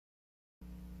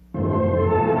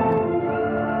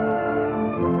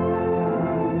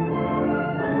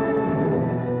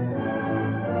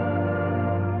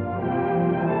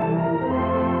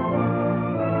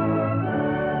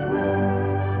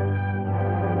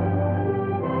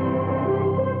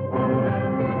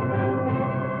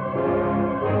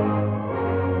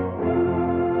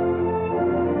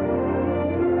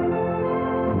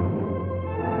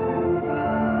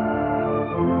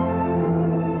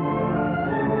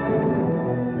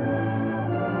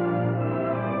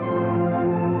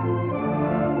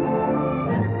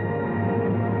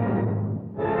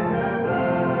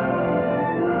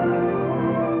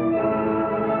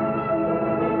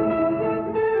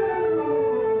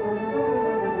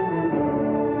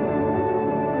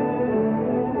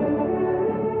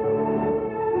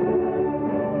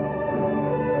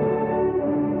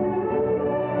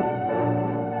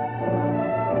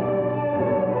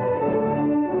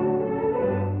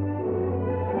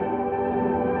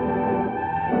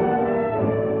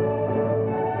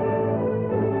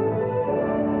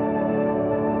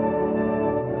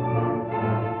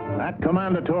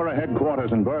Unitura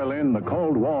headquarters in Berlin, the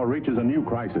Cold War reaches a new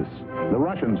crisis. The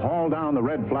Russians haul down the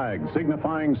red flag,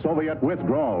 signifying Soviet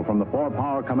withdrawal from the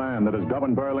four-power command that has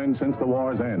governed Berlin since the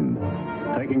war's end.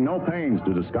 Taking no pains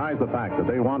to disguise the fact that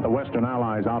they want the Western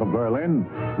Allies out of Berlin,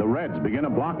 the Reds begin a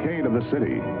blockade of the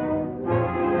city.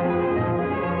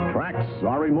 Tracks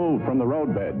are removed from the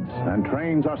roadbeds, and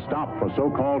trains are stopped for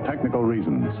so-called technical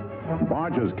reasons.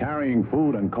 Barges carrying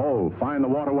food and coal find the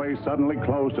waterways suddenly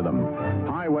closed to them.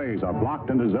 Highways are blocked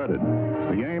and deserted.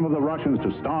 The aim of the Russians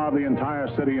to starve the entire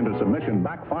city into submission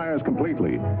backfires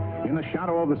completely. In the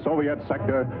shadow of the Soviet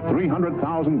sector,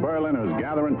 300,000 Berliners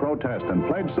gather in protest and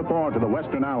pledge support to the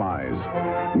Western Allies.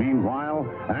 Meanwhile,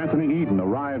 Anthony Eden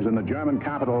arrives in the German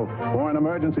capital for an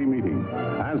emergency meeting,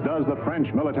 as does the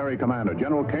French military commander,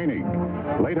 General Koenig.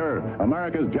 Later,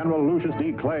 America's General Lucius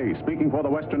D. Clay, speaking for the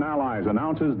Western Allies,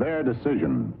 announces their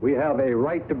decision. We have a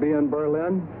right to be in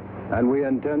Berlin, and we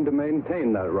intend to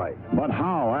maintain that right. But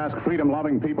how, ask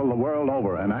freedom-loving people the world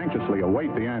over, and anxiously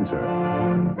await the answer.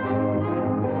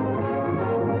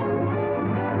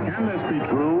 Can this be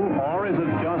true, or is it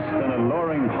just an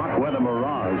alluring hot-weather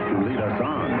mirage to lead us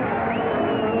on?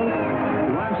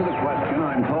 To answer the question,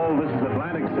 I'm told this is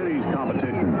Atlantic City's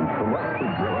competition.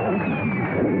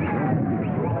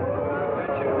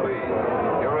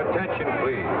 Attention,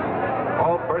 please.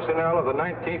 All personnel of the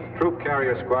 19th Troop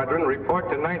Carrier Squadron report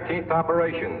to 19th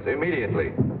Operations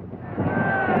immediately.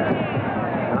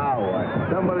 Now what?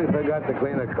 Somebody forgot to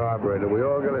clean a carburetor. We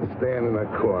all got to stand in a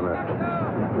corner.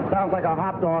 Sounds like a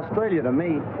hop to Australia to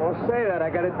me. Don't say that. I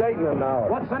got a date in an hour.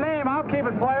 What's the name? I'll keep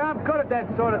it for you. I'm good at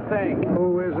that sort of thing.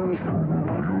 Who isn't?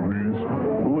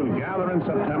 Who will gather in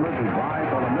September to vie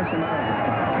for the Miss America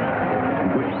crown.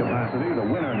 In which capacity the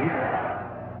winner here.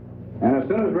 And as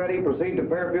soon as ready, proceed to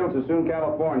Fairfield, Sassoon,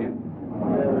 California.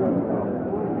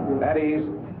 At ease.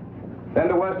 Then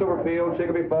to Westover Field,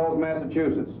 Chicopee Falls,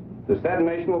 Massachusetts. The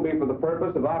detonation will be for the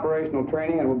purpose of operational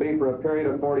training and will be for a period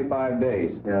of 45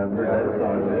 days. Yeah,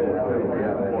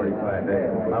 45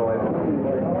 days.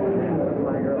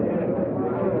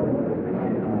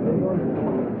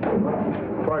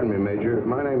 Pardon me, Major.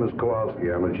 My name is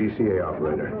Kowalski. I'm a GCA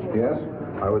operator. Yes?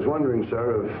 I was wondering,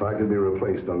 sir, if I could be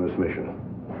replaced on this mission.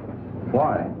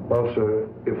 Why? Well, sir,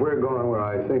 if we're going where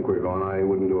I think we're going, I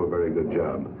wouldn't do a very good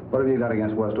job. What have you got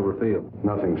against Westover Field?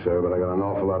 Nothing, sir, but I got an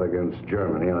awful lot against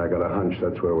Germany, and I got a hunch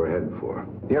that's where we're headed for.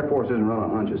 The Air Force isn't run on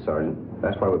hunches, Sergeant.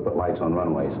 That's why we put lights on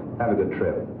runways. Have a good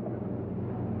trip.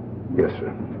 Yes,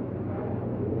 sir.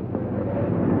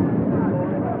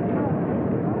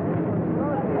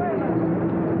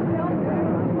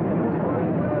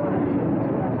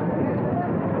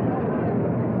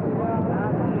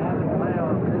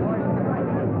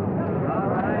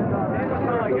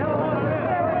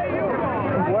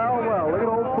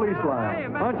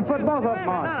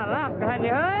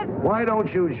 Why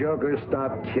don't you jokers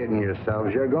stop kidding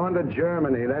yourselves? You're going to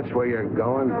Germany. That's where you're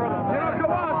going.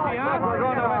 We're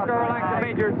going to a girl like the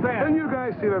Major said. Didn't you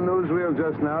guys see the newsreel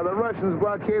just now? The Russians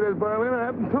blockaded Berlin. It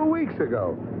happened 2 weeks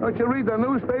ago. Don't you read the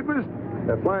newspapers?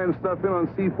 They're flying stuff in on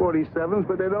C-47s,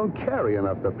 but they don't carry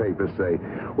enough, the papers say.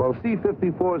 Well,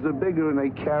 C-54s are bigger and they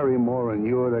carry more, and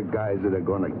you're the guys that are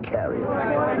going to carry it.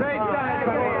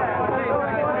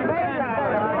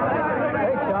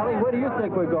 Hey, Charlie, where do you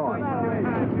think we're going?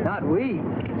 Not we,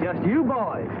 just you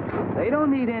boys. They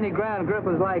don't need any ground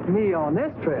grippers like me on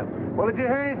this trip. Well, did you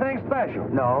hear anything special?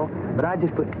 No, but I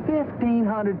just put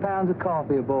 1,500 pounds of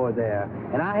coffee aboard there,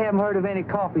 and I haven't heard of any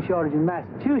coffee shortage in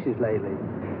Massachusetts lately.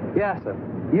 Yes, sir.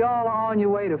 Y'all are on your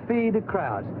way to feed the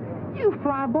crowds. You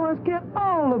fly boys get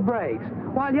all the breaks.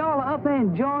 While y'all are up there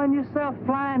enjoying yourself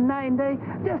flying night and day,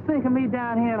 just think of me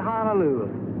down here in Honolulu.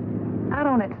 Out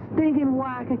on that stinking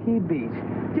Waikiki beach,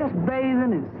 just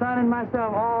bathing and sunning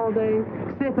myself all day,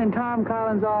 sipping Tom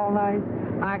Collins all night.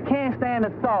 I can't stand the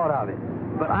thought of it.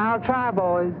 But I'll try,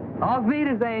 boys. Auf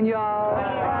Wiedersehen, y'all.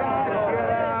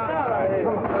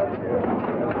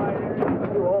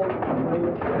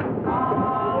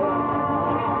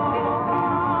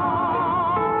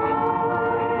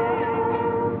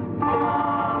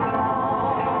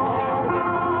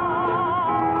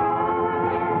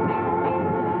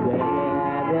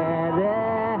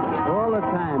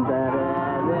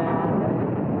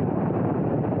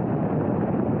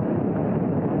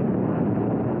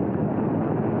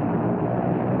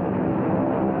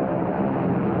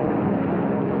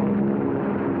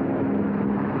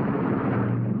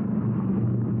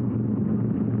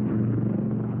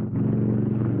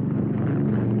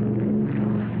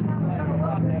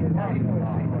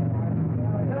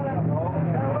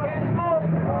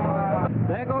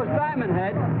 There goes Diamond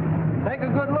Head. Take a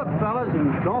good look, fellas,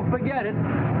 and don't forget it.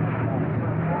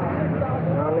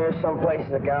 Down there someplace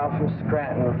a gal from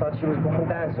Scranton who thought she was going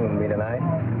dancing with me tonight.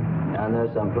 Down there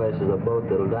some places a boat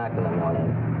that'll dock in the morning.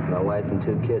 My wife and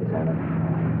 2 kids in it.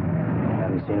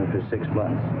 Haven't seen them for 6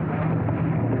 months.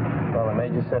 Well, the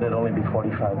major said it'd only be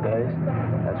 45 days.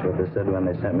 That's what they said when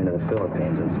they sent me to the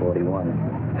Philippines in 41.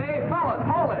 Hey, fellas,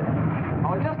 hold it. I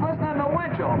was just listening to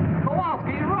Winchell.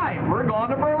 Kowalski's right. We're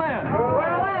going to Berlin.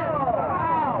 Berlin?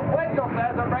 Oh, Winchell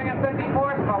says they're bringing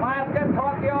 54s from Alaska,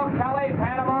 Tokyo, Cali,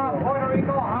 Panama, Puerto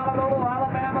Rico, Honolulu,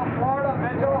 Alabama, Florida,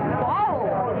 Mitchell.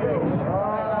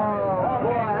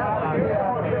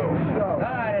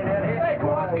 Hey,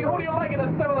 Kowalski, who do you like in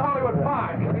the 7th Hollywood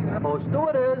Park? Oh,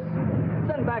 stewardess,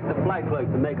 send back the flight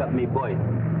clerk to make up me berth.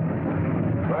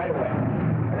 Right away.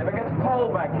 And if it gets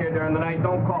cold back here during the night,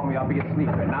 don't call me. I'll be asleep.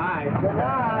 Good night. Good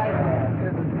night.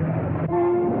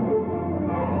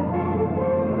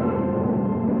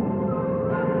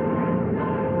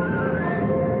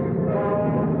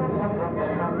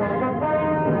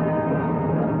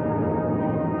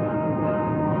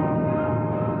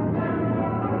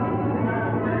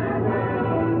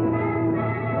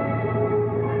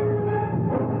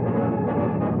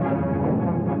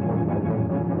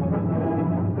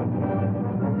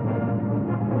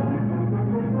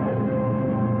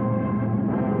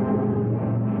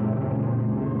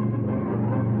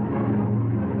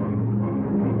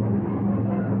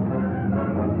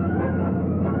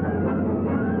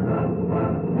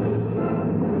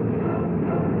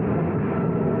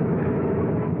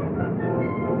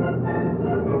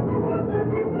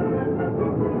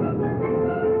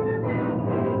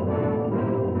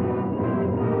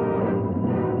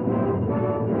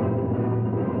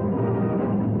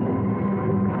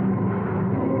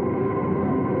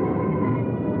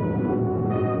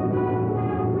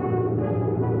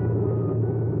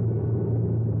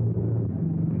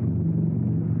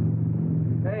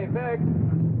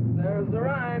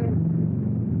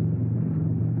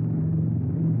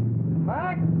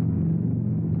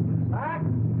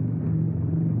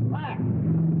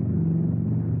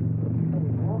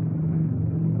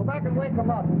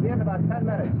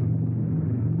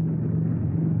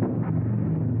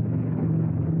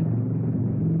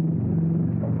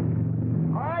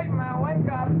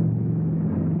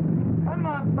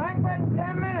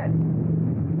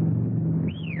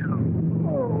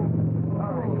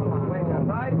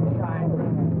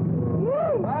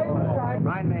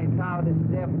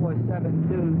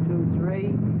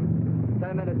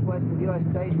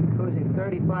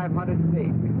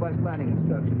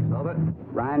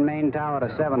 Ryan Main Tower to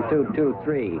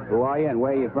 7223. Who are you and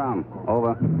where are you from?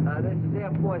 Over. This is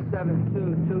Air Force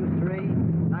 7223,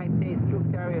 19th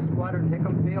Troop Carrier Squadron,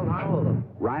 Hickam Field, Honolulu.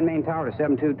 Ryan Main Tower to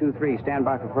 7223. Stand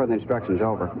by for further instructions.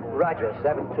 Over. Roger,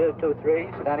 7223,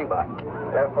 standing by.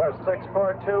 Air Force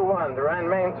 6421, to Ryan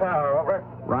Main Tower, over.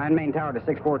 Ryan Main Tower to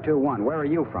 6421. Where are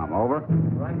you from? Over.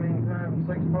 Ryan Main Tower from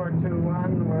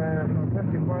 6421, we're from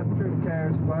 54th Troop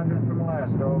Carrier Squadron from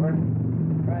Alaska, over.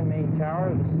 Ryan Main Tower,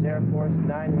 this is Air Force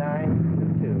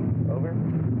 9922, over.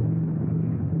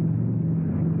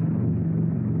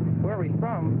 Where are we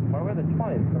from? Well, we're the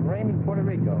 20th, from Rainy, Puerto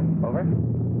Rico, over.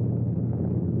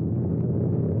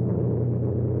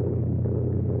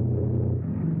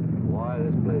 Boy,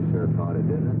 this place sure caught it,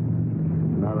 didn't it?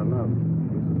 Not enough.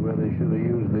 This is where they should have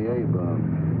used the A-bomb.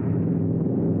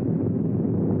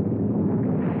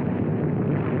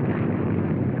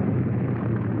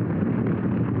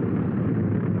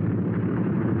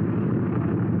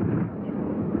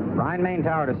 Ryan Main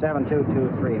Tower to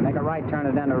 7223. Make a right turn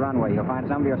and then the runway. You'll find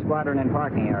some of your squadron in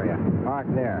parking area. Park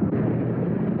there.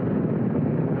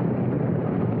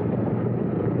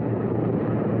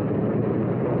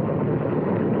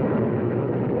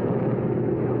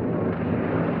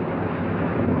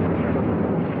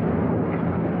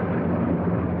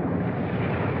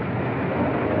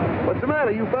 What's the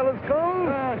matter? You fellas cold?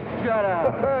 Shut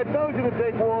up. I told you to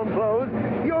take warm clothes.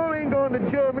 You all ain't going to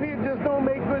Germany. It just don't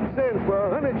make good sense. For a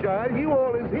hunter child, you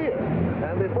all is here.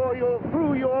 And before you're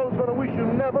through, you all's going to wish you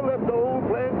never left the old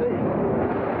plantation.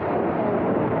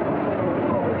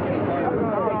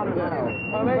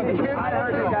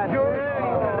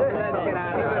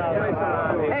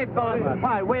 Hey, fellas,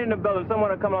 hi, wait in the building.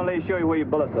 Someone will come on and show you where your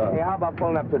bullets are. Hey, how about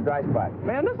pulling up to a dry spot?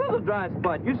 Man, this is a dry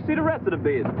spot. You should see the rest of the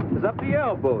bed. It's up to your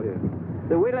elbow here.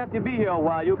 So wait after you be here a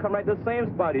while. You'll come right to the same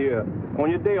spot here on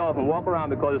your day off and walk around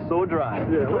because it's so dry.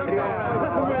 Yeah. Moving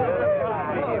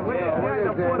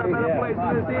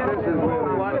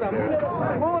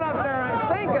up there and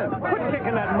thinking. Quit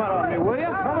kicking that mud on me, will you?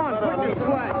 Come on, quit your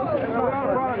sweat.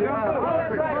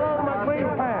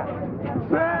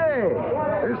 Say,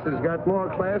 this has got more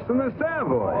class than the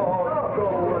Savoy.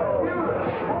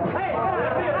 Hey,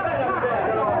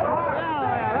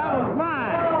 That was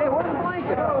mine. Hey, where's the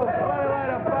blanket? Light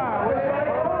a fire.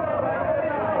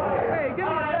 Hey, give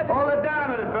me that. Hold it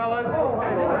down, minute, fellas.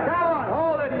 Come on,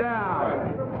 hold it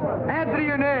down. Answer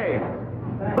your name.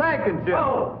 Blankenship.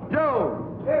 Jones.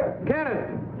 Kenneth.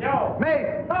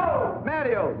 Mace.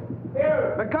 Matthews.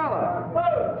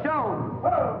 McCullough. Jones.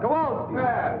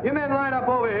 Kowalski. You men line up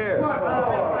over here. Not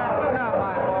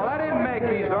my fault. I didn't make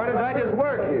these orders. I just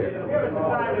work here.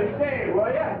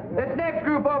 This next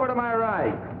group over to my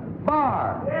right.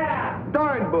 Barr.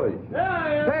 Dornbush.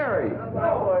 Perry.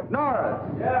 Norris.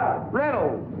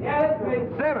 Reynolds.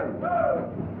 Simmons.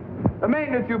 The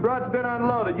maintenance you brought's been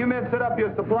unloaded. You men set up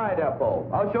your supply depot.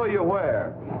 I'll show you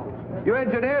where. You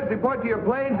engineers report to your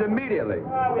planes immediately. Wait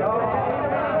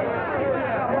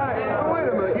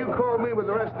a minute. You called me with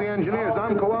the rest of the engineers.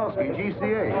 I'm Kowalski,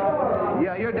 GCA.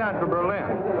 Yeah, you're down for Berlin.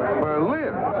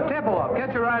 Berlin? Tempelhof,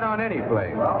 catch a ride on any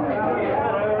plane.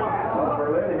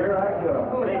 Berlin, here I go.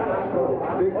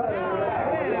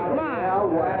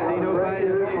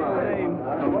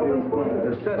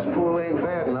 The cesspool ain't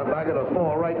bad enough. I gotta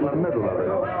fall right in the middle of it.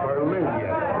 Berlin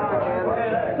yet.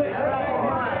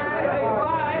 Hey,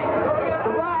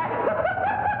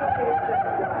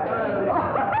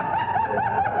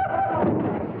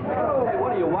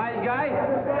 what are you, wise guy?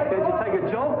 Can't you take a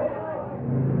joke?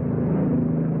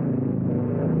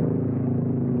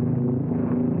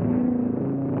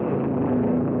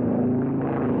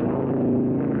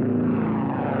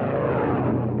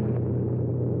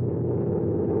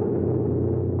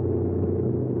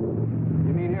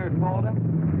 You mean here at Fulda?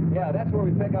 Yeah, that's where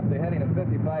we pick up the heading of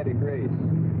 55 degrees.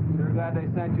 Sure glad they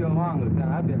sent you along,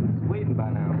 Lieutenant. I've been sweeting by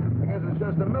now. I guess it's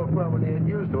just a milk run when you get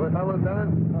used to it, huh,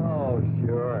 Lieutenant? Oh,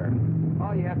 sure.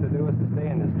 All you have to do is to stay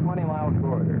in this 20-mile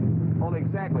corridor, hold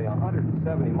exactly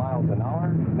 170 miles an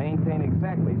hour, maintain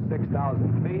exactly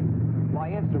 6,000 feet, fly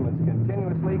instruments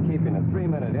continuously, keeping a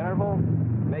 3-minute interval,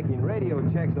 making radio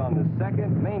checks on the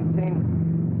second, maintain...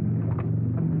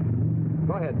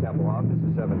 Go ahead, Tempelhof. This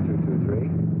is 7223.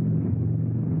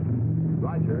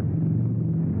 Roger.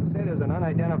 Say there's an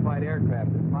unidentified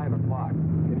aircraft at 5 o'clock.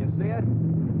 Can you see it?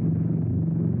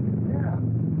 Yeah.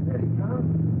 There he comes.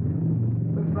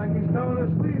 Looks like he's towing a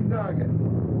sleeve target.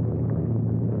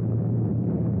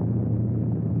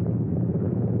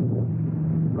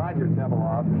 Roger,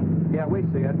 Tempelhof. Yeah, we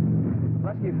see it.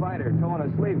 Rescue fighter towing a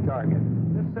sleeve target.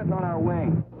 Just sitting on our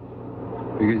wing.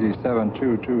 BGZ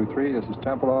 7223, this is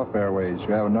Tempelhof Airways.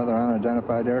 You have another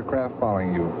unidentified aircraft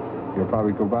following you. He'll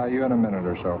probably go by you in a minute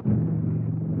or so.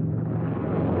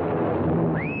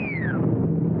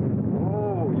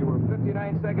 Oh, you were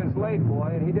 59 seconds late,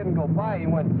 boy, and he didn't go by, he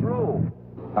went through.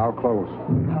 How close?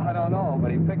 I don't know,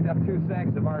 but he picked up 2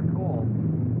 sacks of our coal.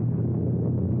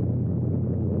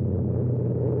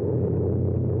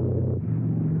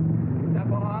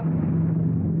 Tempelhof?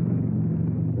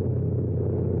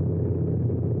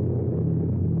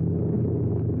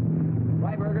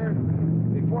 Freiberger,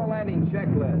 before landing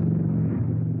checklist.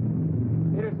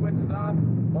 Meter switches off.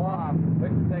 Off.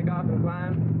 Quick to take off and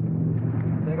climb.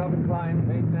 Take off and climb.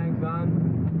 Main tanks on.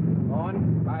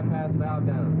 On. Bypass valve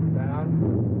down. Down.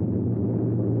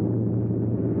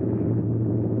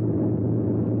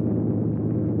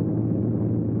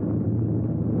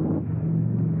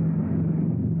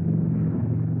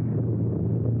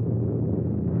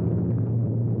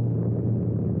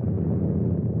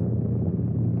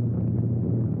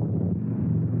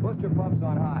 Booster pumps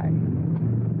on high.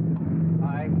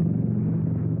 High.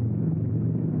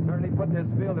 Certainly put this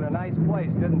field in a nice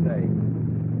place, didn't they?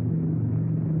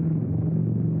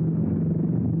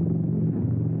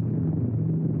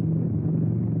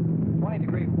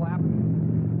 Degree flap. 20.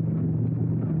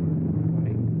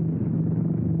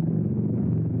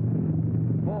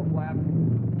 Full flap.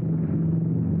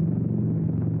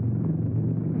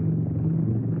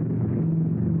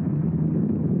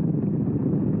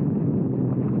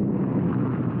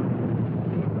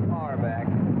 Power back.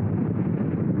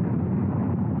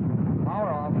 Power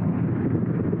off.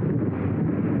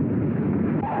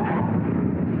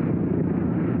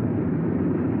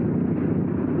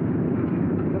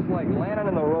 Like landing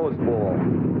in the Rose Bowl.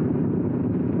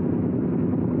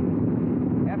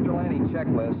 After landing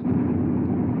checklist.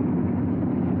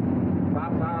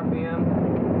 Tops RPM.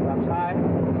 Tops high.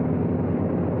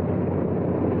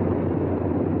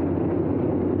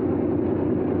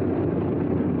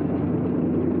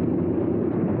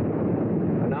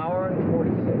 An hour and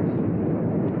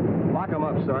 46. Lock them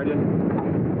up, Sergeant.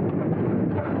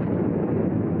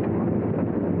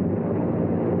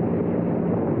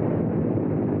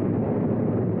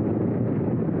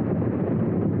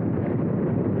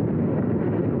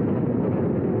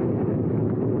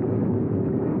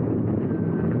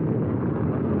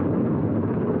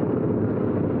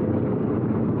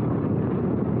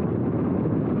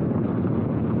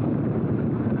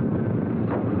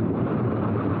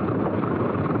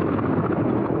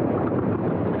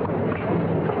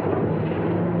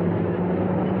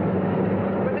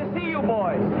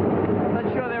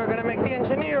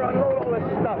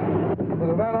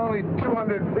 with about only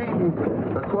 200 feet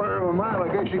and a quarter of a mile, I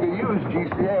guess you could use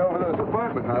GCA over those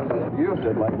apartment houses. Used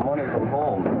it like money from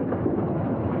home.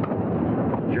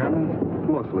 Germans?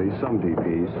 Mostly, some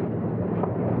DPs.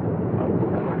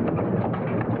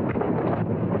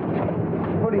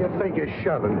 What do you think you're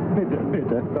shoving?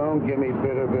 Bitter. Don't give me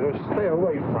bitter. Stay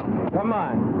away from me. Come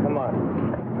on, come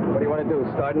on. What do you want to do,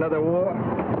 start another war?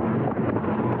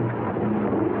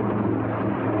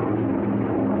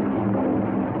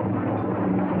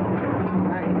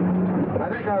 I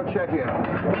think I'll check in.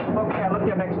 Okay, look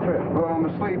your next trip. Oh, I'm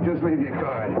asleep. Just leave your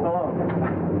card. So long.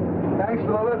 Thanks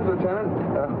for the lift, Lieutenant.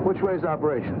 Which way's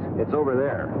operations? It's over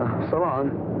there. So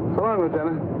long. So long,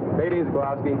 Lieutenant. Take it easy,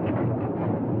 Glowski.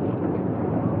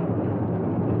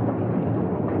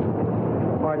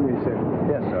 Pardon me, sir.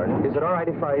 Yes, Sergeant. Is it all right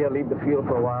if I leave the field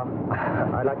for a while?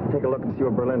 I'd like to take a look and see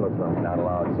what Berlin looks like. Not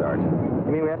allowed, Sergeant.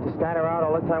 You mean we have to stand around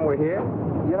all the time we're here?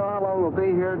 You know how long we'll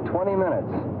be here? 20 minutes.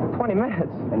 20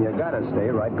 minutes. And you gotta stay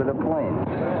right for the plane.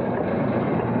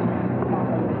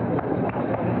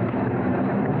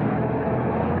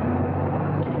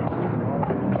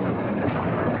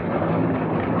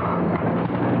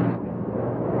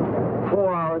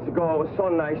 Ago, it was so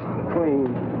nice and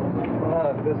clean.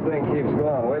 Well, if this thing keeps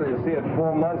going, wait till you see it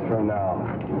 4 months from now.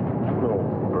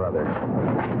 Oh, brother.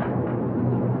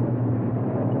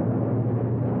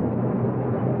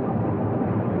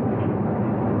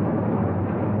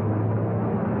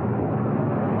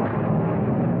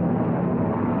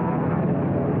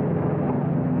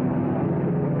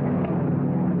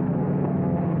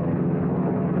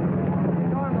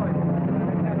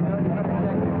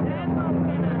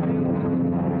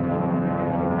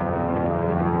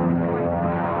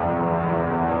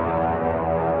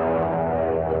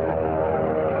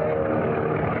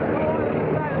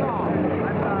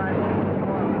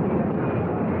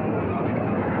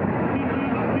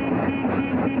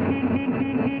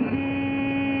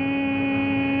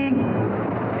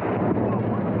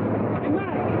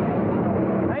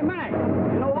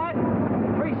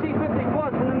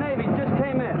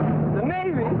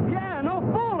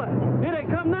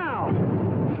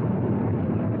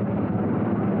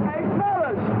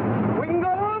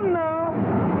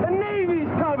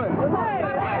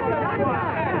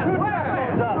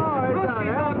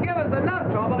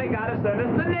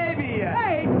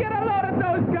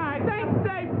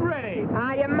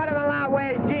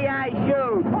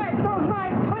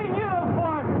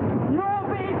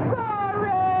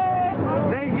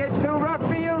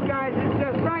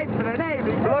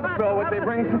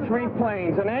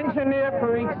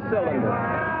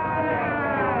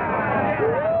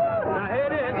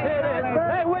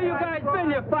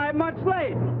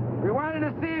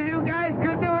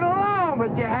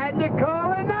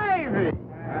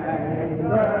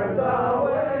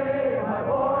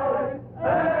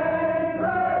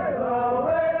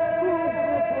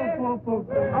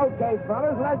 Okay,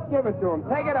 fellas, let's give it to them.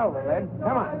 Take it over, Led.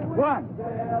 Come on. 1,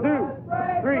 2,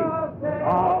 3.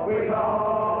 All we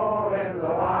know in the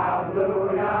wild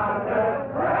blue yonder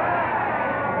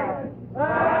crack.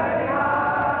 Flying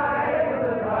high in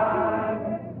the sun.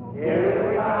 Here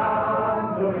we come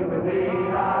to the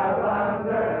beat, I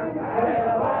wonder. And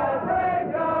what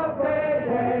break of day,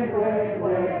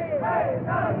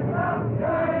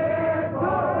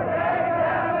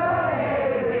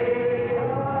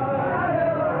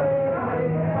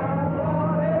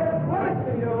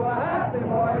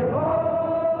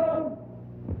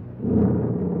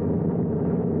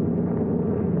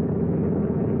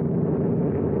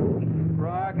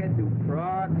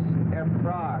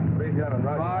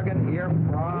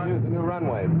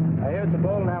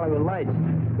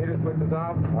 Heater switches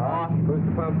off. Off.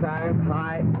 Booster pump time.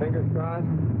 High. Fingers crossed.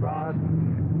 Crossed.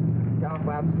 Cow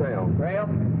flaps trail. Trail.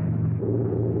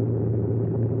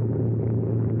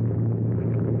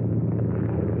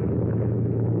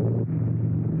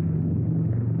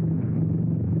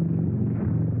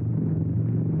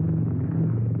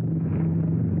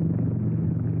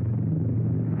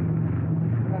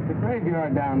 That's a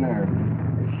graveyard down there.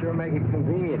 Sure make it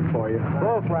convenient for you.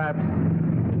 Full flaps.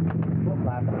 Full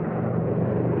flap.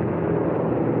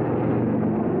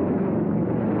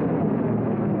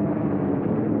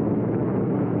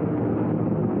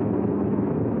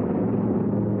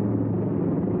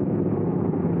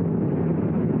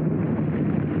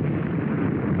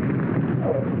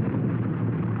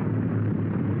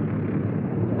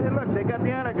 Hey, look, they got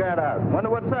the underground out. Wonder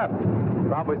what's up.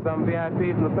 Probably some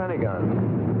VIP from the Pentagon.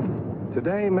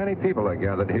 Today, many people are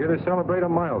gathered here to celebrate a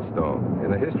milestone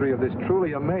in the history of this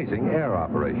truly amazing air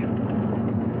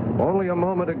operation. Only a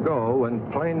moment ago, when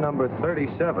plane number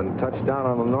 37 touched down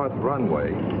on the north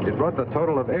runway, it brought the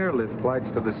total of airlift flights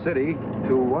to the city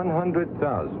to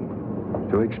 100,000.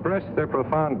 To express their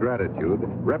profound gratitude,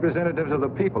 representatives of the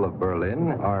people of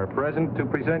Berlin are present to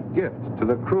present gifts to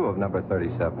the crew of number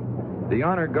 37. The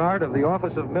honor guard of the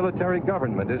Office of Military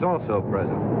Government is also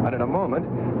present. And in a moment,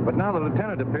 but now the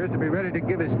lieutenant appears to be ready to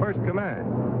give his first command.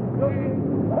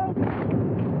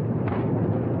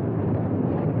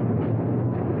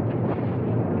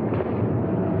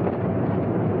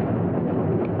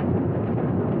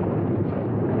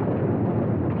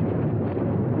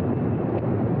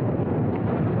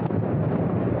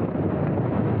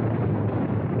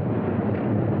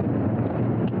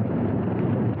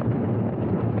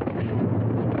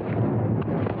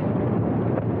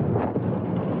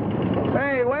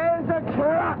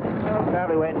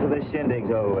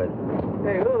 Shindig's over with.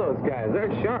 Hey, who are those guys?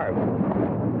 They're sharp.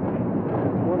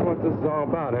 Wonder what this is all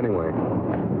about, anyway.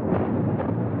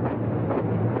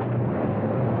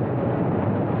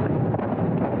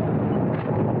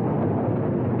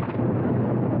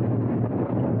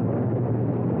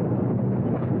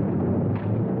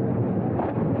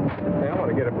 Hey, I want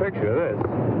to get a picture of this.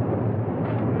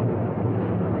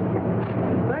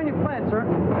 Turn your plane, sir.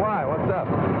 Why? What's up?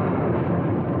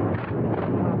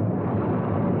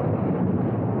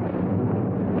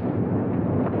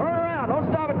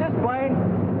 Plane.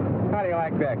 How do you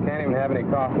like that? Can't even have any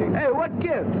coffee. Hey, what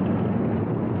gives?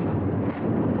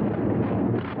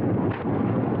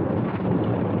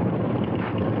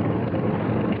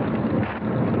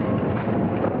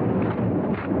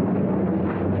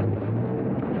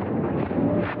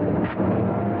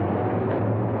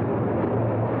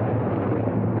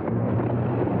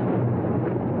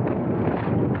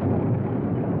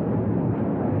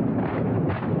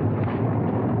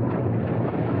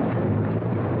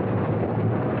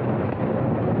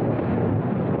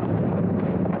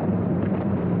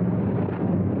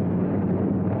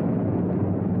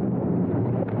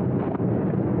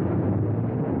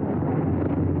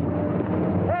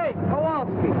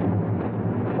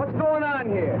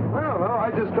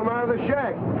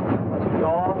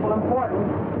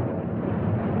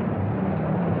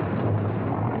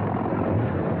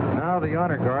 The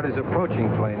honor guard is approaching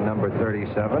plane number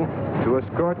 37 to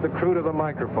escort the crew to the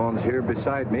microphones here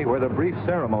beside me, where the brief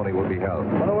ceremony will be held.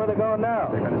 Wonder where they're going now.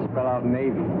 They're going to spell out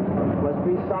Navy. Must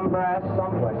be some brass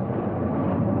someplace.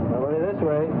 Nobody this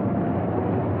way.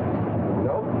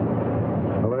 Nope.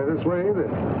 Nobody this way either.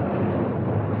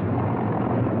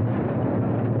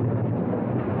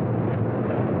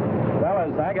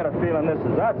 Fellas, I got a feeling this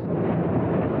is us.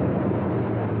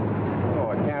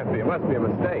 It must be a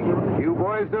mistake. You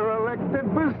boys are elected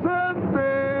for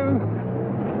something.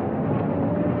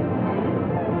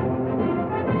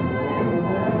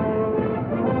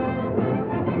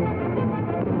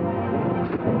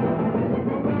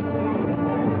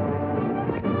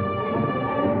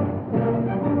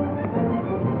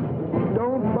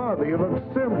 Don't bother. You look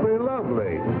simply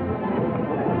lovely.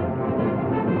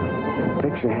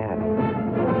 Fix your hat.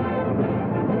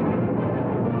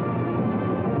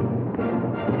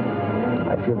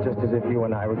 I feel just as if you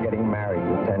and I were getting married,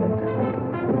 Lieutenant.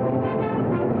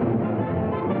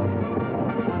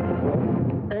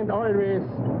 And always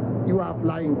you are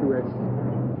flying to us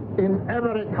in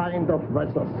every kind of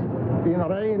weather, in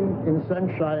rain, in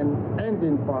sunshine, and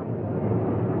in fog.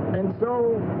 And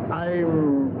so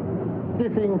I'm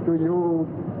giving to you,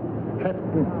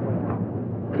 Captain,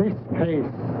 this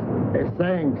case, a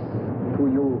thanks to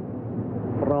you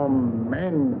from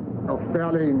men of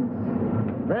Berlin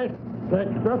West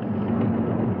Sector.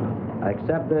 I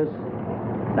accept this,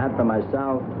 not for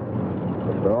myself,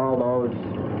 but for all those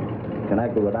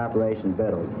connected with Operation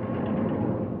Biddle.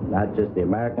 Not just the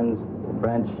Americans, the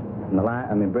French,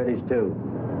 and the British too.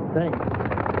 Thanks.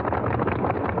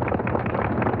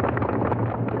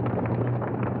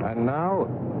 And now,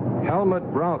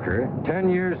 Helmut Braucher, 10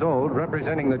 years old,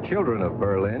 representing the children of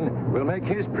Berlin, will make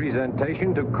his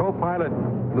presentation to co-pilot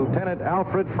Lieutenant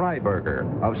Alfred Freiberger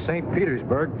of St.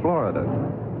 Petersburg, Florida.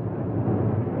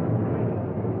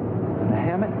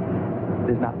 Hammett,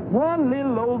 there's not one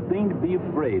little old thing to be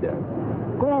afraid of.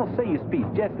 Go on, say your speech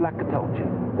just like I told you.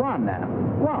 Go on now.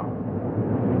 Go on.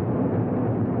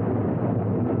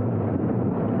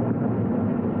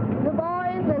 The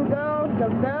boys and girls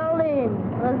of Berlin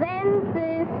present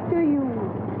this to you.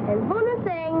 And wanna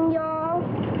thank y'all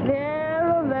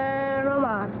very, very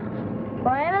much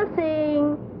for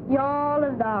everything y'all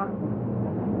have done.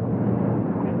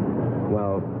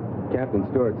 Well, Captain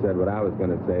Stewart said what I was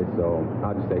going to say, so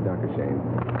I'll just say Dr. Shane.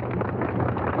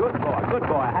 Good boy, good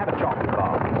boy. Have a chocolate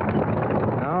bar.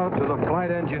 Now, now to the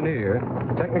flight engineer,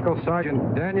 Technical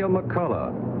Sergeant Daniel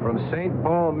McCullough from St.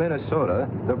 Paul, Minnesota.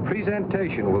 The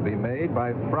presentation will be made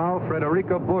by Frau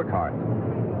Frederica Burkhardt.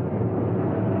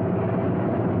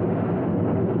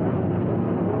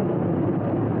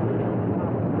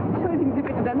 Entschuldigen Sie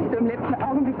bitte, dass ich so im letzten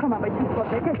Augenblick komme, aber ich habe Frau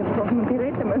Becker gesprochen und die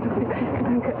redet immer so viel.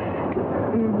 Danke.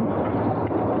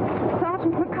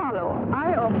 Sergeant McCullough,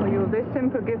 I offer you this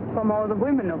simple gift from all the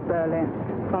women of Berlin,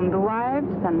 from the wives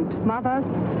and mothers,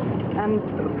 and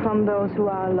from those who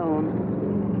are alone.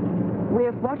 We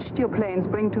have watched your planes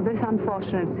bring to this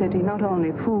unfortunate city not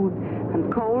only food and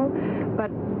coal,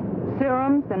 but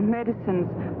serums and medicines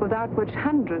without which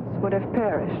hundreds would have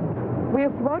perished. We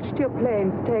have watched your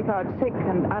planes take out sick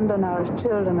and undernourished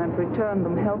children and return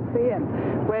them healthy and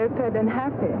well-fed and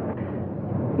happy.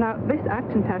 Now, this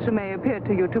Aktentasche may appear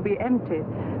to you to be empty,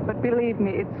 but believe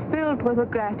me, it's filled with the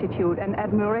gratitude and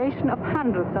admiration of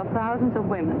hundreds of thousands of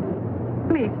women.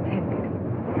 Please take it.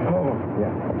 Oh,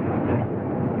 yeah.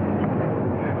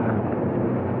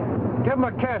 Give him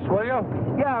a kiss, will you?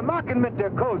 Ja, machen mit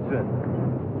der Kose.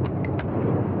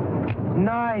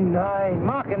 Nein,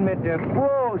 machen mit der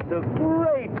große,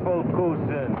 grateful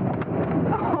Kusen.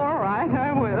 All right,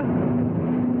 I will.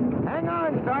 Hang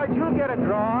on, Sarge, you'll get a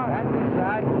draw. That's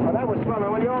inside. Well, that was fun.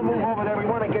 When you all move over there, we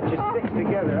want to get your sticks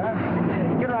together, huh?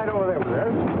 Get right over there with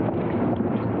her.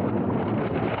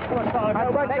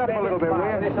 I'll back up a little bit, will you?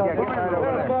 Yeah, get right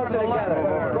over there. Go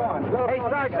on. Hey,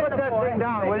 Sarge, put that thing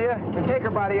down, will you? And take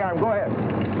her by the arm. Go ahead. All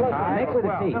right, Next with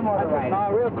the seat.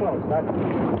 real close. All right,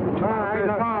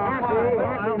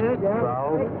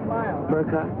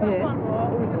 Burkhardt? Yes.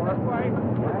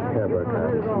 Yeah,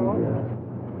 Burkhardt.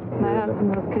 My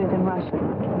husband was killed in Russia.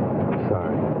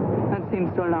 Sorry. That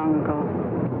seems so long ago.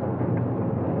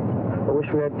 I wish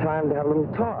we had time to have a little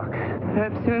talk.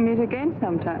 Perhaps we'll meet again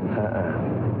sometime.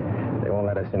 They won't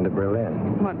let us into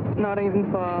Berlin. What, not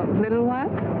even for a little while?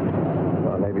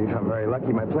 Well, maybe if I'm very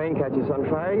lucky, my plane catches on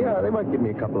fire. Yeah, they might give me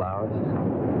a couple hours.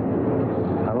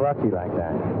 I'm lucky like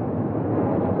that.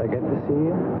 Did I get to see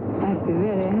you? I'd be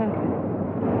very happy.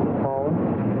 Phone?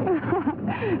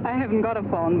 I haven't got a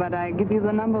phone, but I give you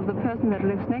the number of the person that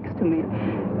lives next to me.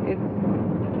 It's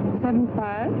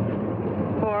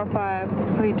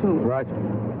 754532. Roger.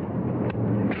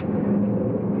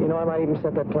 You know, I might even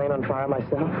set that plane on fire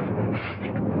myself.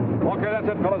 Okay, that's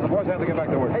it, fellas. The boys have to get back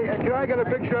to work. Hey, can I get a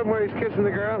picture of him where he's kissing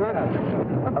the girl,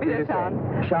 huh? Auf Wiedersehen.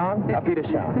 Sean? Auf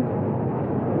Wiedersehen.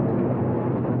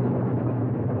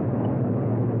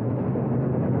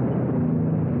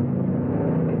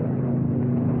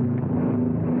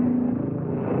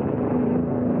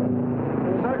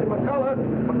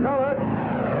 McCullough.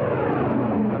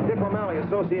 I'm Dick O'Malley,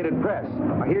 Associated Press.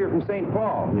 I hear from St.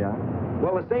 Paul. Yeah?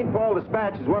 Well, the St. Paul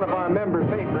Dispatch is one of our member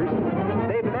papers.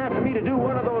 They've been after me to do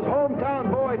one of those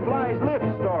hometown boy flies lift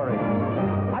stories.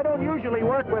 I don't usually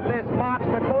work with this box,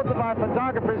 but both of our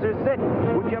photographers are sick.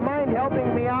 Would you mind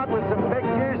helping me out with some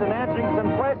pictures and answering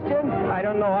some questions? I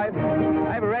don't know. I've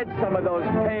read some of those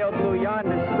pale blue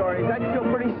yonder stories. I feel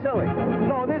pretty silly.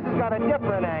 No, this has got a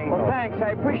different angle. Well, thanks. I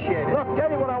appreciate it. Look,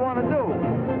 tell you what I want to do.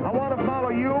 I want to follow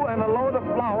you and a load of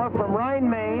flour from Rhine,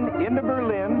 Maine into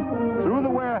Berlin, through the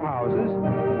warehouses,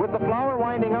 with the flour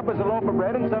winding up as a loaf of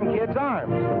bread in some kid's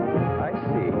arms. I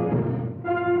see.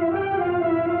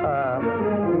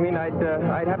 You mean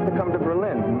I'd have to come to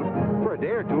Berlin? For a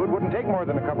day or two, it wouldn't take more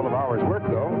than a couple of hours' work,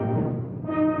 though.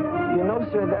 You know,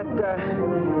 sir, that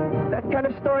kind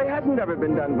of story hasn't ever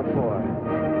been done before.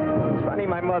 It's funny,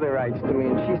 my mother writes to me,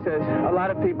 and she says a lot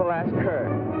of people ask her,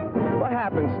 what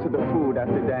happens to the food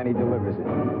after Danny delivers it?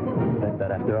 I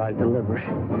said, after I deliver it.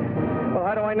 Well,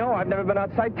 how do I know? I've never been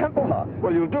outside Tempelhof.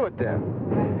 Well, you'll do it then.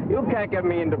 You can't get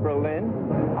me into Berlin.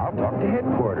 I'll talk to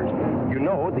headquarters. You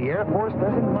know, the Air Force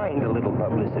doesn't mind a little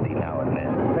publicity now and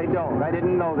then. They don't. I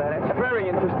didn't know that. It's very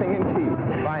interesting indeed.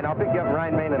 Fine, I'll pick you up in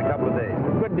Rhine, Maine in a couple of days.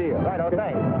 Good deal. Right, oh,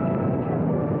 thanks.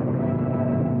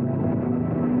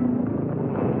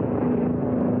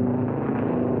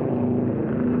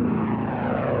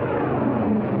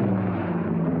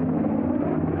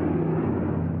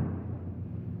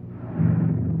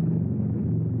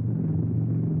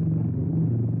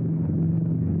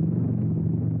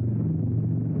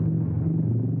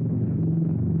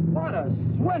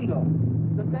 Swindle.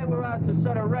 If they were out to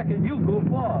set a record, you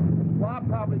goof off. Well, I'll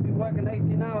probably be working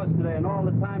 18 hours today, and all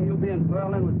the time you'll be in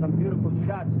Berlin with some beautiful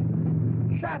Schatzi.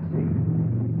 Schatzi.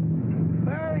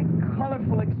 Very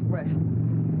colorful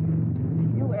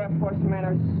expression. You Air Force men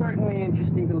are certainly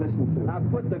interesting to listen to. Now,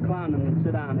 quit the clowning and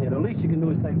sit down here. The least you can do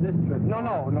is take this trip. No,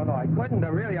 I couldn't.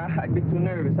 Really, I'd be too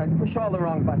nervous. I'd push all the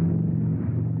wrong buttons.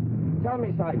 Tell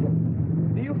me, Sergeant,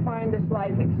 Do you find this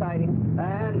life exciting?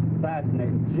 And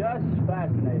fascinating. Just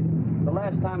fascinating. The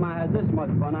last time I had this much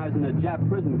fun, I was in a Jap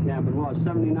prison camp and lost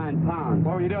 79 pounds.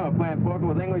 What were you doing, playing poker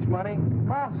with English money?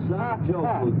 Some joke,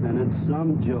 Lieutenant,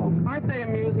 some joke. Aren't they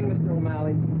amusing, Mr.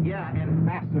 O'Malley? Yeah, and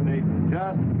fascinating.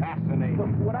 Just fascinating. But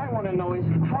what I want to know is,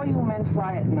 how you men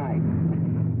fly at night?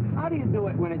 How do you do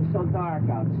it when it's so dark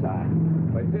outside?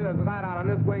 Well, you see, there's a light out on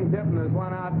this wingtip, and there's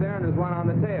one out there, and there's one on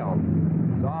the tail.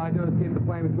 So all I do is keep the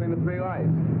plane between the three lights.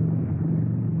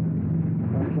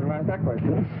 I should have asked that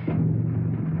question.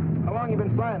 How long you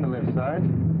been flying the lift, Sarge?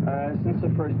 Since the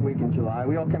first week in July.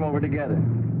 We all came over together.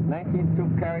 19th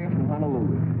Troop Carrier from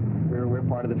Honolulu. We're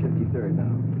part of the 53rd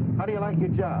now. How do you like your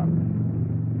job?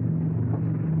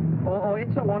 Oh,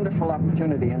 it's a wonderful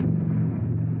opportunity,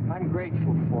 and I'm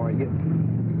grateful for it.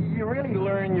 You really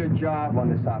learn your job on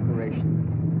this operation.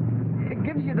 It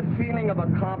gives you the feeling of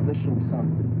accomplishing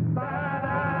something.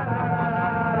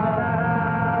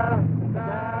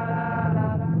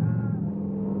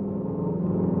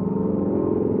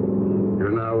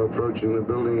 You're now approaching the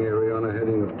building area on a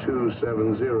heading of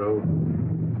 270.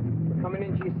 We're coming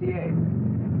in GCA.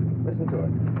 Listen to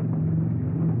it.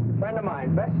 Friend of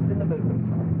mine, best in the business.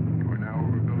 We're now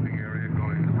over building area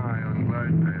going high on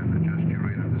glide path. Adjust your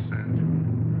rate of descent.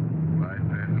 Glide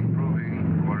path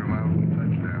improving. Quarter mile from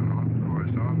touchdown. On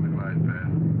course on the glide path.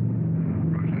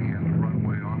 Approaching the end of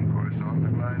runway on course on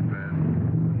the glide path.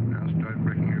 Now start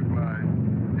breaking your glide.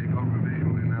 Take over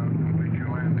visually now and complete your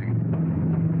landing.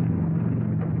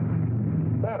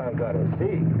 That I gotta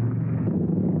see.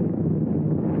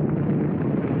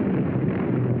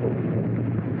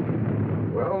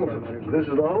 Well, this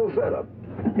is the whole setup.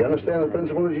 You understand the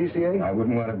principle of GCA? I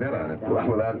wouldn't want to bet on it. Well,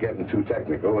 without getting too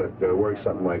technical, it works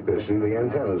something like this. See, the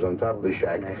antennas on top of the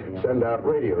shack send out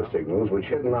radio signals which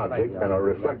hit an object and are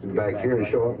reflected back here and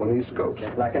show up on these scopes.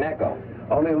 Like an echo.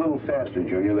 Only a little faster,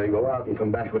 Junior. They go out and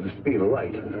come back with the speed of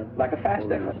light. Like a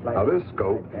fast echo. Now, this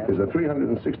scope is a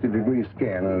 360-degree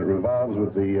scan, and it revolves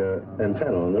with the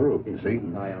antenna on the roof, you see?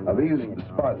 Now, these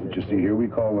spots that you see here, we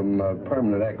call them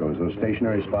permanent echoes, those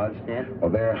stationary spots.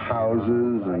 Well, they're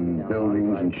houses and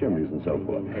buildings and chimneys and so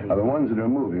forth. Now, the ones that are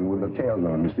moving with the tails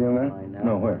on them, you see them there?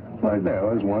 No, where? Right there.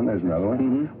 There's one, there's another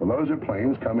one. Well, those are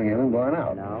planes coming in and going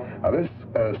out. Now, this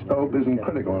scope isn't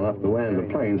critical enough to land the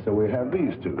plane, so we have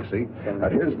these two, see? Now,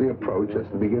 here's the approach. That's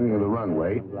the beginning of the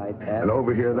runway. And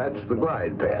over here, that's the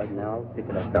glide path. Now,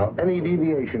 any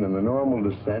deviation in the normal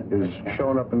descent is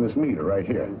shown up in this meter right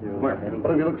here. Where?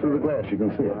 Well, if you look through the glass, you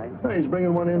can see it. Oh, he's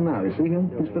bringing one in now. You see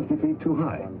him? He's 50 feet too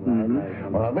high.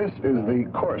 Well, now, this is the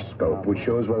course scope, which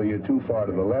shows whether you're too far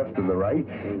to the left or the right.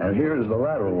 And here is the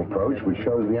lateral approach, which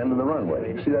shows the end of the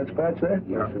runway. See that patch there?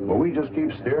 Yeah. Well, we just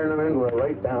keep steering them in. We're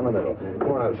right down the middle.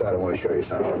 Come on outside. I want to show you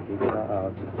something.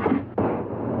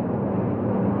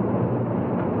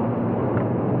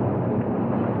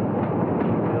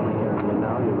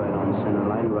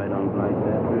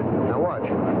 Now watch.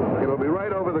 It'll be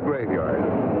right over the graveyard.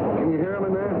 Can you hear him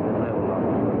in there?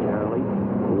 Charlie,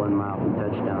 1 mile from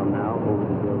touchdown now, over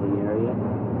the building area.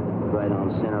 Right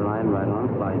on center line, right on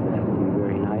glide path.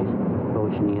 Very nice.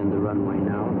 Approaching the end of the runway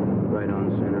now. Right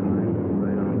on center line,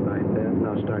 right on glide path.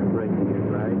 Now start breaking your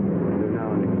glide. You're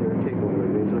now in the clear takeover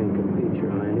visually and complete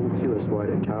your landing. QS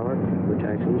White Tower. For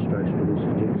taxi instruction, this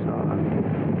is Jigsaw.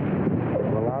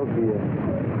 Well, Alfie,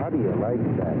 how do you like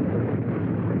that?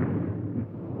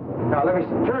 Now, let me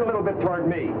turn a little bit toward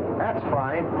me. That's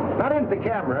fine. Not into the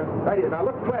camera. Right here. Now,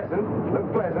 look pleasant.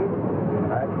 Look pleasant.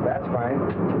 That's fine.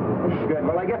 Good.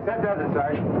 Well, I guess that does it,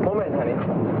 Sarge. Moment, honey.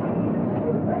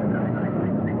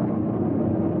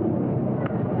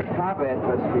 Top end,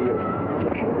 that's for you.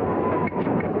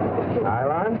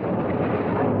 Nylon?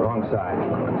 Wrong side.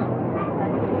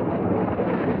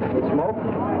 Smoke?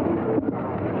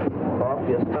 Off,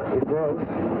 just tuck your throat.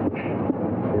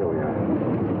 Here we are.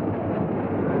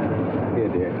 Here,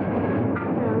 dear.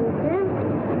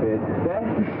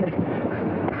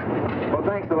 Well,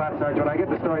 thanks a lot, Sergeant. When I get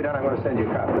the story done, I'm going to send you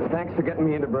a copy. Thanks for getting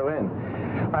me into Berlin.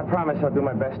 I promise I'll do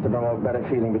my best to promote better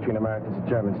feeling between Americans and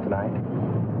Germans tonight.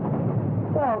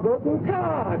 Oh, guten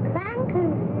Tag. Danke.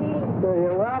 Oh,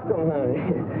 you're welcome, honey.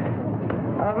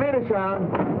 Auf Wiedersehen.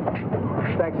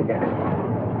 Thanks again.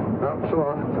 Oh, so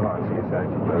long. So long. See you,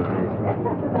 Sergeant.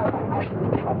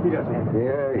 Auf Wiedersehen.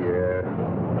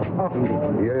 Yeah. Auf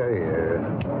Wiedersehen.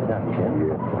 Yeah.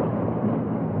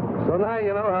 So now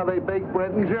you know how they bake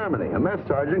bread in Germany. A mess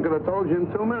sergeant could have told you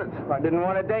in 2 minutes. I didn't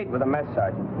want a date with a mess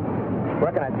sergeant.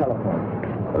 Where can I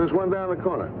telephone? There's one down the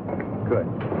corner. Good.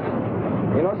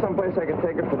 You know someplace I can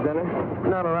take her for dinner?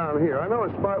 Not around here. I know a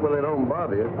spot where they don't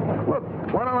bother you. Look,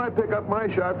 why don't I pick up my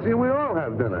Shotzi and we all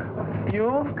have dinner?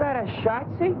 You've got a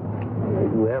Shotzi?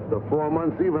 After 4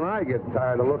 months, even I get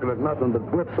tired of looking at nothing but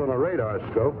blips on a radar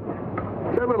scope.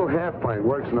 That little half-pint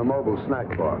works in a mobile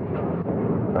snack bar.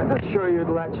 I'm not sure you'd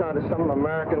latch on to some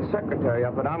American secretary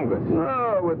up at Omgus.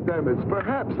 No, with them, it's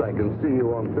perhaps I can see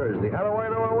you on Thursday. How do I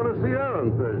know I want to see her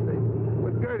on Thursday?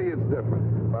 With Gertie, it's different.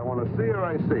 If I want to see her,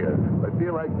 I see her. If I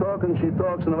feel like talking, she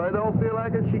talks, and if I don't feel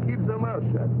like it, she keeps her mouth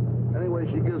shut. Anyway,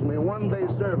 she gives me 1 day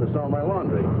service on my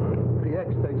laundry.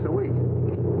 PX takes a week.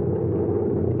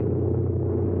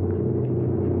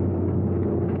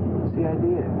 What's the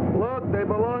idea? Look, they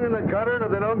belong in the gutter, and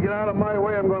if they don't get out of my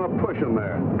way, I'm going to push them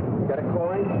there. Got a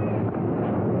coin?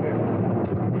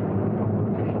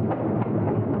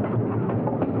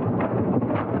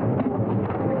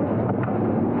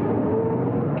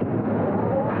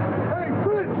 Hey,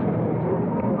 Fritz!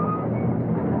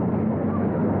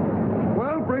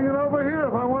 Well, bring it over here.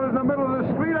 If I wanted it in the middle of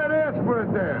the street, I'd ask for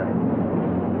it there.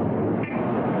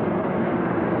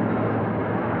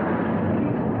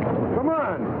 Come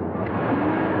on.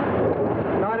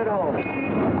 Not at all.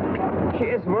 She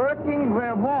is working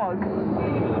where was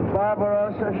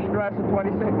Barbarossa Strasse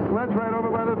 26. That's right over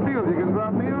by the field. You can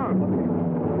drop me off.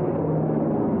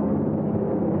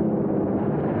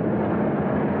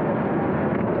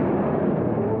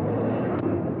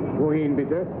 Wohin,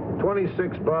 bitte?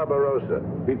 26 Barbarossa.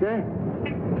 Bitte?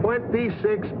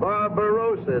 26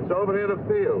 Barbarossa. It's over near the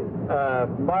field.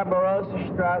 Barbarossa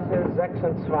Strasse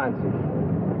 26.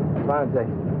 20.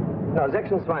 No,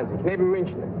 26. Neben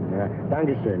München. Ja,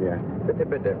 Dankeschön, ja. Bitte,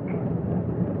 bitte.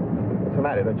 What's the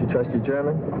matter? Don't you trust your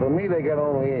German? For me, they get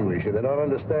only English. If they don't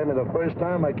understand me the first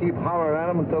time, I keep hollering at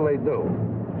them until they do.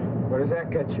 Where does that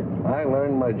get you? I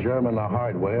learned my German the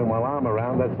hard way, and while I'm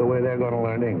around, that's the way they're going to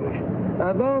learn English.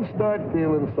 Now, don't start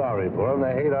feeling sorry for them.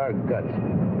 They hate our guts.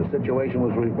 If the situation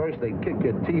was reversed, they'd kick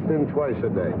your teeth in twice a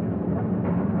day.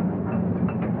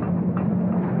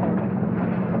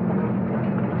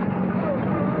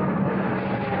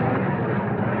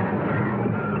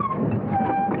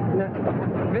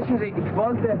 Wissen Sie, ich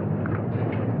wollte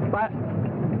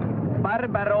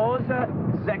Barbarossa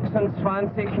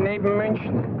 26 neben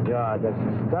München. Ja, das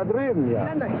ist da drüben, ja.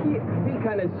 Nein, da hier. Wie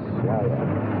kann es... Ja, ja.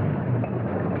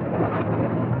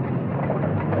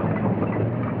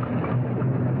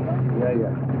 Ja,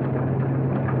 ja.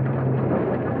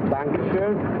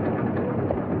 Dankeschön.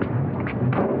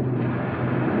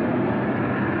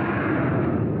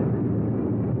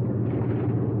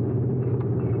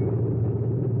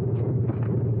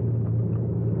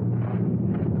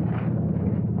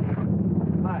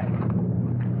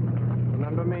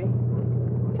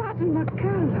 Sergeant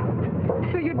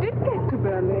McCullough. So you did get to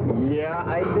Berlin? Yeah,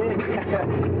 I did.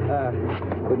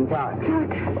 Guten Tag.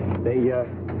 They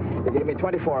gave me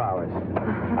 24 hours.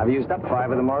 I've used up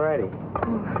 5 of them already.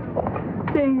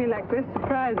 Seeing me like this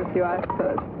surprises you, I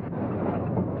suppose.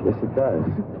 Yes, it does.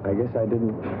 I guess I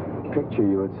didn't picture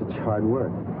you at such hard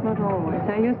work. Not always.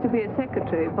 I used to be a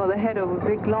secretary for the head of a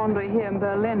big laundry here in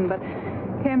Berlin, but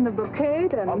came the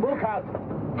blockade and... Burkhardt!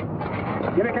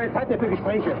 Ich habe keine Zeit mehr für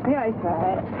Gespräche. Yeah, it's all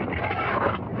right.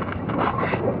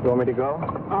 You want me to go?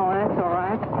 Oh, that's all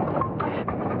right.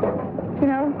 You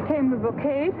know, came the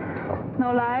blockade.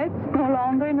 No lights, no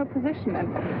laundry, no position, and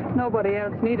nobody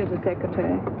else needed a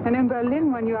secretary. And in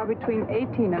Berlin, when you are between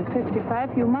 18 and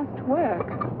 55, you must work.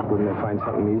 Wouldn't they find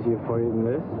something easier for you than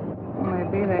this?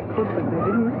 Maybe they could, but they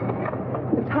didn't.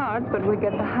 It's hard, but we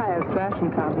get the highest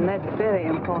ration card, and that's very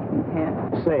important here.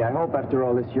 Say, I hope after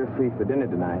all this you're free for dinner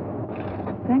tonight.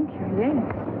 Thank you, yes.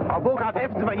 Frau Burkhardt,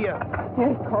 helfen Sie mal hier.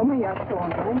 Yes, call me up,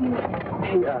 Sean.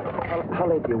 Hey, how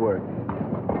late do you work?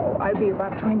 Oh, I'll be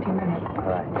about 20 minutes. All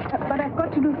right. But I've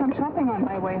got to do some shopping on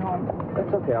my way home.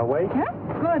 That's okay, I'll wait. Yeah?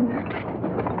 Good.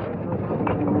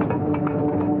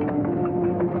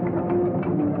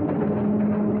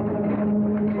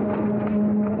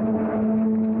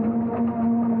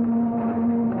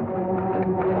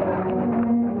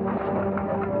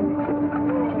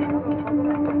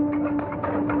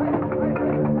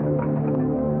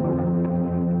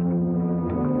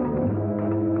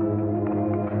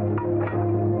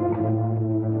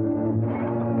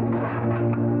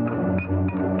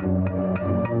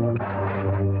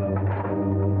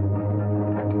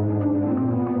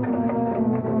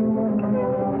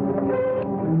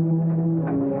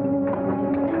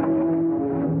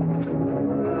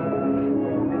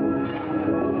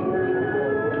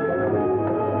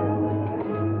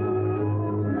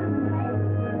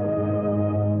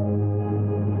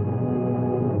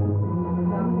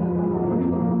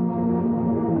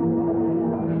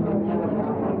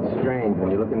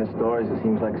 When you look in the stores, it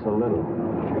seems like so little.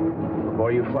 The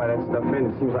more you fly that stuff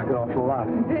in, it seems like an awful lot.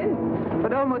 It is.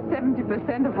 But almost 70%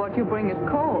 of what you bring is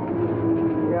coal.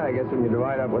 Yeah, I guess when you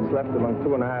divide up what's left among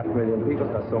 2.5 million people,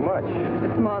 it's not so much.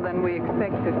 It's more than we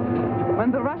expected.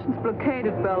 When the Russians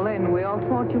blockaded Berlin, we all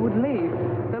thought you would leave.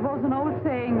 There was an old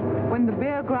saying, when the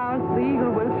bear growls, the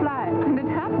eagle will fly. And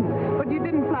it happened. But you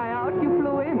didn't fly out, you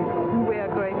flew in. We are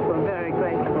grateful, very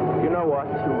grateful. You know what?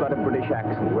 You've got a British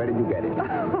accent. Where did you get it?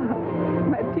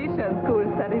 My teacher at school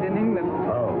studied in England.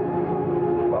 Oh.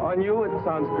 Well, on you, it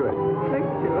sounds good. Thank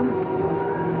you.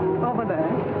 Over there.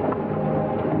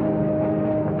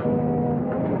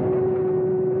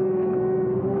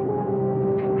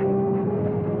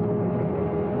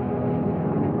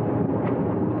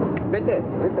 Bitte,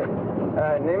 bitte.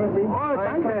 Nehmen Sie. Oh,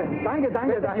 danke.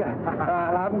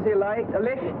 Haben Sie Licht?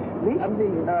 Haben Sie,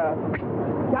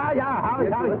 ja, habe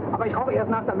ich. Aber ich rauche erst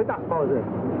nach der Mittagspause.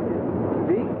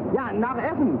 Wie? Ja, nach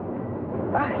Essen.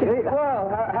 Ach, well,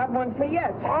 have one for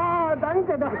yet. Oh,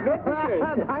 danke. Danke.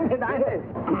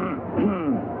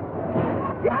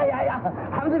 Ja.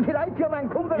 Haben Sie vielleicht für meinen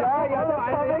Kumpel... Ja, das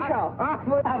war lecker. Ach,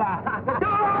 wunderbar.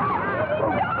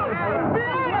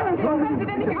 Hören Sie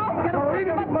denn nicht auf?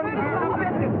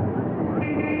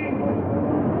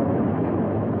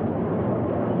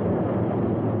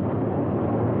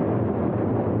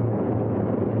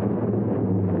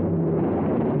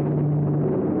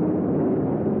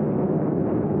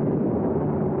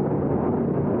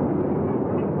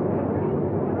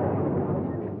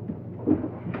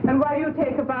 And while you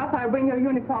take a bath, I'll bring your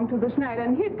uniform to the Schneider,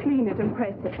 and he'll clean it and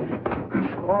press it.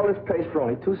 All this paste for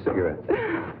only 2 cigarettes.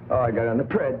 Oh, I got it on the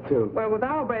bread, too. Well, with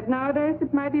our bread nowadays,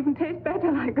 it might even taste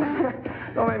better like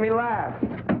that. Don't make me laugh.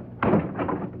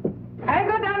 I'll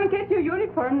go down and get your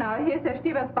uniform now. Here's Herr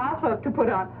Stieber's bathrobe to put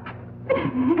on.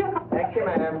 Thank you,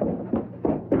 ma'am.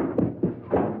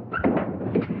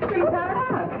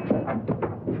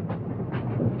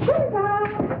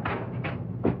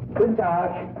 Guten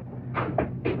Tag.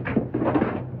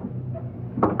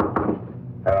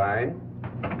 Herein.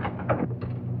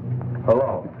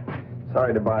 Hello.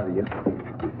 Sorry to bother you.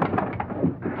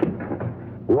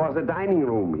 Was a dining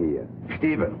room here?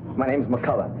 Stephen, my name's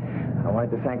McCullough. I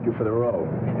wanted to thank you for the robe.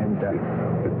 And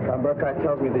Count Burkhardt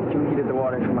tells me that you heated the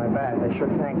water for my bath. I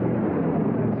should thank you.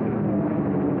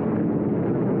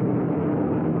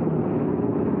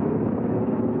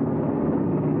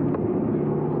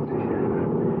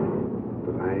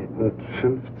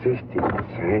 50 die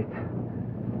Zeit.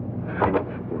 5 Uhr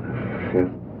 4.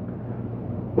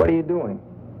 What are you doing?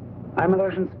 I'm a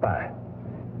Russian spy.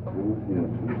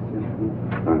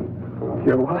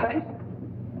 You're what?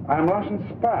 I'm a Russian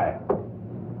spy.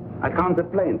 I count the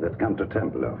planes that come to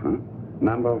Tempelhof, huh?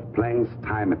 Number of planes,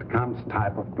 time it comes,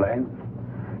 type of plane.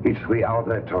 Each 3 hours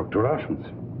I talk to Russians.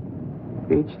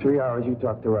 Each 3 hours you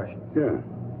talk to Russians? Yeah.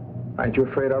 Aren't you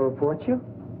afraid I'll report you?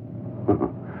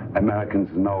 Americans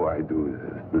know I do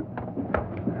this.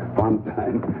 One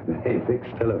time, they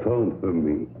fixed telephone for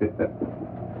me.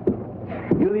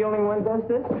 You're the only one who does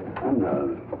this?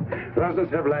 No. Russians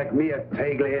have, like me, a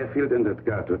Tegel airfield and at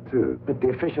Gato, too. But the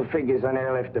official figures on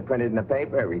airlift are printed in the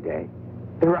paper every day.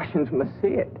 The Russians must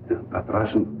see it. But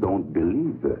Russians don't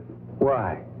believe it.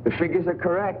 Why? The figures are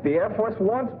correct. The Air Force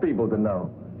wants people to know.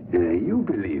 You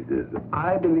believe this.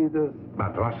 I believe this,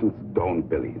 but Russians don't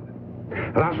believe it.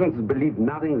 Russians believe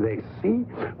nothing they see,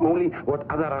 only what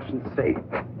other Russians say.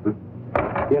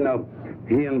 You know,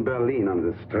 here in Berlin on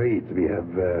the streets we have,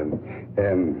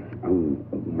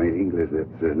 my English,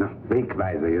 it's,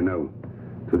 Wegweiser, you know,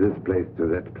 to this place, to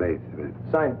that place.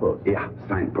 Signpost? Yeah,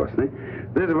 signpost. Eh?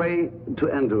 This way to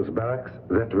Andrews Barracks,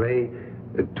 that way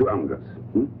to Angers.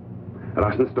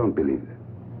 Russians don't believe it.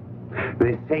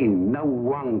 They say no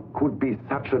one could be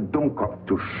such a dummkopf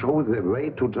to show the way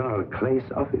to General Clay's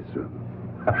office.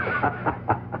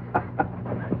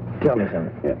 Tell me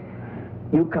something. Yeah.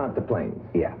 You count the planes.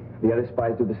 Yeah. The other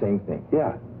spies do the same thing.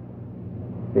 Yeah.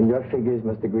 Then your figures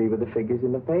must agree with the figures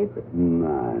in the paper.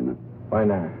 No. Why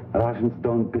not? Russians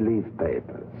don't believe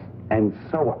papers. And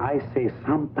so I say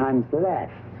sometimes less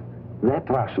that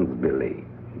Russians believe.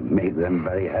 Make them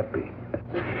very happy.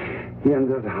 Here in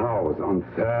this house on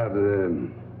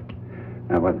 3rd,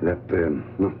 what's that,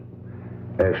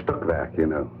 Stockwerk, you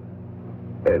know.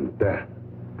 And,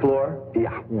 floor?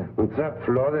 Yeah. On 3rd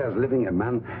floor there's living a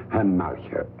man, Herr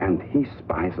Malcher, and he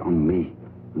spies on me.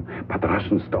 But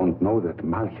Russians don't know that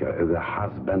Malcher is the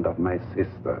husband of my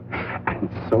sister. And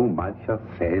so Malcher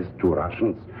says to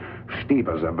Russians,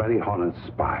 Stieber's a very honest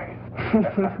spy.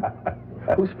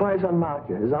 Who spies on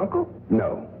Malcher? His uncle?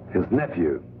 No, his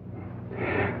nephew.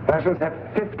 Russians have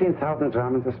 15,000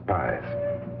 Germans as spies.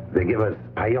 They give us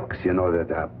payoks, you know,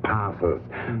 that are parcels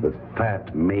with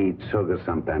fat, meat, sugar,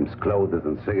 sometimes clothes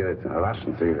and cigarettes,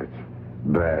 Russian cigarettes.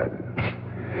 Bad.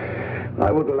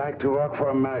 I would like to work for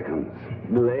Americans.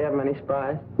 Do they have many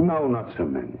spies? No, not so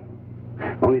many.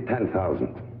 Only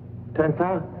 10,000.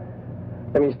 10,000?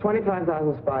 That means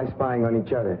 25,000 spies spying on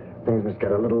each other. Things must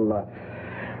get a little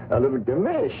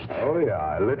gemished. Oh,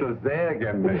 yeah, a little sehr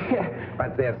gemished.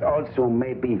 But there's also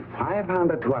maybe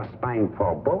 500 who are spying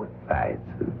for both sides.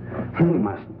 We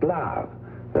must love.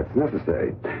 That's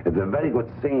necessary. It's a very good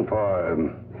thing for,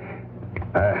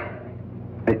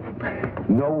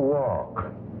 no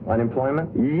work. Unemployment?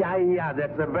 Yeah,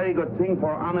 that's a very good thing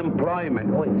for unemployment.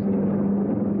 Oh,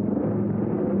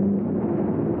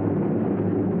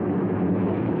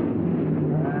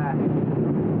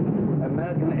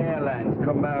 American Airlines,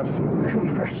 commercial.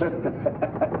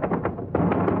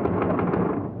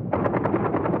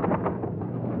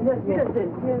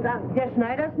 Vielen Dank. Der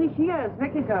Schneider ist nicht hier, er ist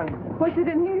weggegangen. Wo ist er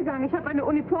denn hingegangen? Ich habe eine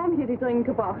Uniform hier, die dringend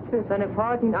gebraucht wird. Seine Frau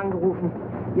hat ihn angerufen.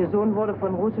 Ihr Sohn wurde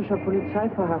von russischer Polizei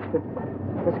verhaftet.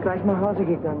 Er ist gleich nach Hause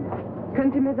gegangen.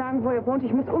 Können Sie mir sagen, wo er wohnt?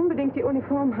 Ich muss unbedingt die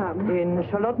Uniform haben. In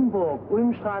Charlottenburg,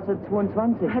 Ulmstraße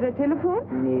 22. Hat er Telefon?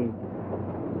 Nee.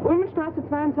 Ulmstraße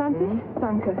 22?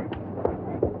 Danke.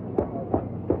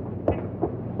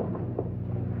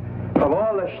 Of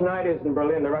all the Schneiders in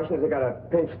Berlin, the Russians have got to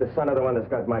pinch the son of the one that's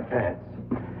got my pants.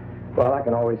 Well, I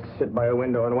can always sit by a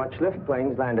window and watch lift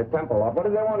planes land at Tempelhof. What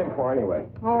do they want him for, anyway?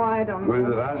 Oh, I don't know. With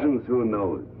the Russians, who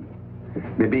knows?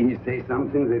 Maybe he says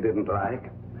something they didn't like.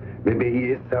 Maybe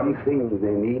he is something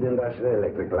they need in Russia,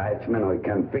 electric lightsman, or he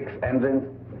can fix engines.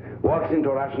 Walks into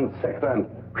Russian sector and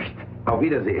auf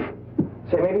Wiedersehen.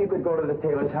 Say, maybe you could go to the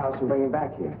tailor's house and bring him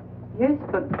back here. Yes,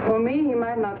 but for me, he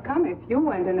might not come if you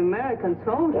and an American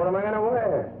soldier. What am I going to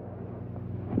wear?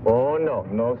 Oh,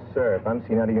 no, sir. If I'm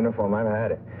seen out of uniform, I've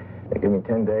had it. They give me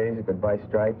 10 days, a goodbye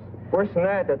stripes. Worse than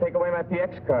that, they'll take away my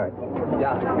PX card.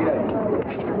 Ja,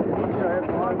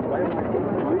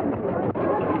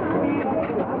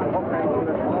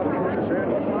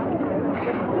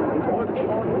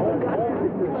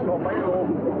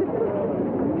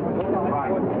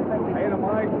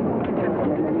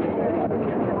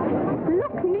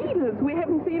 Look, needles. We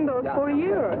haven't seen those for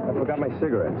years. I forgot my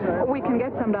cigarettes. We can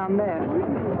get some down there.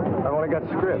 I've only got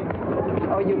script.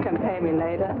 Oh, you can pay me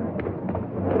later.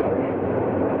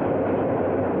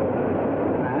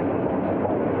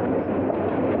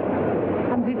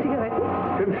 Haben Sie Zigaretten?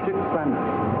 5 Stück 20.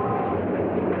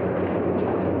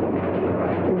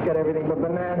 He's got everything but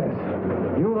bananas.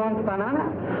 You want banana?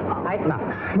 Right now.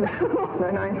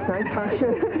 Nein, Tasche.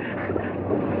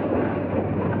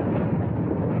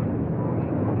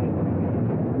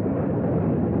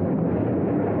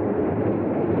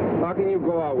 How can you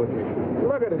go out with me?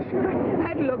 Look at us.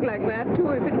 I'd look like that,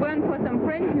 too, if it weren't for some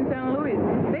friends in St. Louis.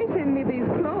 They send me these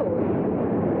clothes.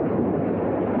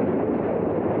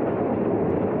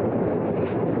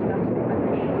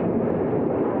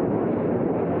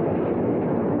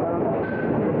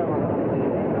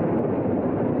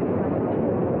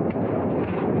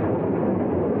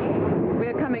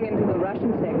 We're coming into the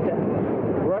Russian sector.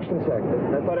 Russian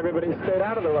sector? I thought everybody stayed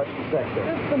out of the Russian sector.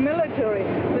 Just the military.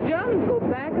 The Germans go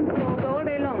back and forth all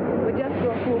day long. We just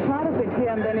go through part of it here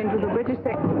and then into the British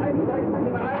sector.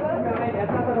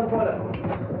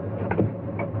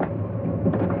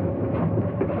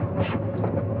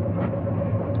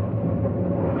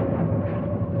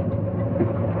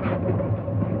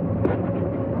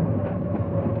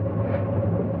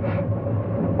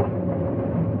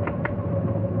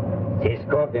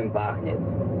 Siskov im pachnet.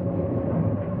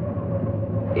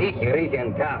 Ich rieche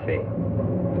einen Kaffee.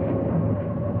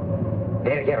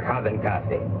 Welcher haben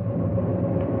Kaffee?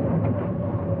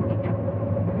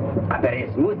 Aber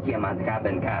es muss jemand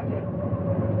haben Kaffee.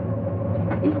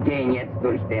 Ich gehe jetzt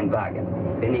durch den Wagen.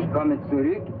 Wenn ich komme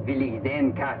zurück, will ich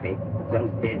sehen Kaffee,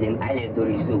 sonst werden alle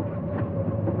durchsucht.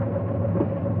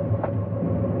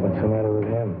 What's the matter with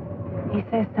him? He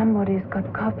says somebody's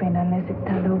got coffee unless it's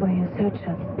turned over his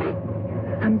searchers.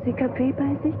 Haben Sie Kaffee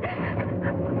bei sich?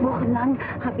 Wochenlang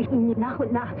habe ich ihn nach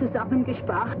und nach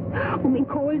zusammengespart, um in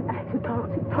Kohlen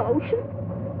einzutauschen.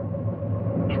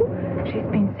 She's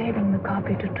been saving the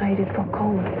coffee to trade it for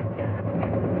coal.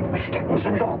 Stecken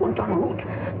Sie doch unterm Hut.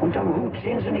 Unterm Hut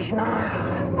sehen Sie nicht nach.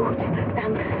 Gut,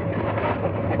 danke.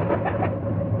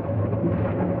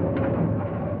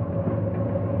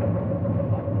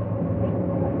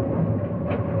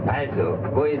 Also,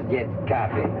 wo ist jetzt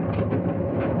Kaffee?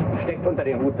 Steckt unter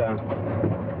dem Hut da.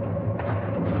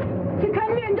 Sie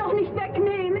können mir ihn doch nicht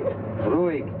wegnehmen.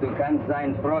 Ruhig, du kannst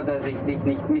sein froh, dass ich dich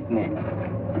nicht mitnehme.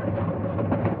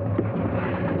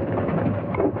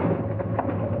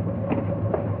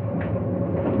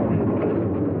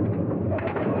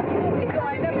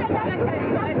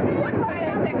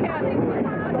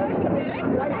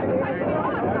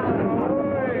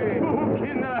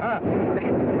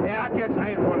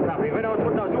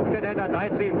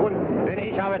 13 Pfund, denn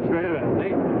ich habe 12.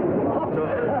 Nicht? So,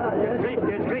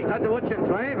 jetzt kriegt Tante Wutschen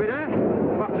 2, bitte.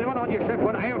 Macht immer noch ein Geschäft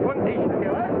von 1 Pfund.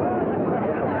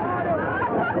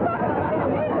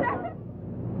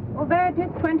 Oh, there it is,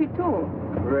 22.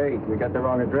 Great, we got the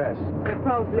wrong address. They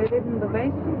probably live in the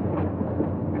basement.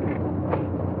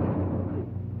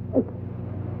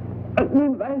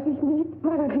 Nun weiß ich nicht,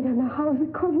 wann er wieder nach Hause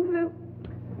kommen wird.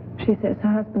 She says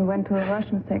her husband went to a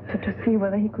Russian sector to see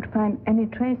whether he could find any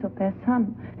trace of their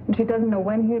son. And she doesn't know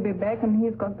when he'll be back, and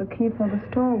he's got the key for the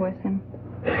store with him.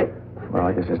 Well,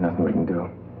 I guess there's nothing we can do.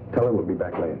 Tell her we'll be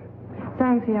back later.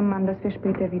 Sagen Sie Ihrem Mann, dass wir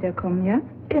später wiederkommen, ja?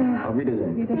 Ja. Auf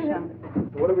Wiedersehen. Wiederschauen.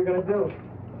 What are we going to do?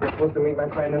 We're supposed to meet my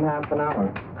friend in half an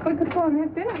hour. We could go and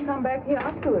have dinner and come back here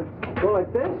afterwards. Go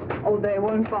like this? Oh, they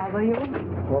won't bother you.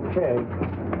 Okay.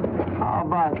 How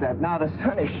about that? Now the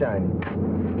sun is shining.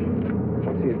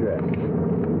 What's the address?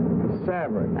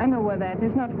 Savern. I know where that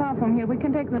is. Not far from here. We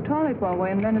can take the trolley for a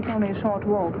way, and then it's only a short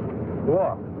walk.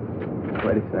 Walk.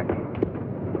 Wait a second.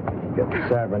 Get the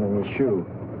Savern in your shoe.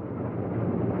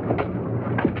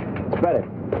 It's better.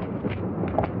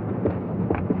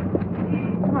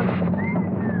 Come on.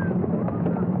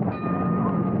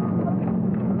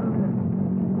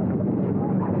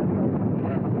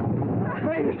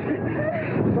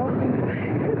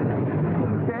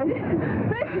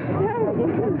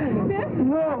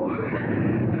 No.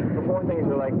 Before things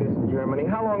were like this in Germany,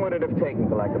 how long would it have taken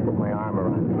till I could put my arm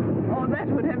around you? Oh, that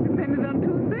would have depended on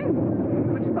two things.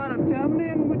 Which part of Germany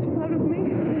and which part of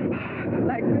me.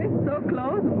 Like this, so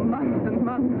close, months and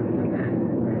months.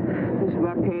 This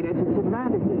blockade has its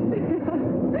advantages.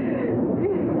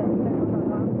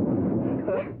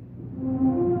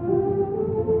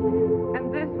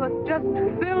 And this was just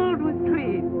filled with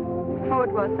trees. Oh,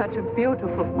 it was such a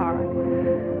beautiful park.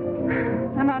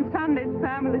 And on Sundays,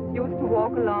 families used to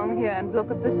walk along here and look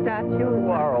at the statues. Who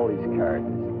are all these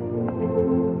characters?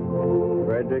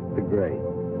 Frederick the Great.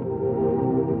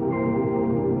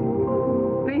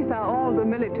 These are all the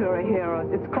military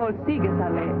heroes. It's called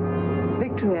Siegesallee,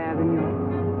 Victory Avenue.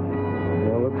 They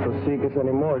don't look so Sieges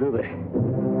anymore, do they?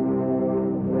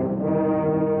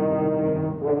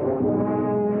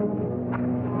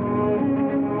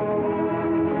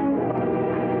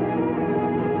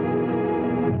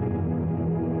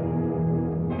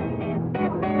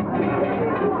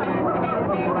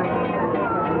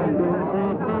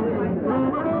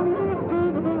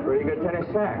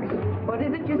 Sax. What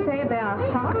is it you say? They are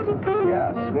hot?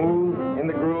 Yeah, smooth, in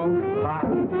the groove, hot.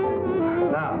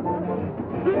 Now,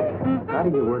 how do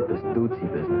you work this Dutzy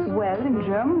business? Well, in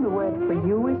German, the word for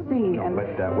you is Sie. No,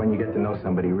 but when you get to know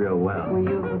somebody real well. When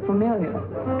you're familiar,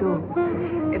 do.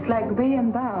 It's like thee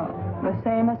and thou, the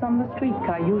same as on the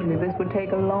streetcar. Usually this would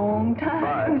take a long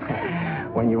time.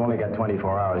 But when you only got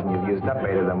 24 hours and you've used up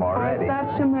 8 of them already. For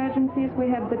such emergencies, we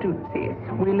have the Dutzys.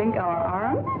 We link our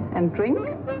arms and drink.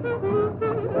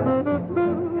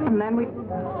 And then we...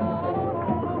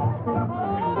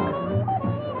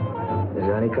 Is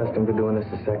there any custom to doing this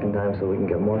a second time so we can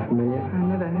get more familiar? I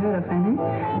never heard of any.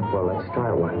 Well, let's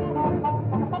start one.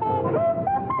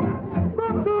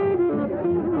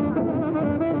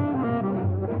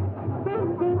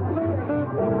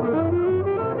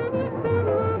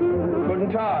 Guten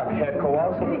Tag, Herr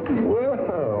Kowalski. Well,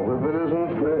 if it isn't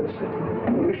Fritz.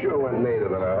 You sure went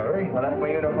native in a hurry. I left my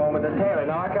uniform with the tailor.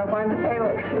 Now I can't find the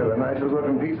tailor. You're the nicest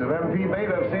looking piece of MP bait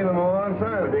I've seen in a long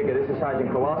time. Digga, this is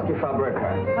Sergeant Kowalski from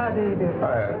Burkhardt. How do you do?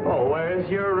 Hi. Oh, where's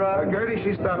your, Gertie,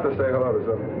 she stopped to say hello to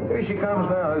something. Here she comes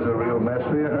now. There's a real mess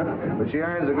for you, huh? But she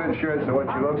irons a good shirt, so what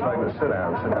she looks like is sit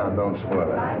down. Sit down, don't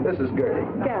spoil it. This is Gertie.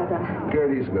 Gerda.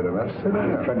 Gertie's good enough. Sit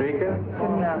down. Frederica?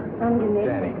 No. Angenehm.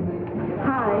 Danny.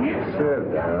 Hi.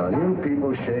 Sit down. You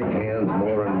people shake hands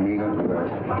more and mean it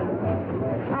less.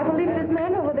 I believe this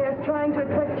man over there is trying to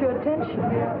attract your attention.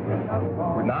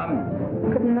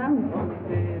 None. Good none.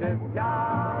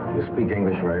 You speak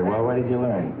English very well. Where did you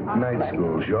learn? Night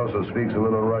school. She also speaks a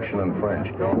little Russian and French.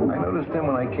 I noticed him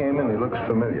when I came in. He looks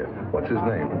familiar. What's his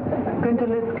name? Günther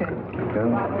Litzke.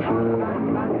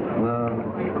 No,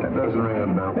 that doesn't ring a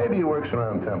bell. Maybe he works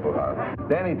around Temple House.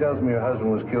 Danny tells me your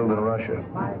husband was killed in Russia.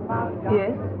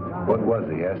 Yes? What was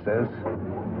he, SS?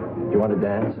 You want to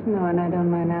dance? No, and I don't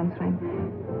mind answering.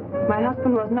 My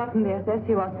husband was not in the SS.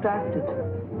 He was drafted.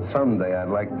 Someday I'd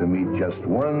like to meet just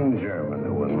one German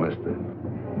who enlisted.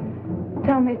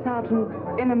 Tell me, Sergeant,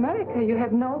 in America you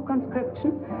have no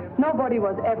conscription. Nobody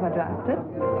was ever drafted.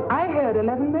 I heard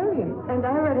 11 million. And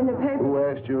I read in the paper... Who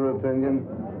asked your opinion?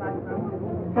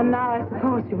 And now I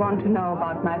suppose you want to know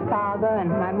about my father and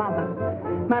my mother.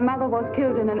 My mother was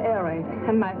killed in an air raid,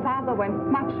 and my father went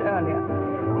much earlier.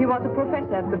 He was a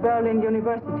professor at the Berlin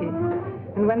University.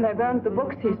 And when they burned the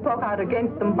books, he spoke out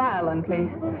against them violently.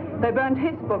 They burned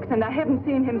his books, and I haven't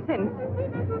seen him since.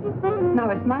 Now,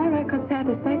 is my record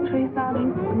satisfactory,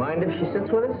 Sergeant? Mind if she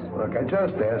sits with us? Look, I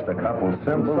just asked a couple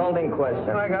simple... Insulting questions.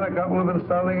 And I got a couple of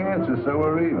insulting answers, so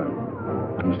we're even.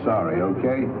 I'm sorry,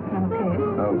 okay? Okay.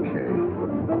 Okay.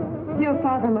 Your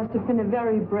father must have been a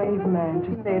very brave man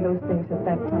to say those things at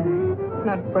that time.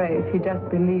 Not brave, he just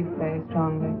believed very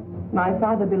strongly. My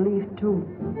father believed, too.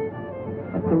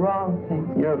 But the wrong thing.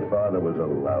 Your father was a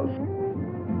louse.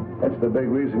 That's the big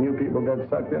reason you people got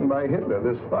sucked in by Hitler,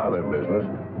 this father business.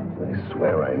 I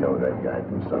swear I know that guy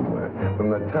from somewhere. From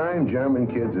the time German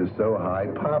kids are so high,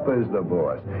 Papa is the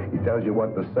boss. He tells you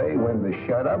what to say, when to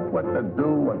shut up, what to do,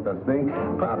 what to think.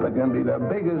 Papa can be the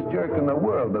biggest jerk in the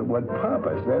world, but what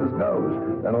Papa says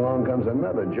goes. Then along comes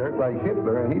another jerk like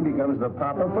Hitler, and he becomes the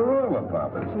Papa for all the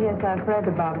Papas. Yes, I've read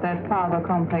about that father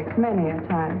complex many a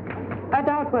time. I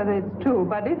doubt whether it's true,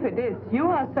 but if it is, you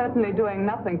are certainly doing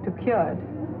nothing to cure it.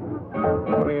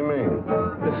 What do you mean?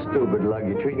 The stupid lug.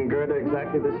 You're treating Gerda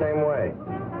exactly the same way.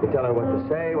 You tell her what to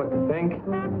say, what to think.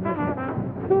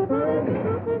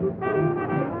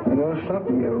 You know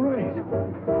something? You're right.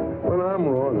 When I'm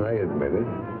wrong, I admit it.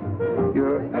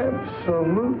 You're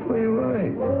absolutely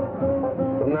right.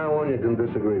 From now on, you can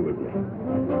disagree with me.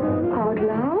 Out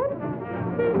loud?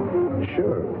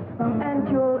 Sure. And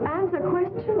you'll answer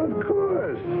questions? Of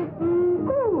course.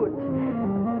 Good.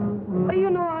 You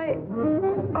know,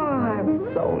 I'm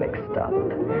so mixed up.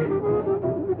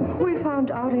 We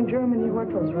found out in Germany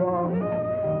what was wrong.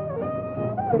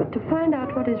 But to find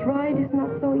out what is right is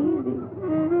not so easy.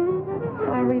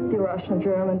 I read the Russian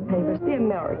German papers, the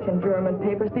American German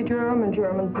papers, the German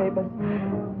papers.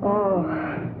 Oh,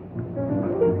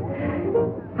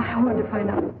 I want to find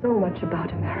out so much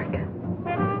about America.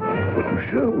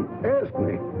 Shoot, ask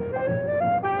me.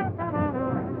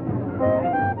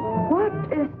 What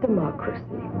is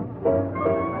democracy?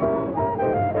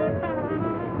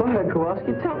 Go ahead,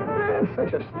 Kowalski. Tell me. That's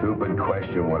such a stupid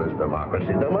question. What is democracy?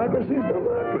 Democracy is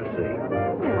democracy.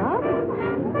 Yeah?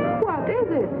 What is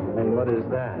it? And what is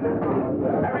that?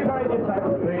 Everybody get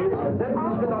titles, please.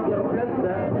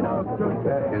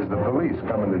 That is the police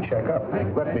coming to check up.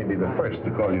 Let me be the first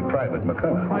to call you Private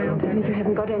McCullough. And if you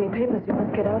haven't got any papers, you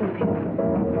must get out of here.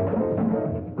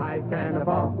 I can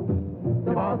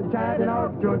afford the chatting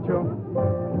of choo-choo.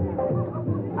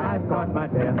 I've got my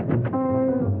fare.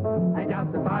 I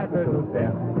got the 5 little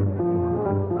fare.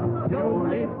 You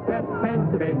leave that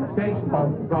Pennsylvania station,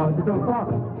 because it's too far.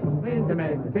 In the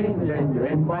magazine, then you're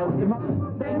in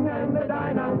Baltimore. Then in the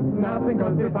diner, nothing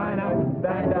could be finer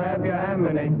than to have your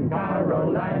ammunition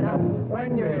Carolina.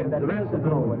 When you hear that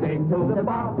whistle and take to the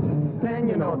bar, then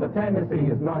you know the Tennessee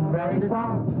is not very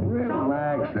far.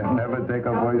 Relax and never take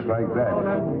a voice like that.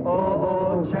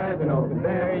 Oh, Chattanooga,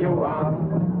 there you are.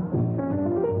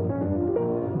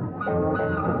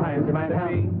 Times you might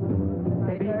have.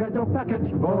 Because your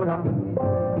package Boda.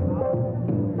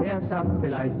 Der schafft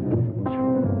vielleicht.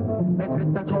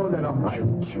 Mit der Kohle noch weit.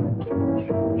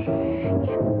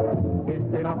 Ist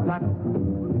dir noch Platz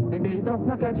in diesem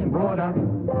Package Boda?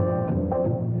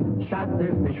 Schatz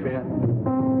ist nicht schwer.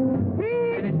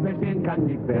 Wenn ich mir stehen kann,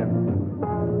 nicht mehr.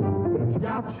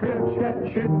 Ja,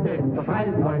 Schritt,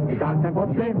 verfallen heute gar kein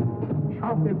Problem.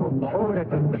 Auf dem Pumper oder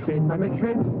das steht man mit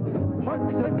Schwind. Und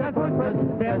sind kein Fußball,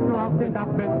 der nur auf den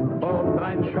Dach mit. Und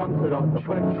rein kommst du doch zur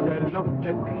Schrittstelle Luft.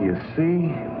 You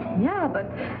see? Yeah, but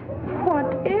what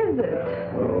is it?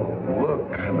 Oh,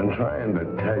 look, I've been trying to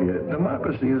tell you.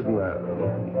 Democracy isn't a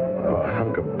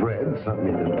hunk of bread, something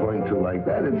you can point to like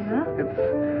that.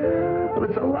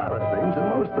 It's a lot of things, and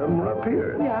most of them are up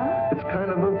here. Yeah? It's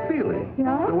kind of a feeling.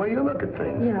 Yeah? The way you look at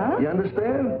things. Yeah? You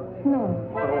understand? No.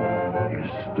 Oh, you're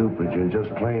stupid. You're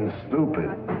just plain stupid.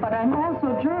 But I'm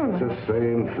also German. It's the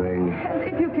same thing. And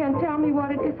if you can't tell me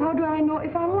what it is, how do I know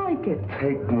if I like it?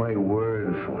 Take my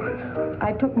word for it.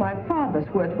 I took my father's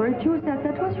word for it. You said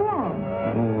that was wrong.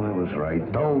 Oh, I was right.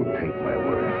 Don't take my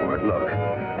word for it. Look,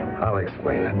 I'll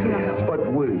explain it to you.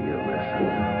 But will you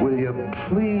listen? Will you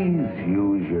please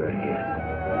use your head?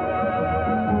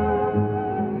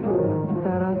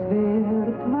 Daraus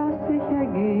wird, was sich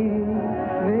ergeht,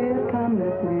 wer kann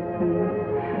es wissen?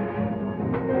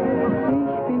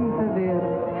 Ich bin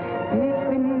verwirrt, ich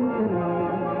bin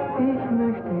verloren, ich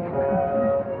möchte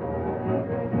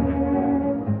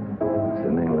What's the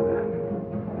name of that?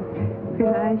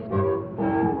 vielleicht,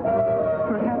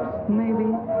 perhaps, maybe.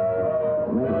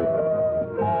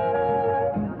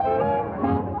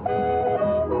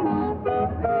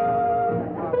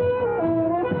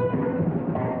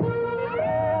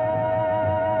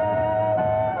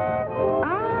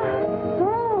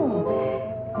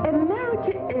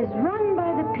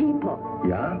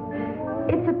 Yeah?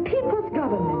 It's a people's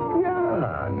government.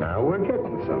 Yeah, now we're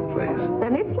getting someplace.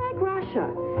 And it's like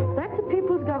Russia. That's a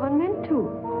people's government, too.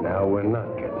 Now we're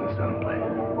not getting someplace.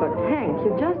 But, Hank,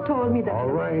 you just told me that... All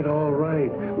right, all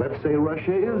right. Let's say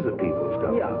Russia is a people's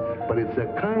government. Yeah. But it's a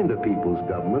kind of people's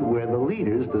government where the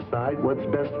leaders decide what's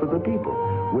best for the people.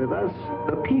 With us,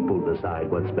 the people decide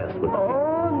what's best for the people.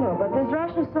 Oh, no, but this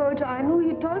Russian soldier I knew,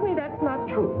 he told me that's not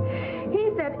true.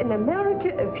 He said in America,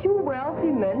 a few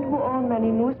wealthy men who own many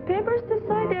newspapers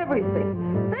decide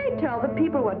everything. They tell the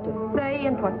people what to say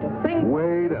and what to think.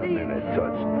 Wait a minute,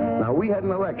 Toots. Now, we had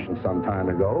an election some time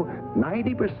ago.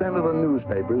 90% of the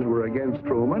newspapers were against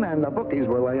Truman, and the bookies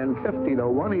were laying 50 to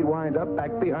 1 he'd wind up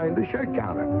back behind the shirt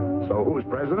counter. So who's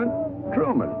president?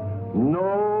 Truman.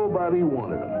 Nobody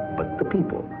wanted him but the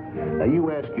people. Now,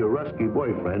 you ask your Rusky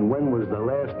boyfriend when was the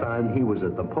last time he was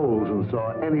at the polls and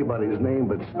saw anybody's name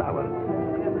but Stalin.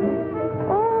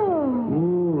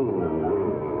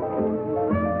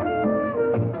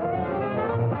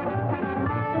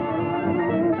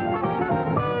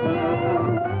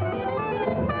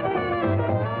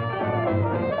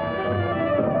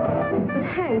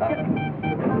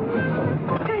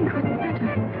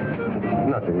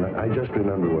 Nothing. I just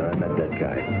remember where I met that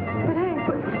guy. But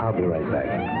Hank... I'll be right back.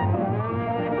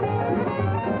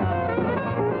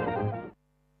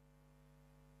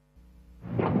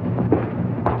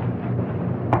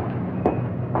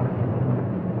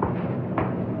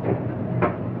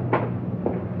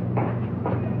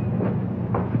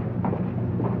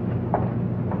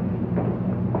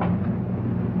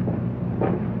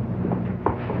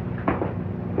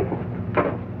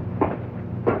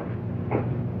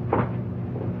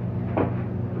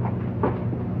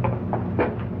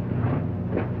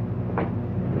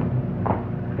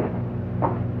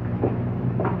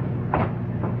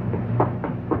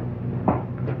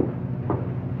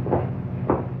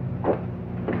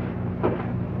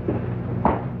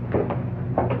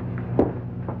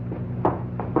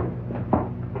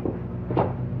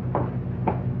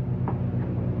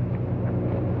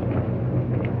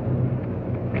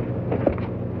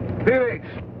 Felix!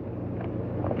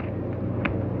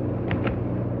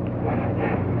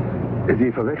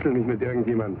 Sie verwechseln mich mit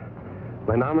irgendjemand.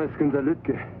 Mein Name ist Günter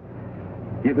Lüttke.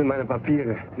 Hier sind meine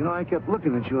Papiere. You know, I kept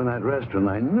looking at you in that restaurant.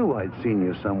 I knew I'd seen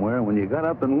you somewhere. When you got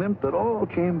up and limped, it all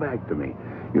came back to me.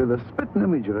 You're the spitting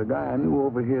image of a guy I knew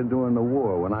over here during the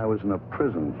war when I was in a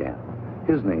prison camp.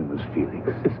 His name was Felix.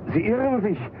 Sie irren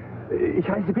sich. Ich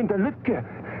heiße Günter Lüttke.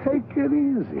 Take it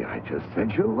easy. I just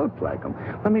said you looked like him.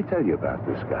 Let me tell you about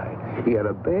this guy. He had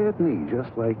a bad knee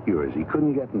just like yours. He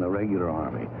couldn't get in the regular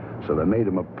army, so they made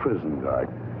him a prison guard.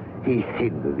 He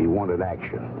hated it. He wanted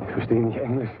action. Verstehen nicht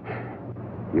Englisch?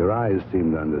 Your eyes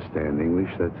seem to understand English.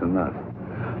 That's enough.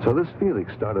 So this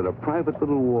Felix started a private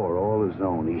little war all his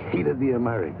own. He hated the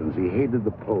Americans. He hated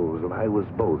the Poles, and I was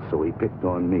both, so he picked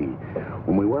on me.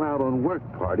 When we went out on work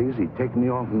parties, he'd take me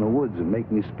off in the woods and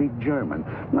make me speak German.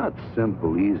 Not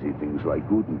simple, easy things like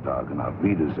Guten Tag and Auf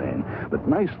Wiedersehen, but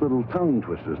nice little tongue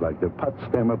twisters like the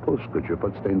Potsdamer Postkutcher,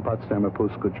 Potsdamer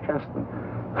Postkutschkasten.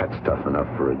 That's tough enough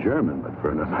for a German, but for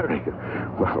an American,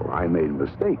 well, I made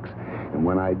mistakes. And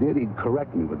when I did, he'd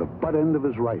correct me with the butt end of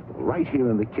his rifle, right here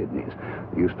in the kidneys.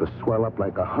 They used to swell up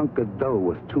like a hunk of dough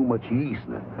with too much yeast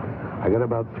in it. I got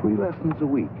about 3 lessons a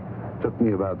week. Took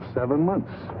me about 7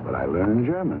 months, but I learned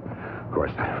German. Of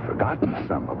course, I've forgotten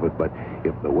some of it, but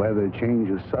if the weather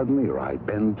changes suddenly or I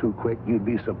bend too quick, you'd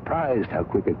be surprised how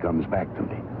quick it comes back to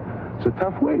me. It's a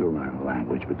tough way to learn a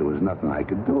language, but there was nothing I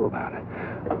could do about it.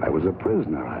 I was a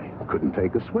prisoner. I couldn't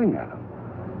take a swing at him.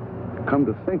 Come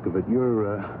to think of it,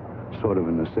 you're sort of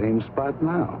in the same spot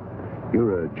now.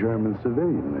 You're a German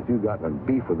civilian. If you got in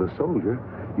beef with a soldier,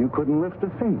 you couldn't lift a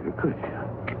finger, could you?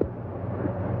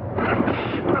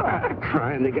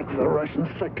 Trying to get to the Russian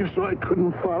sector so I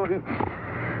couldn't follow you.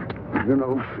 You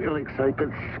know, Felix, I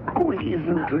could squeeze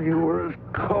until you were as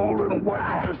cold and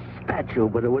white as a statue,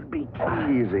 but it would be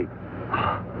too easy.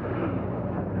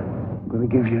 I'm going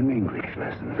to give you an English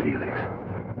lesson, Felix.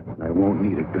 I won't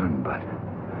need a gun, but...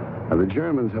 Now, the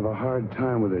Germans have a hard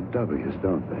time with their W's,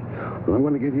 don't they? Well, I'm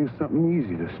going to give you something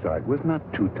easy to start with, not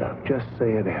too tough. Just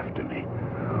say it after me.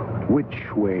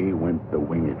 Which way went the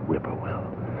winged whippoorwill?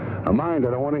 Now, mind,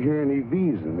 I don't want to hear any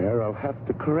V's in there. I'll have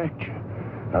to correct you.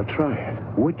 Now, try it.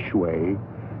 Which way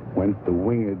went the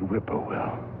winged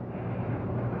whippoorwill?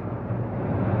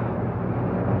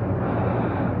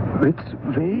 It's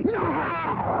V?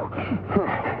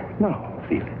 No,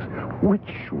 Felix.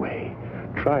 Which way?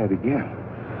 Try it again.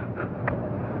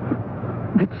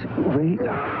 It's way.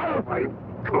 Oh, my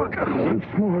God. Once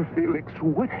more, Felix.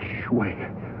 Which way?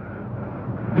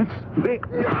 It's way.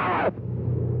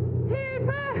 Hilfe!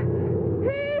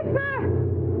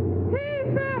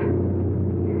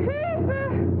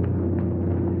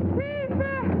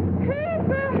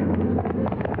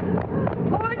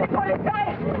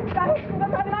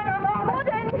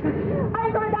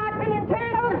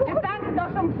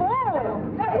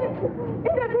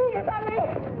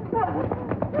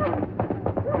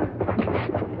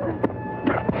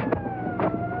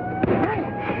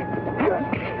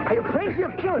 Are you crazy?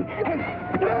 You're killing.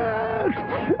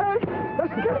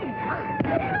 Let's get him.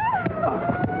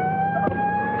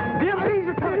 The MPs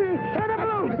are coming. Turn him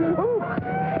loose.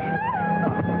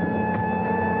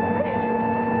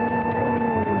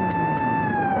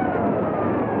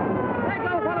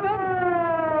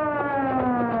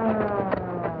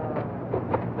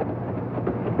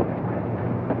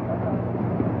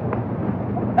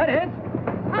 That is.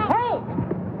 Halt!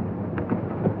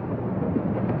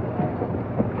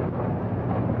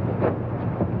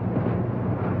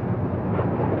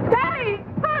 Daddy!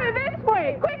 Hurry this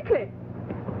way! Quickly!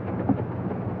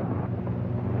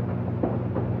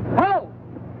 Halt!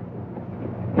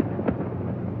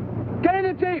 Get in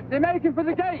the jeep. They're making for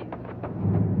the gate.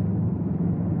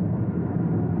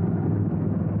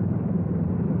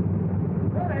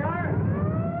 There they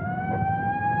are.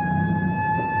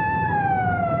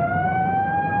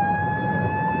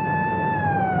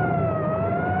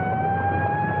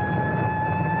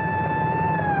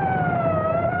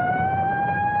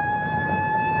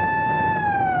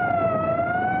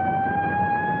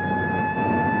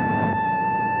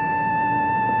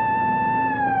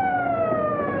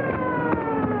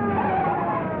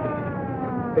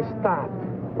 They stopped.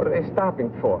 What are they stopping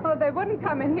for? Oh, they wouldn't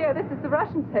come in here. This is the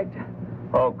Russian sector.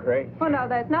 Oh, great. Oh, no,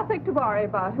 there's nothing to worry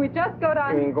about. We just go You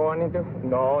down mean going into?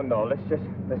 No. Let's just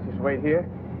wait here,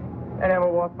 and then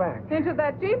we'll walk back. into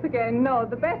that jeep again. No,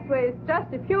 the best way is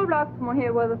just a few blocks from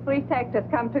here where the three sectors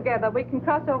come together. We can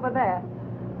cross over there.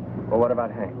 Well, what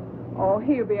about Hank? Oh,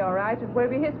 he'll be all right. It will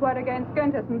be his word against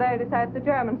Günther's, and they'll decide the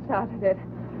Germans started it.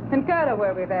 And Gerda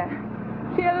will be there.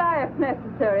 She'll lie if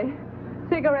necessary.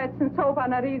 Cigarettes and soap are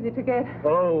not easy to get.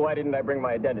 Oh, why didn't I bring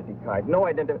my identity card? No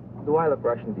identity. Do I look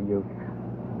Russian to you?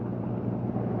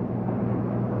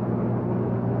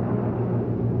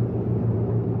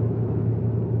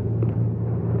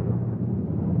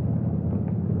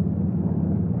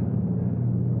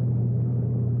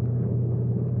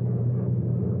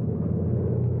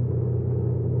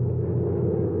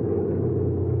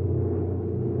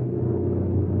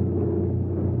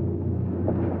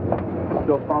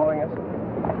 Still following us?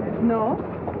 No,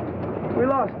 We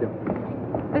lost him.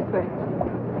 this way.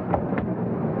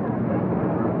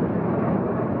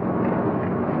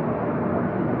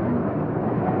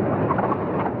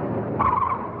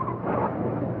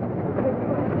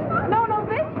 No,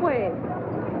 this way.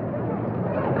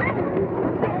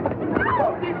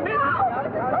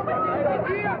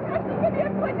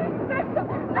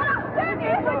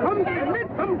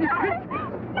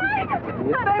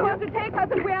 They want to take us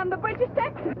and we're on the British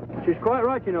sector. She's quite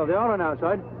right, you know. They are on our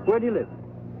side. Where do you live?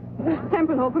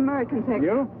 Templehope American sector.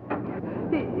 You?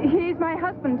 He's my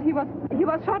husband. He was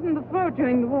shot in the throat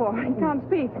during the war. He can't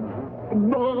speak.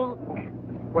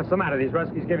 What's the matter? These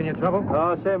Ruskies giving you trouble?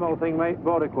 Oh, same old thing, mate.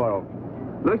 Border quarrel.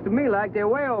 Looks to me like they're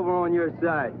way over on your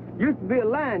side. Used to be a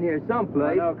line here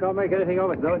someplace. No, can't make anything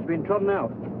of it, though. It's been trodden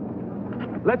out.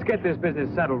 Let's get this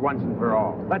business settled once and for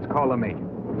all. Let's call a meeting.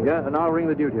 Yeah, and I'll ring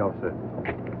the duty officer.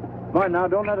 Mind now,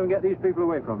 don't let them get these people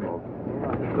away from you.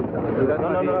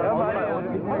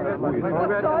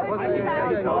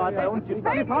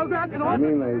 You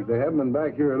mean they haven't been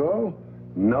back here at all?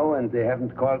 No, and they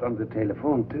haven't called on the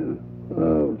telephone, too.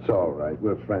 Oh, it's all right.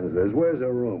 We're friends, Liz. Where's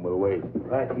their room? We'll wait.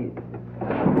 Right here.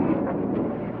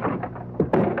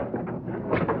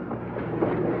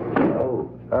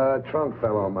 Trunk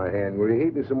fell on my hand. Will you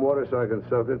heat me some water so I can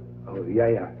soak it? Oh,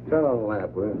 yeah. Turn on the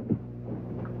lamp, will you?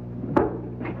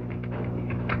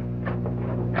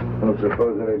 Don't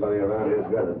suppose anybody around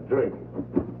here's got a drink.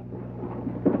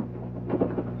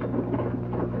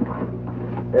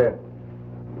 Here.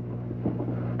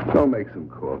 Go make some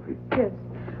coffee. Yes.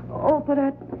 Oh, but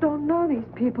I don't know these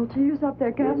people to use up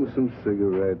their gas. Give them some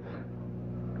cigarettes.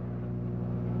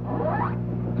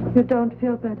 You don't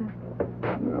feel better.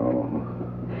 No,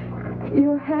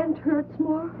 Your hand hurts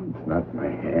more? it's not my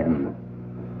hand.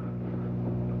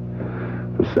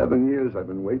 For 7 years, I've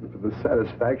been waiting for the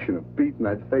satisfaction of beating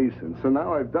that face in. So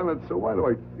now I've done it, so why do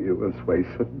I feel this way?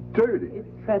 So dirty. It's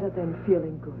better than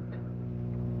feeling good.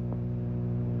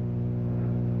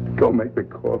 Go make the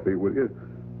coffee, will you?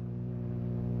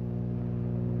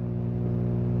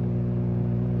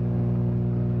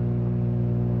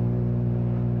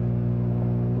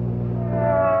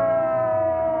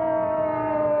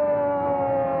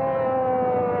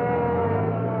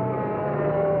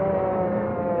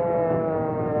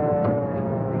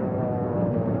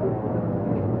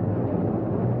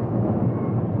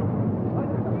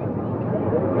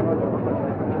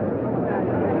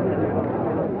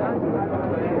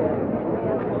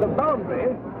 The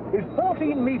is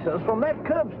 14 meters from that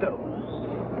curbstone.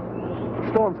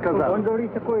 Что он сказал? Он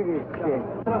говорит такой вещь.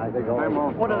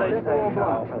 Вот это этого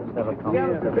угла.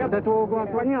 От этого угла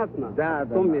понятно. Да,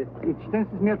 да. И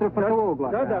 14 метров от того угла.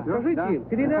 Да, да, скажите им,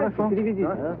 передайте,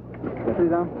 переведите.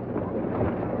 Передам.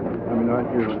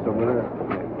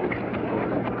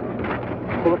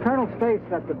 Well, the colonel states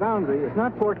that the boundary is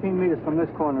not 14 meters from this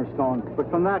cornerstone, but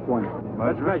from that one.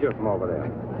 Let's measure from over there.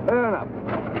 Fair enough.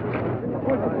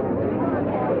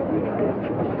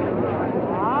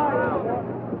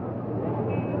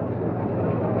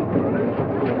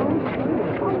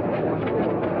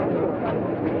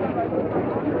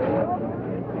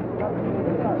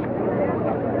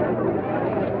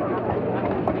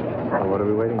 What are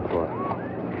we waiting for?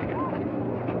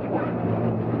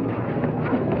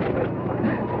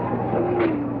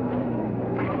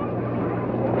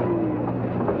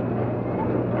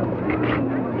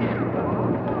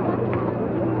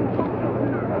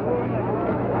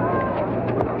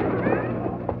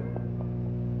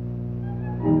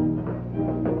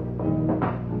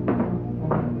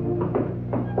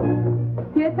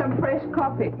 Here's some fresh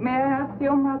coffee. May I ask the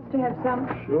Umhauts to have some?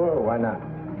 Sure, why not?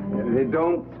 They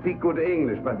don't speak good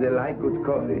English, but they like good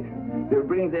coffee. They'll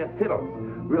bring their fiddles.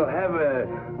 We'll have a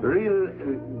real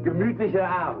gemütlicher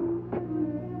Abend.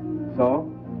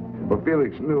 So? Well,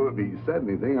 Felix knew if he said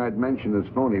anything, I'd mention his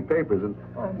phony papers, and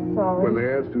I'm sorry. when they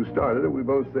asked who started it, we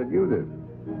both said you did.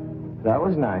 That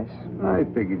was nice. I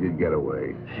figured you'd get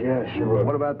away. Yeah, sure.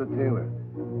 What about the tailor?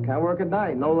 Can't work at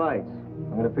night, no lights.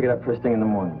 I'm going to pick it up first thing in the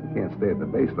morning. You can't stay at the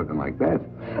base looking like that.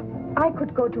 I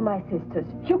could go to my sister's.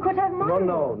 You could have mine.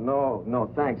 No,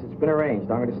 thanks. It's been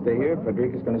arranged. I'm going to stay here.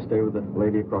 Frederica's going to stay with the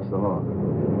lady across the hall.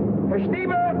 Herr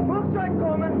Stiebe, Flugzeug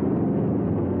kommen!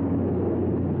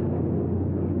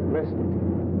 Missed it.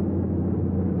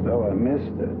 So I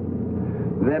missed it.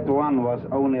 That one was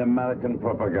only American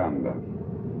propaganda.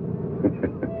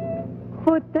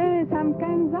 Hotels haben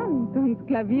kein Sand und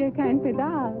Klavier kein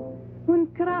Pedal.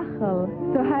 Und Krachel,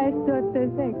 so heißt dort der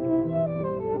Sekt.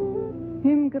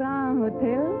 Im Grand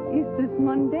Hotel ist es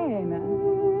mondäner.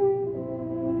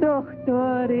 Doch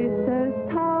dort ist es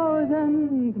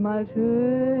tausendmal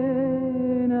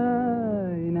schöner.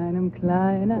 In einem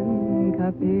kleinen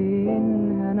Café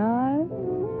in Hernal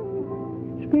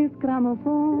spielt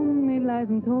Grammophon mit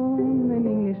leisem Ton in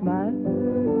Englisch Wald.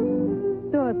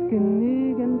 Dort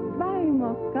genügen 2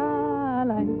 Moskal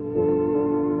allein,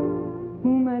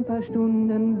 ein paar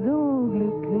Stunden so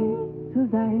glücklich zu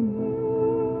sein.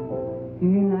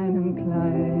 In einem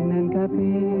kleinen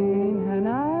Café in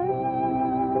Hernal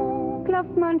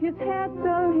klopft manches Herz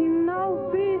so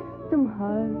hinauf bis zum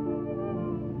Hals.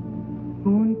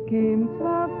 Und gehen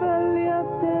zwar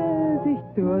Verliebte sich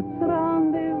durchs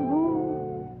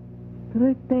Rendezvous,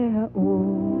 drückt der Herr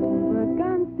Ober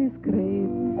ganz diskret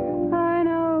ein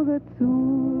Auge zu.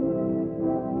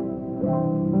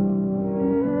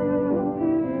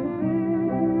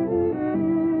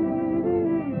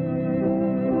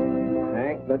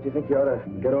 Don't you think you ought to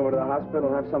get over to the hospital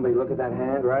and have somebody look at that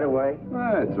hand right away?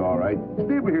 That's all right.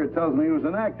 Steve here tells me he was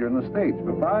an actor in the States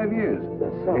for 5 years.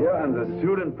 Here I'm the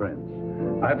student prince.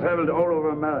 I traveled all over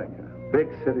America. Big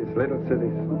cities, little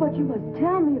cities. But you must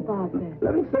tell me about that.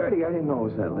 11:30. I didn't know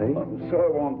it was that late. So I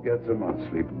won't get so much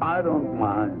sleep. I don't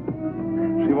mind.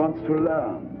 She wants to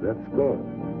learn. That's good.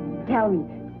 Tell me,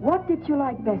 what did you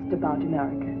like best about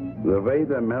America? The way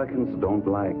the Americans don't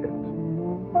like it.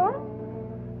 What?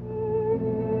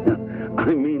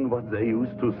 I mean what they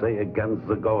used to say against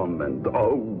the government.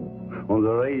 Oh, on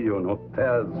the radio, in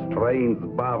hotels, trains,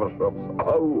 barbershops.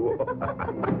 Oh.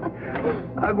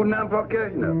 Guten Abend, Frau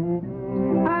Kirchner.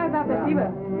 Hi, Dr. Stiebe.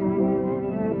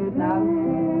 Guten Abend.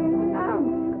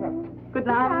 Guten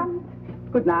Abend.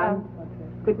 Guten Abend.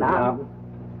 Guten Abend.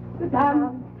 Guten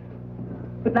Abend.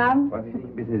 Guten Abend. Wollen Sie sich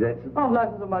ein bisschen setzen? Oh,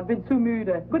 lassen Sie mal, bin zu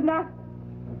müde. Gute Nacht.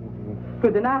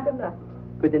 Gute Nacht.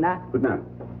 Gute Nacht. Gute Nacht.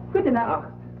 Gute Nacht. Gute Nacht.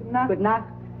 Gute Nacht.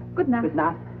 Gute Nacht.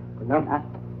 Gute Nacht.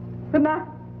 Gute Nacht.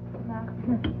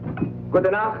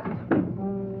 Good Nacht.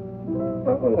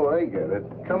 Oh, I get it.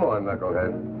 Come on,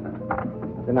 knucklehead.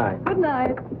 Good night. Good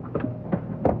night.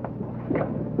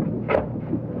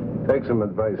 Take some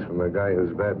advice from a guy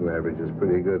whose batting average is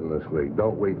pretty good in this league.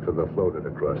 Don't wait for the floater to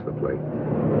cross the plate.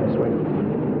 Swing.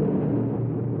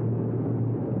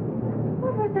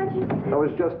 What was that you said? I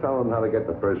was just telling him how to get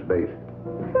to first base.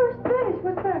 First base,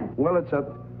 what's that? Well, it's a...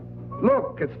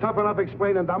 Look, it's tough enough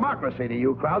explaining democracy to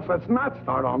you, Krauts. Let's not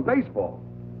start on baseball.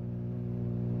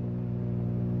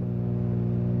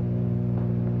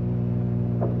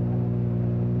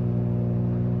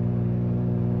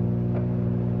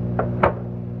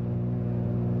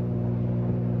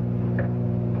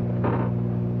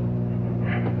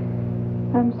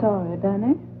 I'm sorry,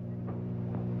 Danny.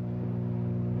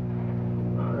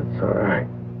 That's all right.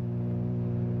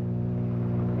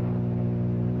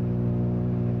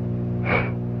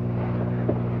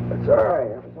 That's all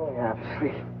right. I was only half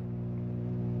asleep.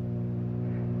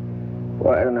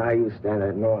 Well, I don't know how you stand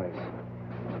that noise.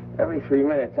 Every 3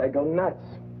 minutes, I go nuts.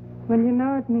 When you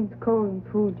know it means coal and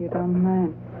food, you don't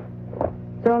mind.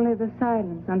 It's only the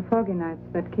silence on foggy nights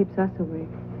that keeps us awake.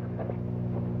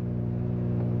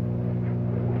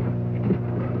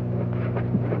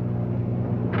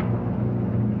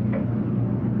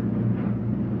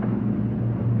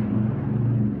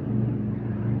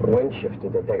 Wind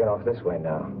shifted. They're taking off this way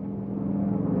now.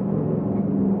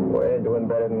 Boy, they're doing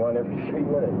better than one every 3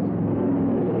 minutes.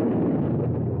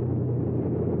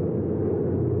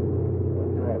 What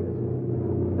time is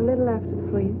it? A little after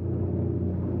 3.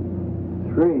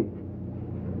 3?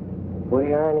 What are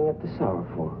you ironing at this hour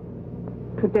for?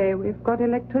 Today we've got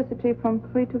electricity from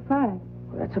 3 to 5. Well,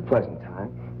 that's a pleasant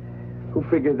time. Who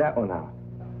figured that one out?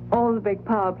 All the big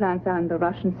power plants are in the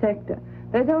Russian sector.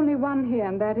 There's only one here,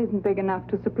 and that isn't big enough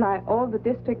to supply all the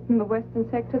districts in the western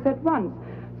sectors at once.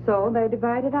 So they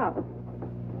divide it up.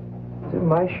 Is it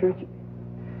my shirt?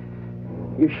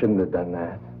 You shouldn't have done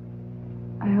that.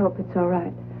 I hope it's all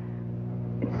right.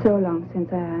 It's so long since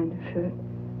I ironed a shirt.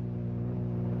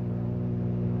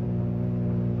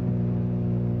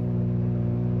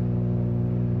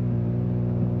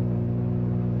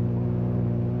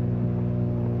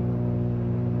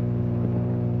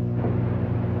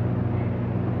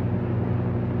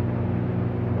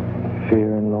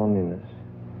 Fear and loneliness.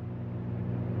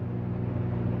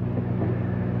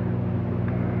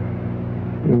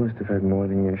 You must have had more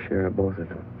than your share of both of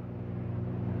them.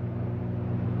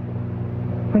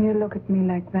 When you look at me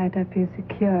like that, I feel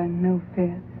secure and no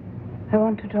fear. I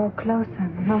want to draw closer,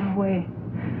 not away.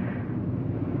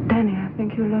 Danny, I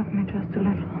think you love me just a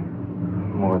little.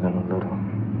 More than a little.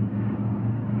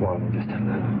 More than just a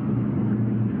little.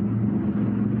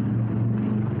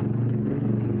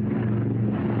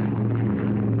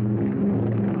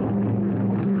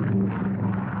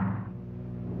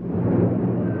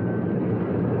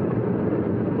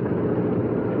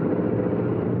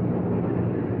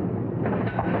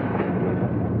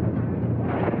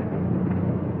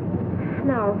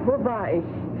 Wo war ich?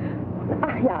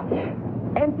 Ach ja.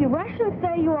 And the Russians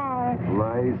say you are...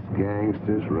 Lice,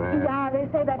 gangsters, rats. Yeah, they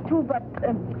say that too, but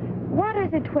what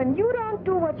is it when you don't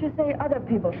do what you say other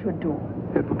people should do?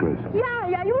 Hypocrites.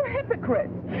 Yeah, you're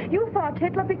hypocrites. You fought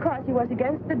Hitler because he was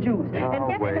against the Jews.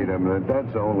 Oh, wait a minute.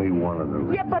 That's only one of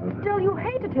them. Yeah, but still you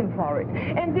hated him for it.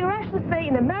 And the Russians say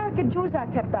in America Jews are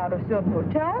kept out of certain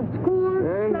hotels, schools...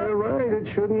 And you're right.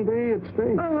 It shouldn't be. It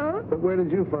stinks. Uh-huh. But where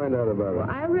did you find out about it?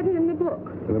 I read it in the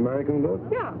book. An American book?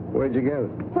 Yeah. Where'd you get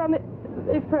it? From a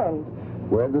friend.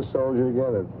 Where'd the soldier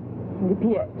get it? The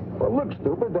PX. Well, look,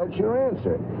 stupid, that's your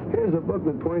answer. Here's a book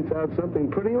that points out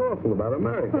something pretty awful about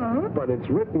America. But it's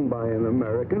written by an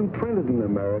American, printed in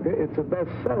America, it's a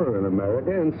bestseller in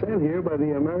America, and sent here by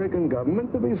the American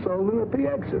government to be sold in the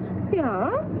PXs.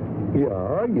 Yeah?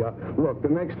 Yeah. Look, the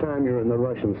next time you're in the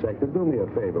Russian sector, do me a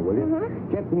favor, will you?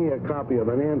 Get me a copy of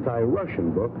an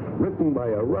anti-Russian book written by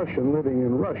a Russian living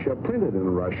in Russia, printed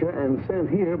in Russia, and sent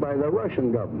here by the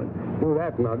Russian government. Do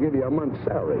that, and I'll give you a month's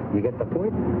salary. You get the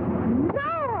point?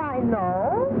 Now I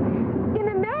know. In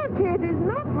America, it is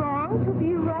not wrong to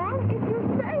be wrong if you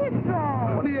say it's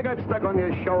wrong. What do you got stuck on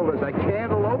your shoulders? A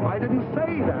cantaloupe? I didn't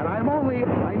say that. I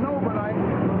know, but I...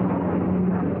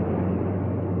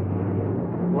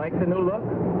 Like the new look?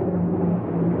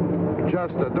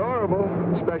 Just adorable,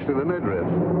 especially the midriff.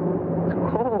 It's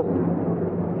cold.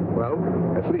 Well,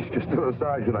 at least you're still a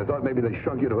sergeant. I thought maybe they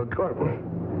shrunk you to a corporal.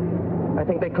 I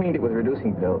think they cleaned it with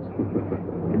reducing pills.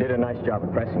 You did a nice job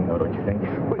of pressing, though, don't you think?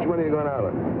 Which one are you going out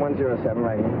of? 107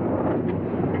 right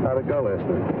here. How'd it go last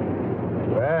night?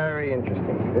 Very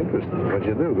interesting. Interesting. What'd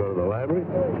you do, go to the library?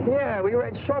 Yeah, we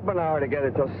read Schopenhauer together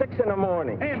till 6 in the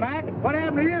morning. Hey, Mac, what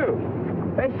happened to you?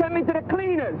 They sent me to the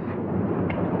cleaners.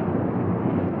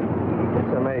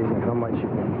 It's amazing how much you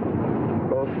can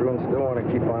go through and still want to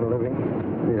keep on living.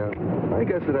 Yeah, I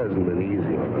guess it hasn't been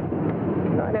easy on it.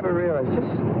 I never realized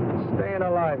just staying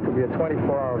alive could be a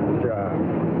 24-hour job.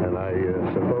 And I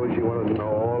suppose you wanted to know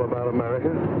all about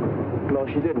America? No,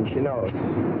 she didn't. She knows.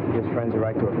 She has friends who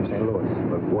write to her from St. Louis.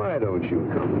 But why don't you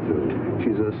come to her?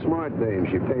 She's a smart dame.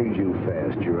 She pays you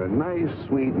fast. You're a nice,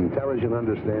 sweet, intelligent,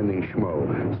 understanding schmo.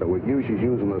 So it uses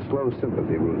using a slow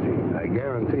sympathy routine. I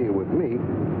guarantee you with me,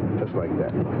 just like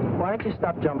that. Why don't you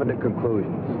stop jumping to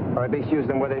conclusions? Or at least use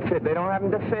them where they fit. They don't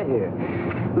happen to fit here.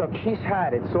 Look, she's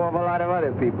had it. So have a lot of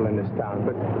other people in this town.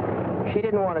 But she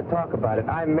didn't want to talk about it.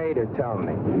 I made her tell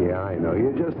me. Yeah, I know.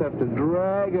 You just have to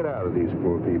drag it out of these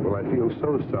poor people. I feel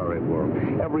so sorry for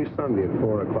them. Every Sunday at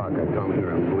 4 o'clock, I come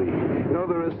here and bleed. You know,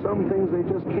 there are some things they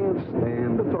just can't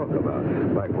stand to talk about,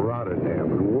 like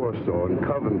Rotterdam and Warsaw and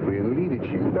Coventry and Lidice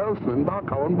and Belsen and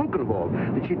Dachau and Buchenwald.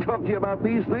 Did she talk to you about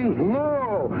these things?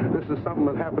 No! This is something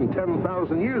that happened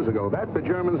 10,000 years ago. That the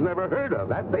Germans never heard of.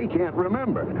 That they can't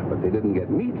remember. But they didn't get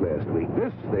meat last week.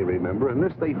 This they remember, and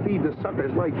this they feed to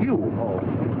suckers like you. Oh.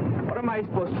 What am I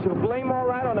supposed to do? Blame all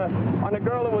that on a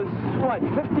girl who was, what,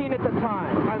 15 at the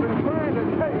time? I've been trying to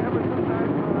say ever since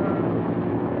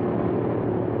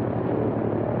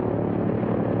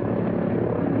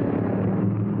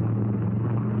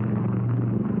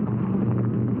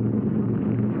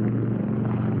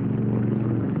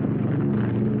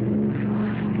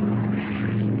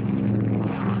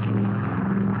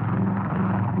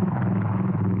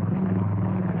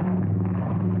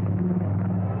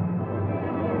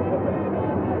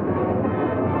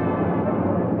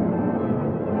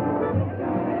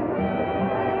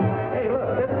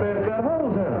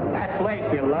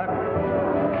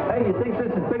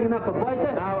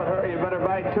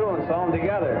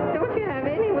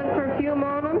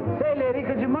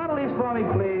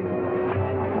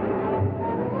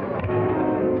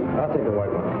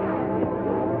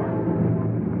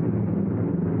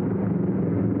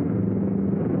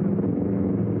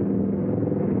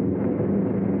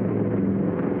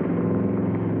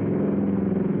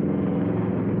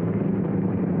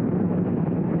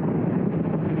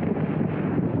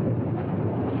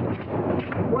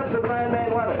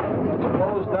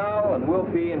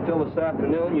until this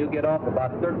afternoon, you get off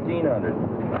about 1,300.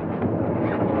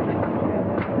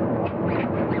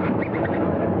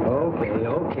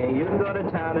 Okay, you can go to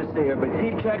town to see her, but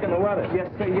keep checking the weather. Yes,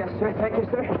 sir. Thank you,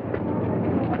 sir.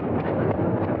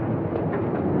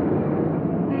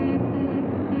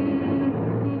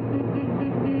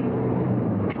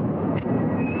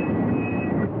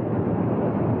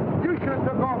 You should have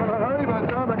took off in a hurry by the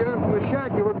time I get in from the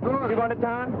shack. You were gone. You going to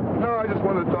town? No, I just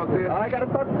wanted to talk to you. I got to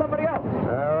talk to somebody else.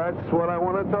 That's what I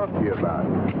want to talk to you about.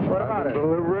 What about it?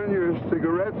 Delivering your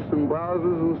cigarettes and blouses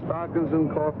and stockings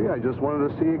and coffee. I just wanted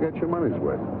to see you get your money's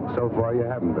worth. So far, you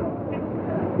haven't been.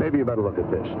 Maybe you better look at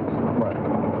this. What?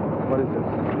 What is this?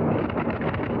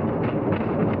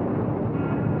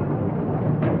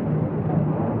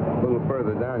 A little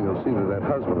further down, you'll see that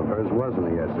husband of hers was in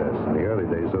the SS. In the early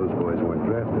days, those boys weren't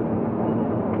drafted.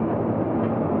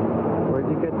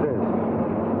 Where'd you get this?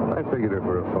 I figured her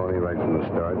for a phony right from the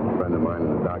start. A friend of mine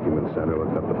in the document center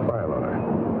looked up the file on her.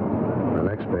 On the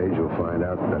next page, you'll find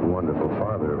out that wonderful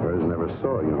father of hers never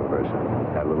saw a university.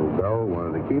 Had a little dough,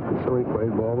 wanted to keep it, so he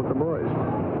played ball with the boys.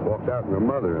 Walked out on her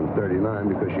mother in '39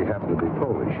 because she happened to be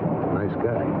Polish. Nice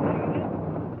guy.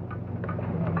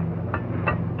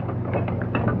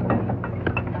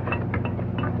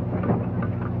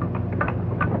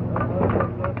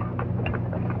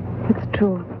 It's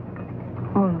true.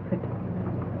 All of it.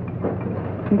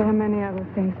 And there are many other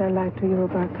things I lied to you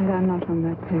about that are not on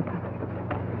that paper.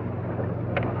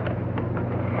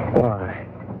 Why?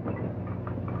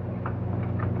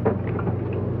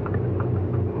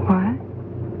 Why?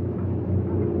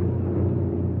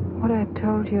 What I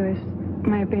told you is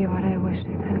maybe what I wished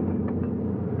had happened.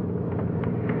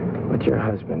 What your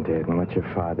husband did and what your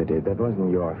father did, that wasn't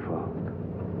your fault.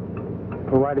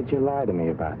 But why did you lie to me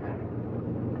about that?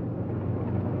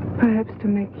 Perhaps to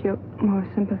make you more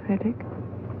sympathetic.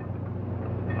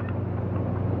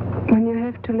 When you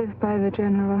have to live by the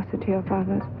generosity of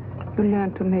others, you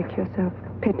learn to make yourself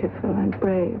pitiful and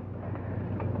brave.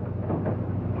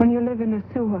 When you live in a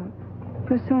sewer,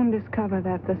 you soon discover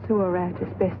that the sewer rat is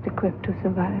best equipped to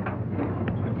survive.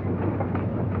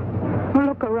 Well,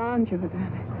 look around you,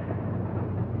 then.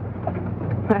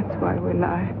 That's why we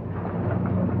lie.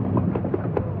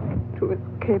 To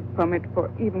escape from it for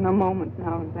even a moment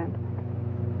now and then.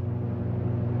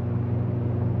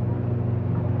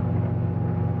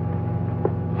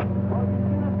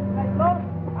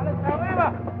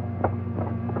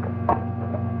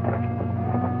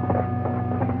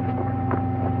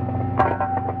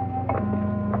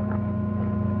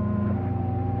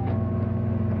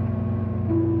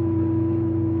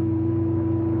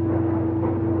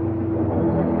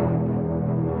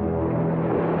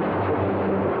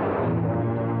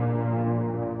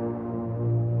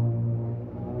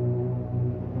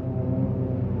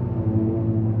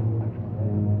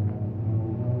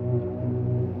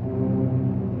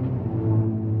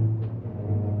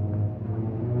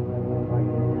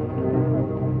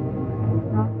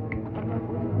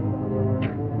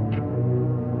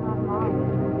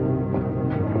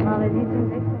 Aber Sie zum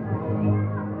 6.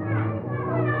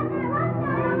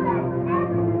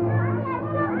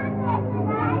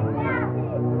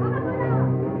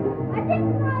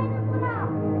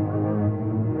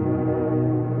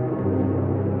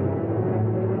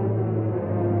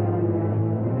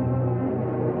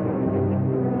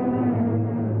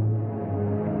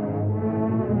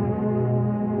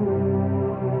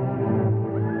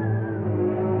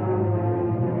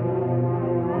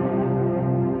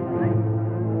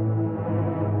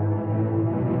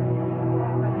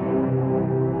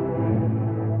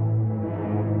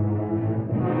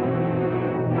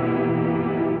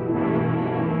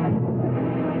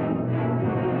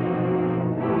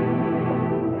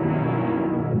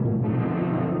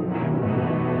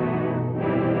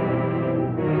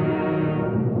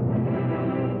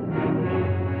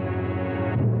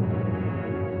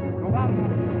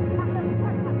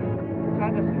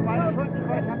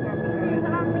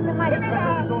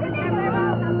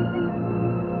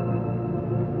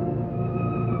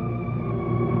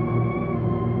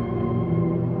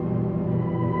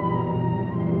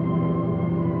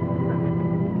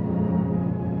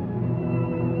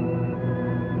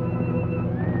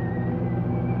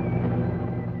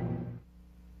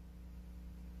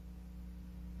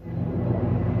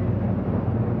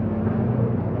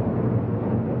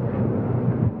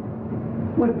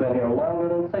 We've been here longer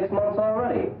than 6 months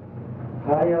already.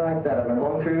 How do you like that? I've been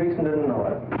home 3 weeks and didn't know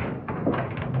it.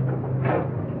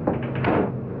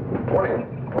 Morning.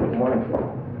 Good morning.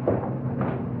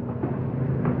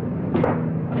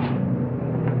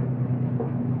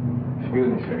 Excuse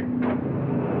me, sir.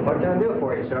 What can I do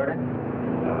for you, Sergeant?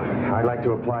 I'd like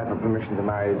to apply for permission to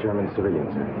marry a German civilian,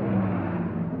 sir.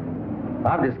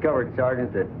 I've discovered,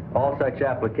 Sergeant, that all such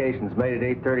applications made at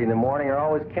 8:30 in the morning are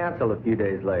always canceled a few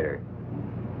days later.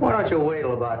 Why don't you wait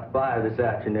till about 5 this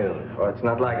afternoon? Well, it's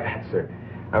not like that, sir.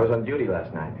 I was on duty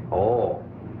last night. Oh.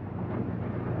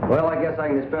 Well, I guess I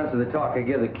can dispense with the talk I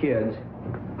give the kids.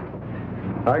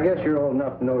 I guess you're old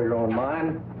enough to know your own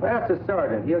mind. Ask the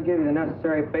sergeant. He'll give you the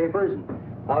necessary papers, and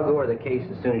I'll go over the case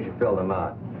as soon as you fill them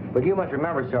out. But you must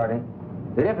remember, Sergeant,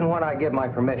 that if and when I give my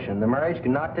permission, the marriage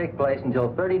cannot take place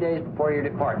until 30 days before your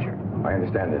departure. I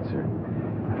understand that, sir.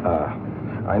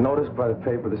 I noticed by the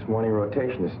paper this morning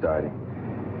rotation is starting.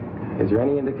 Is there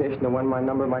any indication of when my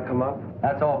number might come up?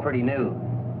 That's all pretty new.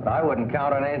 But I wouldn't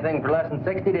count on anything for less than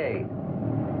 60 days.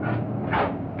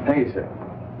 Thank you, sir.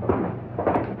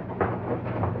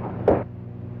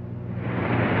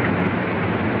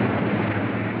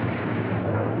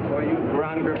 Well, you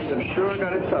ground grips have sure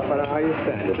got it tough. I know how you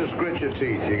stand it. Just grit your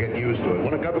teeth. You get used to it.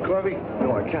 Want a cup of coffee?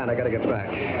 No, I can't. I gotta get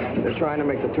back. They're trying to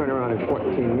make the turnaround in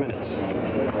 14 minutes.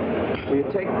 Will you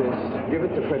take this, give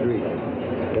it to Frederica.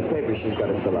 The paper she's got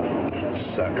to fill out.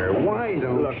 Sucker, why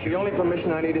don't Look, the only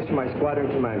permission I need is from my squadron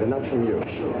commander, not from you.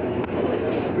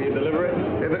 Will you deliver it?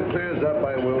 If it clears up,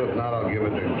 I will. If not, I'll give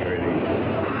it to Curdy.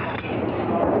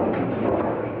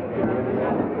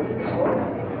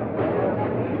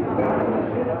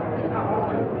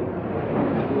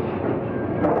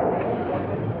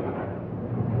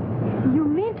 You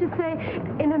mean to say,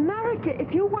 in America,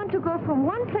 if you want to go from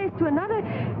one place to another,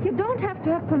 you don't have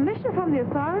to have permission from the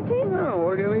authorities? No,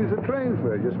 all you need is a train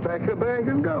fare. Just pack a bag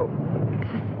and go.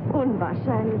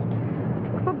 Unwahrscheinlich.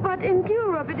 But in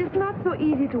Europe, it is not so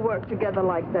easy to work together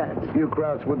like that. You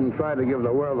Krauts wouldn't try to give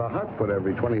the world a hot foot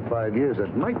every 25 years.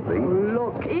 It might be.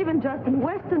 Look, even just in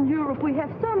Western Europe, we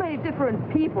have so many different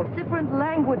people, different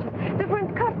languages,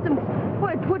 different customs.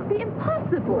 Well, it would be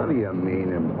impossible. What do you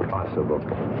mean, impossible?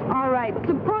 All right,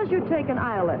 suppose you take an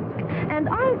island. And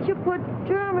aren't you put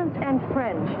Germans and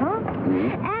French, huh?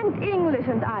 And English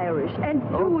and Irish, and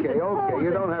Jews and Poles You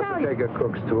and don't have to Italians. take a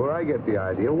cook's tour. I get the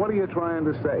idea. What are you trying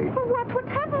to say? Well, what would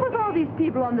happen with all these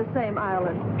people on the same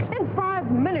island? In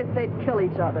 5 minutes, they'd kill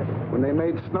each other. When they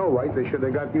made Snow White, they should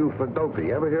have got you for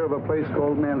Dopey. Ever hear of a place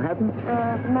called Manhattan?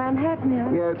 Manhattan,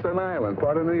 yeah? Yeah, it's an island,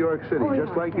 part of New York City,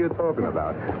 just like you're talking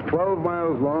about. 12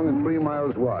 miles long and 3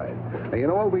 miles wide. Now, you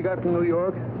know what we got in New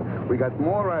York? We got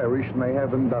more Irish than they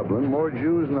have in Dublin, more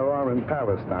Jews than there are in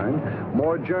Palestine,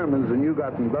 more Germans than you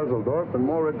got in Dusseldorf, and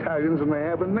more Italians than they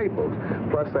have in Naples.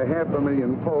 Plus a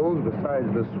 500,000 Poles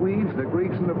besides the Swedes, the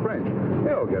Greeks, and the French.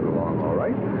 They all get along all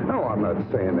right. No, I'm not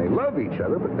saying they love each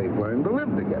other, but they've learned to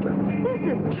live together. This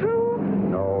is true?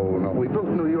 No. We built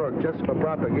New York just for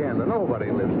propaganda.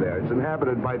 Nobody lives there. It's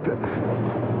inhabited by...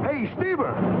 Hey,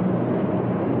 Stever!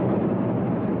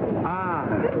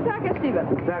 Guten Tag, Herr Stieber.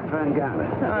 Zach Van Gala.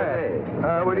 Hey.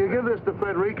 Will you give this to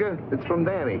Frederica? It's from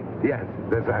Danny. Yes,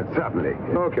 that's certainly.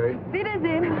 Okay.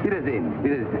 Wiedersehen. Wiedersehen.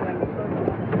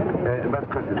 Was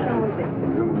kostet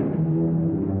das?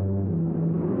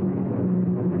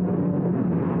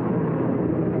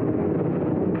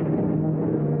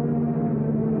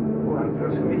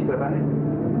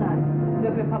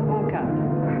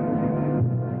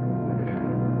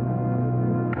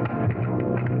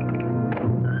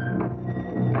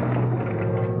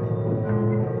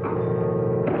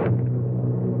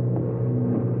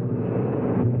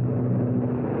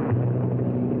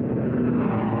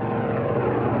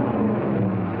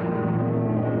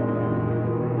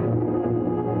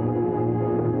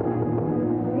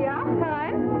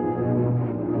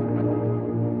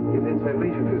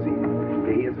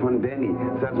 Danny.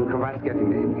 Sergeant Kowalski hat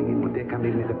ihm eben gegeben und der kam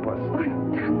eben mit der Post.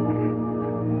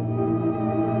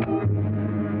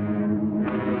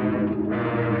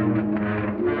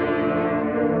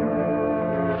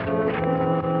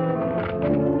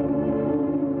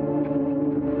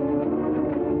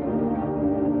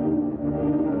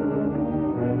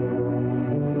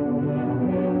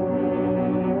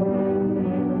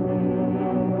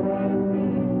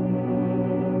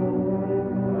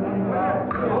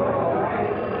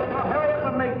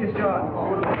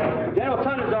 General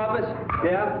Tunner's office.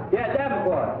 Yeah? Yeah,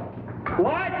 Davenport.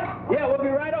 What? Yeah, we'll be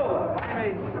right over.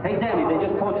 Hey, Danny, they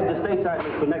just posted the stateside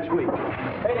list for next week.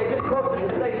 Hey, they just posted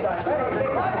the stateside list.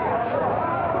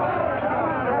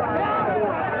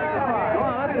 Come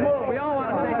on, let's move. We all want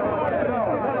to take a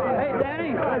Hey,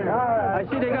 Danny. I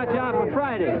see they got you out for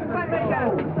Friday. Hey,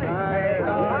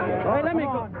 let me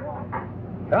go.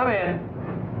 Come in.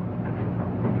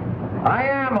 I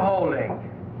am holding.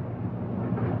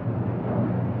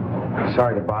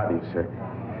 Sorry to bother you, sir.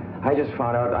 I just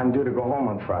found out I'm due to go home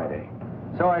on Friday.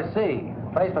 So I see.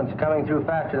 Placement's coming through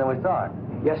faster than we thought.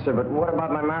 Yes, sir, but what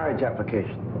about my marriage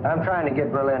application? I'm trying to get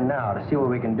Berlin now to see what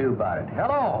we can do about it.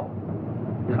 Hello?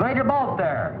 Is Major Bolt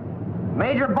there?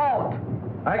 Major Bolt!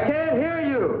 I can't hear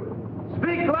you!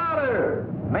 Speak louder!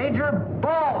 Major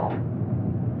Bolt!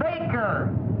 Baker!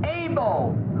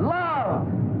 Abel! Love!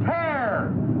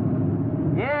 Tear!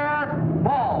 Yes,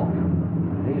 Bolt!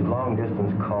 These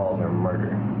long-distance calls are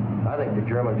murder. I think the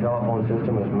German telephone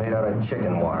system is made out of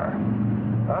chicken wire.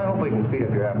 I hope we can speed up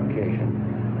your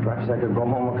application. Perhaps I could go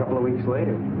home a couple of weeks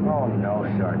later. Oh, no,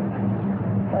 Sergeant.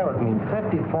 That would mean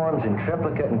 50 forms in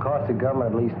triplicate and cost the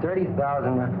government at least $30,000.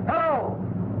 Hello!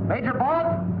 Major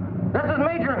Bolt? This is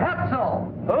Major Hetzel.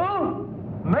 Who?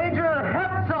 Major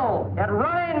Hetzel at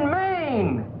Rhine,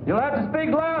 Maine. You'll have to speak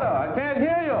louder. I can't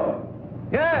hear you.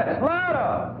 Yes,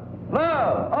 louder.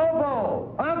 Love,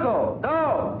 oboe, uncle,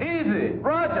 dog, easy,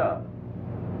 Roger.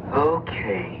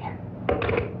 Okay.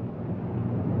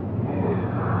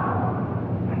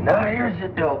 Now here's the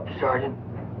dope, Sergeant.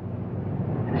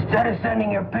 Instead of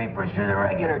sending your papers through the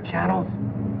regular channels,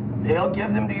 they'll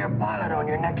give them to your pilot on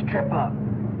your next trip up.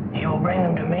 He will bring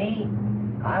them to me.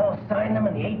 I will sign them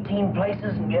in the 18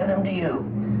 places and get them to you.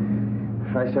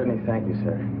 I certainly thank you,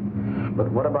 sir.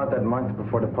 But what about that month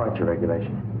before departure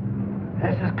regulation?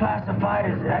 This is classified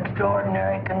as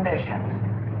extraordinary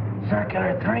conditions.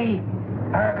 Circular 3,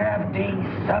 paragraph D,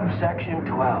 subsection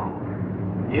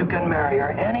 12. You can marry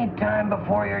her any time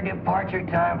before your departure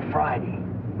time Friday.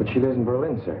 But she lives in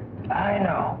Berlin, sir. I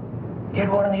know. Get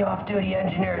one of the off-duty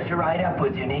engineers to ride up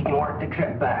with you and he can work the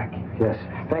trip back. Yes,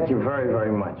 thank you very,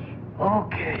 very much.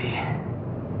 Okay.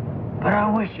 But I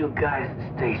wish you guys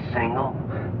would stay single.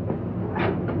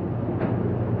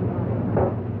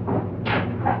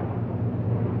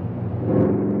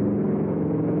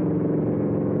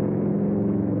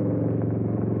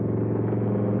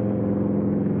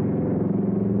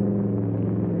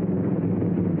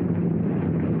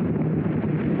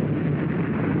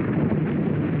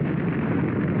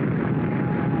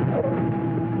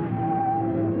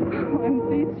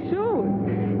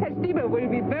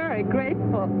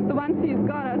 The ones he's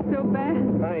got are so bad.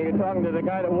 Honey, you're talking to the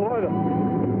guy that wore them.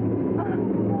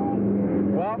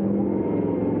 Well,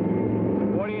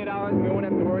 48 hours and we won't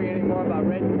have to worry anymore about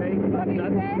red tape. What do you say?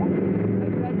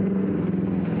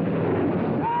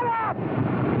 Shut up!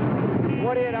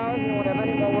 48 hours and we won't have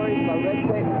any more worries about red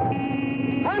tape.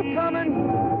 I'm coming!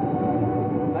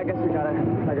 I guess I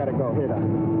gotta go. Here, now.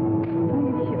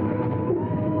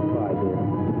 Bye, dear.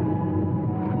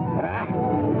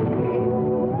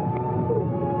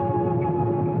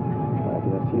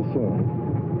 See you soon.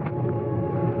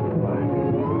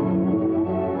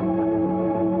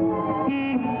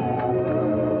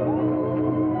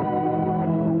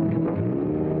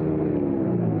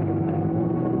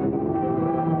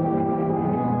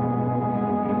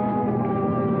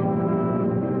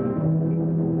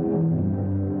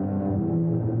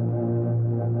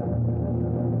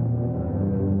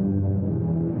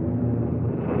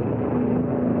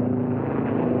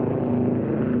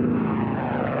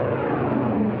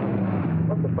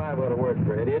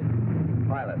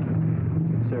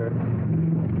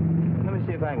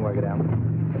 Work it out.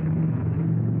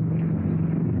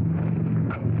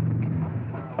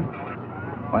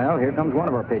 Well, here comes one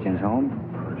of our pigeons home.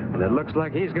 Well, it looks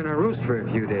like he's going to roost for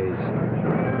a few days.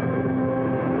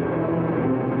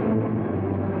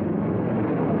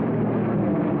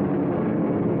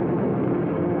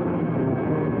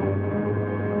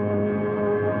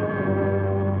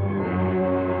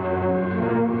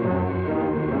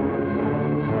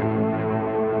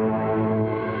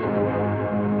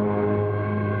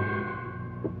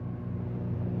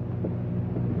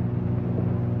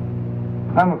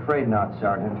 I'm afraid not,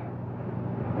 Sergeant.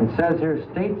 It says here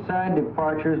stateside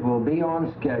departures will be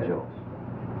on schedule.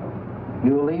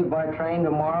 You will leave by train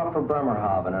tomorrow for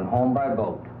Bremerhaven and home by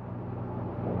boat.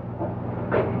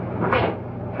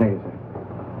 Thank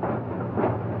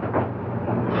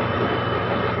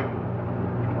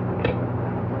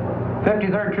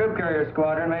you, sir. 53rd Troop Carrier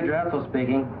Squadron, Major Etzel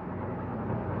speaking.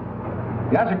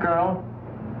 Yes, sir, Colonel.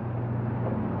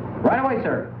 Right away,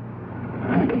 sir.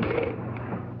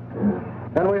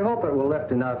 And we hope it will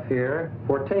lift enough here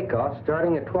for takeoff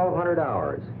starting at 1200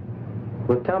 hours,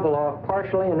 with Tempelhof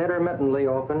partially and intermittently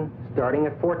open starting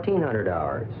at 1400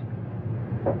 hours.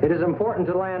 It is important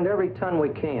to land every ton we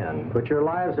can, but your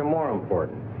lives are more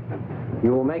important.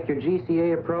 You will make your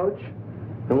GCA approach,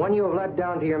 and when you have let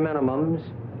down to your minimums,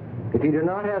 if you do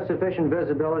not have sufficient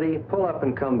visibility, pull up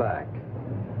and come back.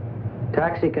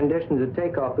 Taxi conditions at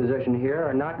takeoff position here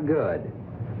are not good.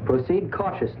 Proceed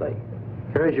cautiously.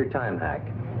 Here is your time hack.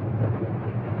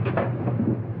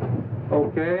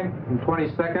 Okay, in 20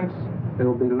 seconds,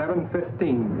 it'll be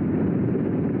 11:15.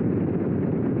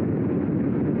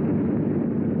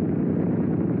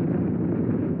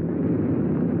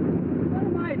 What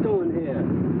am I doing here?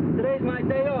 Today's my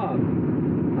day off. I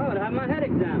would have my head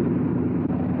examined.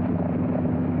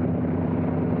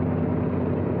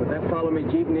 What that follow-me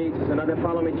Jeep needs is another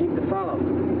follow-me Jeep to follow.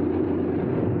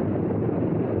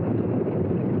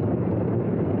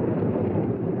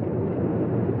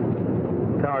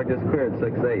 Tower just cleared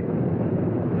 6-8.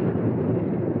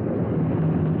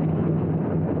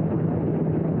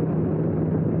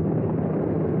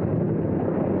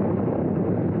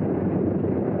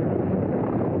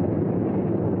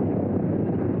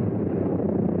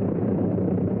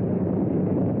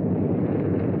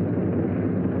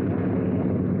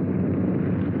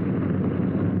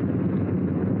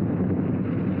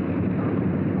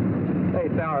 Hey,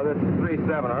 Tower, this is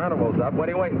 3-7. Our interval's up. What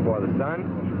are you waiting for, the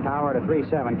sun? Tower to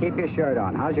 3-7. Keep your shirt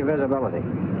on. How's your visibility?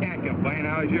 Can't complain.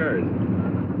 How's yours?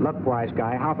 Look, wise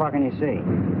guy, how far can you see?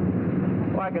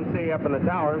 Well, I can see up in the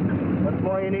tower. What's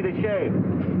more, you need a shave.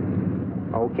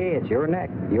 Okay, it's your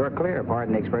neck. You're clear,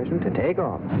 pardon the expression, to take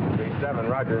off. 3-7,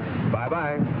 roger.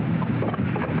 Bye-bye.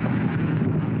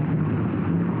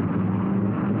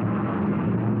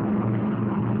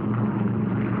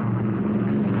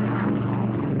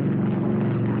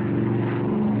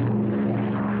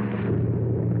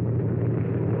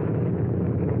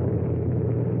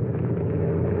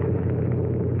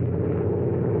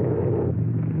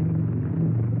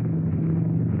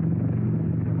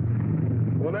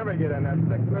 We'll never get in that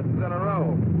 6 misses in a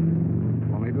row.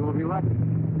 Well, maybe we'll be lucky.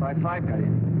 Try 5 cut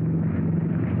in.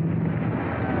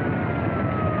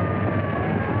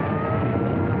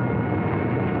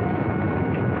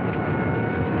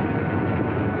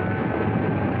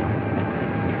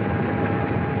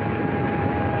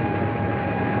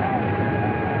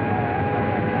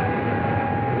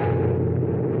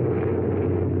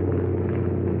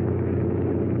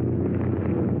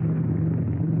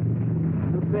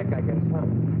 Too thick, I guess, huh?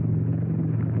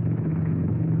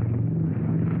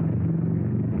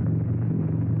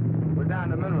 We're down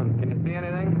to minimum. Can you see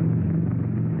anything?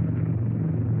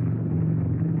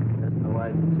 That's my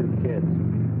wife and 2 kids.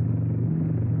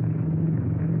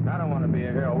 I don't want to be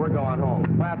a hero. We're going home.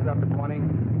 Flaps up to 20.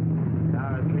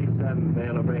 Tower 3-7,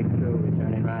 fail to break through,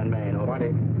 returning round main.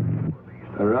 20.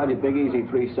 Roger, Big Easy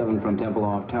 3-7 from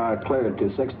Tempelhof Tower, cleared to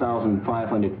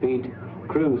 6,500 feet.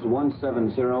 Cruise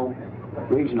 170,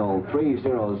 regional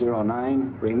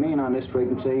 3009. Remain on this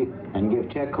frequency and give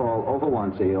check call over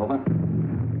 1C, over.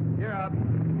 You're up.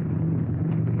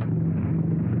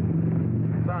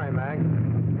 Sorry, Mag.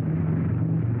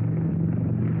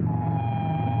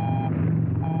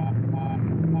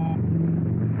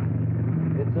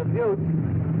 It's a Butte.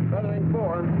 Feathering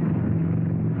 4.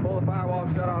 Pull the firewall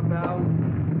shut-off valve.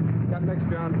 Got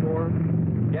mixture on 4.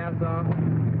 Gas off.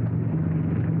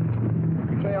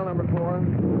 Trail number 4.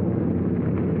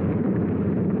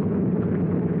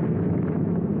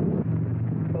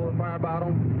 Pull the fire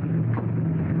bottle.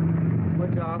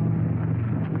 Switch off.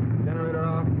 Generator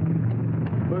off.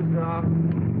 Booster off.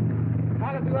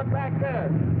 How does it look back there?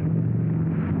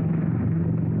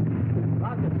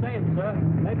 About the same, sir.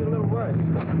 Maybe a little worse.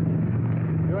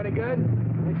 You any good?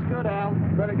 It's good, Al.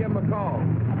 Better give him a call.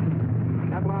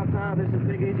 Tempelhof Tower, this is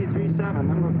Big Easy 3-7.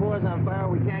 Number 4 is on fire.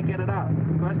 We can't get it out.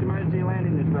 Request emergency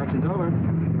landing instructions. Over.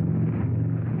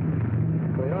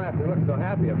 Well, you don't have to look so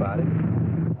happy about it.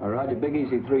 Roger, Big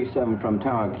Easy 3-7 from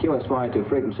Tower, QSY to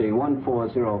frequency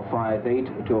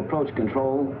 14058 to approach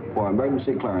control for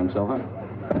emergency clearance, over.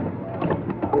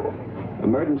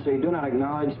 Emergency, do not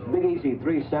acknowledge. Big Easy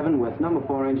 37 with number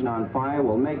 4 engine on fire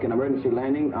will make an emergency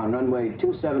landing on runway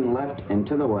 27 left and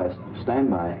to the west. Stand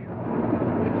by.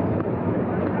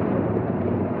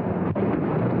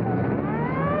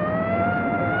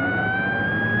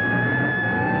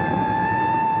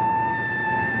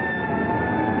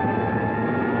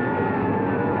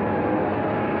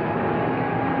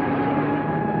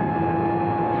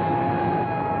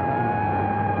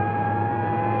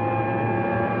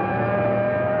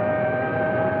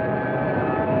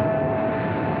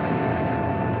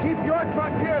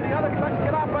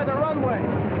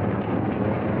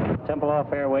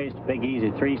 Tempelhof Airways to Big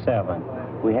Easy 37.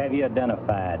 We have you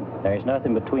identified. There is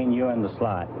nothing between you and the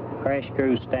slot. Crash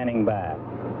crew standing by.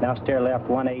 Now steer left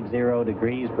 180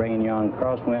 degrees, bringing you on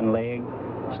crosswind leg.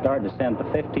 Start descent to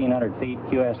 1,500 feet,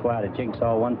 QSY to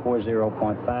Jigsaw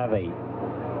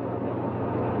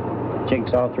 140.58.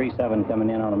 Jigsaw 37 coming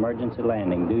in on emergency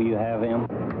landing. Do you have him?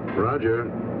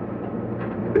 Roger.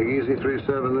 Big Easy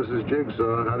 37, this is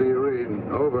Jigsaw. How do you read?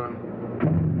 Over.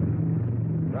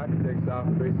 Roger, Jigsaw.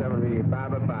 37 reading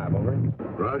 5 by 5, over.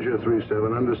 Roger,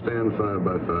 37. Understand 5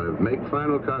 by 5. Make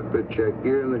final cockpit check.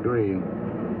 Gear in the green.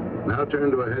 Now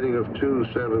turn to a heading of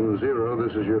 270.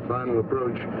 This is your final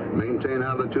approach. Maintain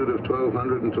altitude of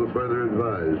 1,200 until further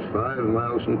advised. 5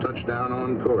 miles from touchdown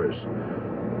on course.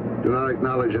 Do not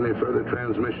acknowledge any further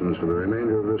transmissions for the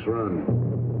remainder of this run.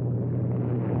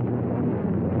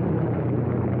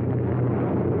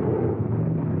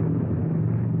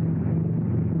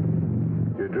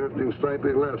 Drifting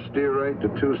slightly left, steer right to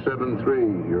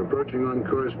 273. You're approaching on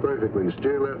course perfectly.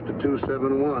 Steer left to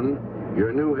 271.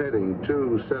 Your new heading,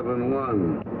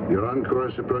 271. You're on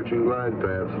course approaching glide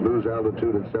path. Lose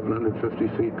altitude at 750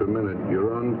 feet per minute.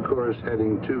 You're on course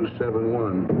heading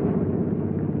 271.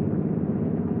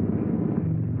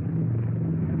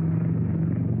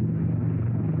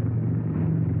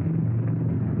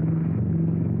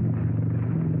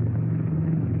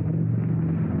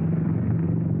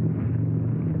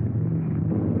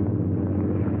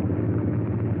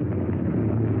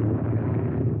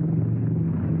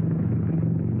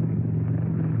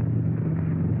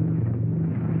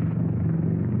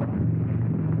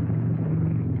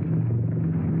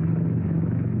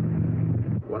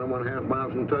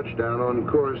 Touchdown on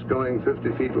course, going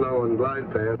 50 feet low on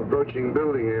glide path. Approaching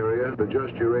building area.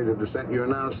 Adjust your rate of descent. You're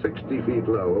now 60 feet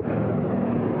low.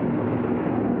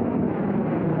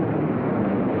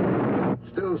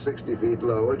 Still 60 feet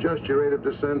low. Adjust your rate of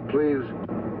descent, please.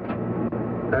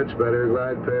 That's better.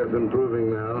 Glide path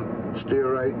improving now. Steer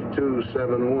right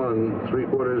 271,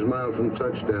 3/4 mile from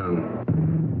touchdown.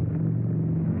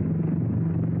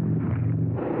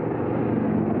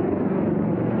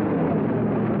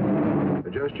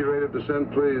 Adjust your rate of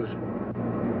descent, please.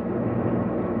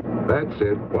 That's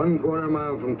it. 1/4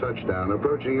 mile from touchdown.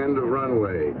 Approaching end of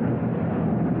runway.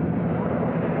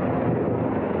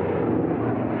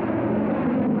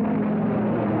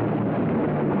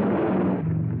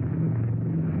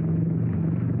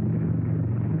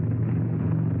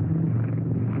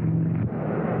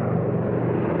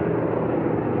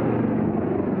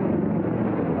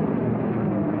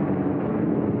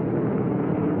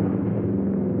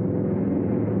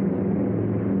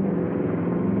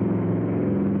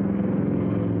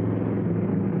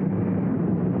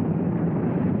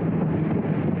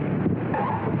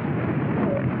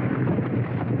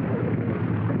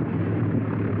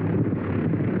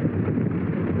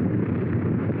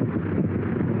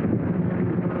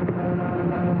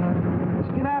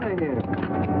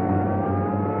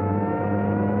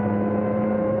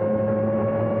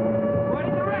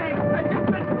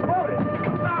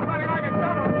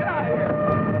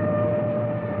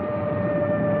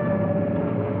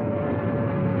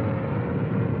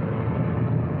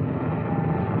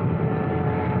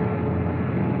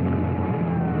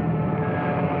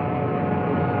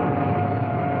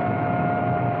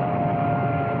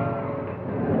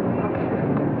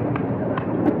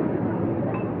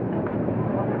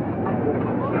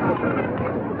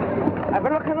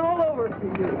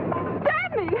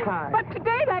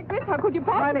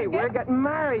 Honey, we're getting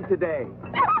married today.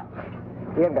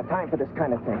 We haven't got time for this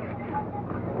kind of thing.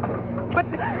 But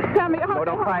tell me, No,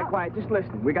 don't cry, quiet. Just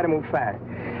listen. We got to move fast.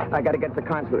 I got to get to the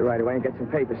consulate right away and get some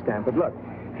paper stamped. But look,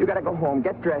 you got to go home,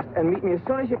 get dressed, and meet me as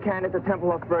soon as you can at the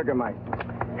Tempelhof Burgermeister.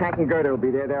 Hank and Gerda will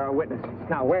be there. They're our witnesses.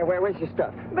 Now, where's your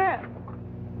stuff? There.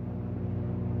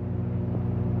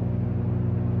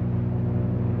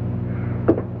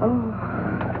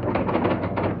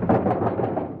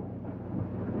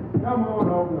 Come on,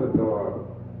 open the door.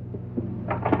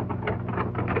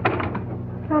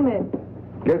 Come in.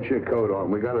 Get your coat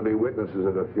on. We got to be witnesses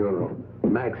at the funeral.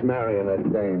 Max marrying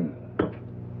that dame.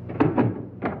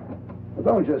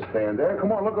 Don't just stand there.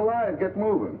 Come on, look alive. Get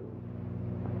moving.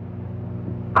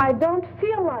 I don't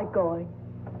feel like going.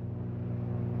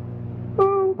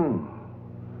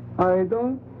 I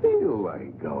don't feel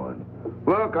like going.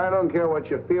 Look, I don't care what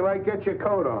you feel like. Get your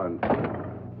coat on.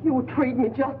 You treat me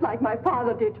just like my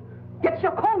father did. Get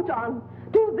your coat on.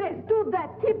 Do this, do that.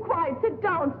 Keep quiet. Sit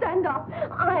down. Stand up.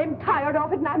 I'm tired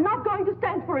of it, and I'm not going to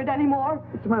stand for it anymore.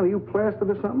 What's the matter? You plastered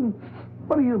or something?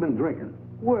 What have you been drinking?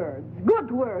 Words.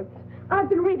 Good words. I've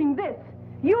been reading this.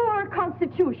 Your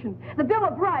Constitution. The Bill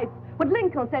of Rights. What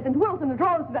Lincoln said and Wilson and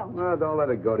Roosevelt. No, don't let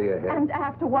it go to your head. And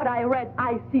after what I read,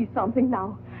 I see something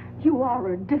now. You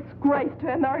are a disgrace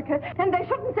to America, and they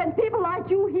shouldn't send people like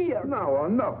you here. No,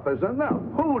 enough is enough.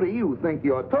 Who do you think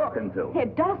you're talking to?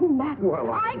 It doesn't matter.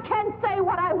 Well, I can say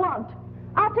what I want.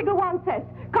 Article 1 says,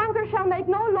 Congress shall make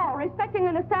no law respecting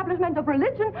an establishment of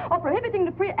religion or prohibiting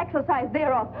the free exercise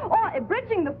thereof, or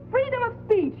abridging the freedom of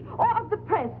speech or of the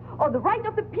press, or the right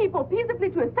of the people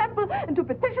peaceably to assemble and to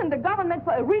petition the government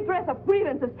for a redress of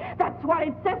grievances. That's what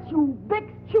it says, you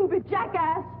big, stupid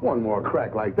jackass. One more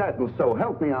crack like that, and so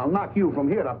help me, I'll knock you from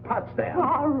here to Potsdam.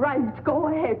 All right, go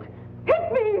ahead.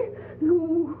 Hit me,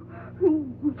 you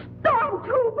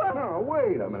stormtrooper! No,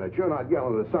 wait a minute. You're not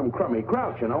yelling at some crummy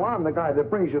grouch, you know. I'm the guy that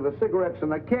brings you the cigarettes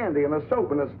and the candy and the soap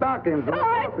and the stockings and the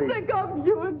coffee. I'm sick of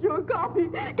you and your coffee.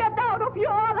 Get out of here,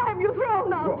 I'll have you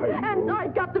thrown out. And I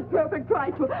got the perfect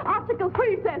right to. Article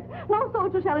 3 says, no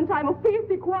soldier shall in time of peace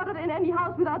be quartered in any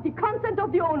house without the consent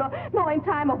of the owner, nor in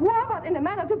time of war, but in a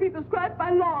manner to be prescribed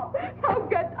by law. Now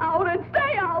get out and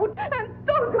stay out, and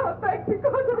don't come back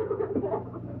because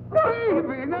of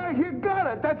Baby, now you got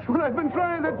it. That's what I've been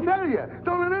trying to tell you.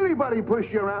 Don't let anybody push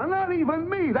you around, not even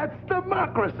me. That's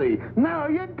democracy. Now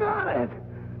you got it.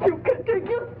 You can take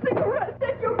your cigarettes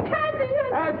and your candy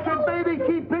and... That's it, baby.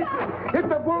 Keep pitching. Hit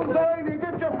the bullseye and you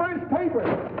get your first paper.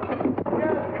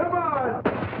 Yes, come on.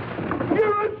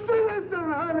 You're a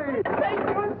citizen, honey. Take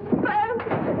your spam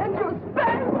and your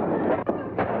spam.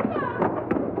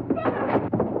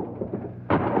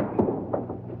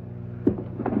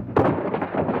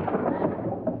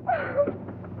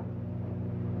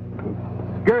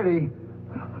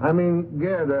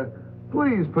 Gerda,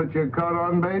 please put your coat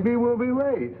on, baby. We'll be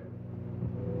late.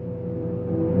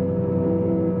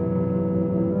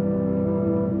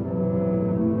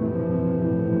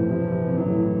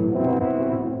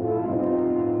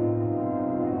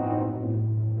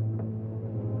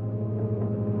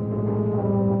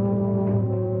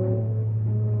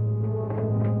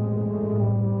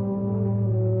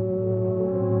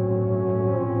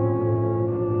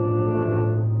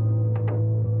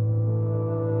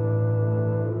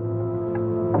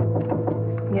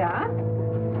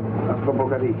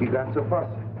 Wie geht's so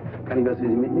fast? Kann ich was für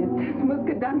Sie mitnehmen? Es muss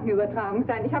Gedankenübertragung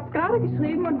sein. Ich habe gerade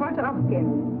geschrieben und wollte rausgehen.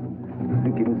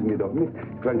 Dann geben Sie mir doch mit.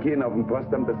 Flankieren auf dem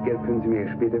Postamt, das Geld können Sie mir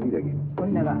später wiedergeben.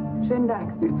 Wunderbar. Schönen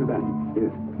Dank. Nicht zu danken.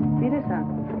 Tschüss. Wiedersehen.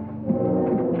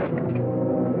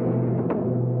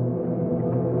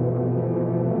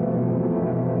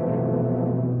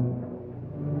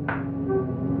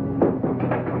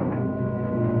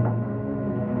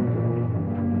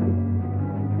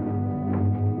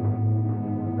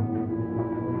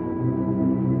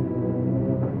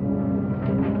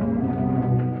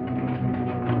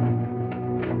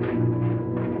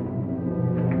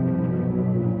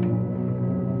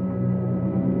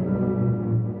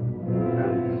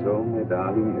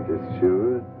 Darling, it is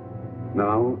sure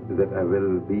now that I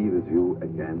will be with you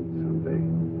again someday.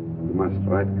 You must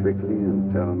write quickly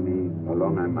and tell me how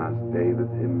long I must stay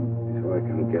with him before I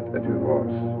can get a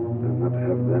divorce and not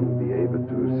have them be able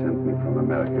to send me from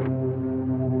America.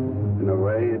 In a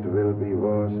way, it will be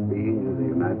worse being in the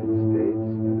United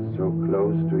States, so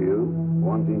close to you,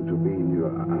 wanting to be in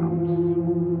your arms,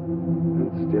 and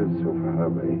still so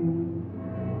far away.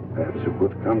 Perhaps you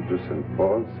could come to St.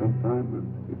 Paul sometime and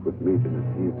we could meet in a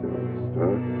theater or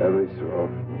store every so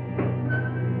often.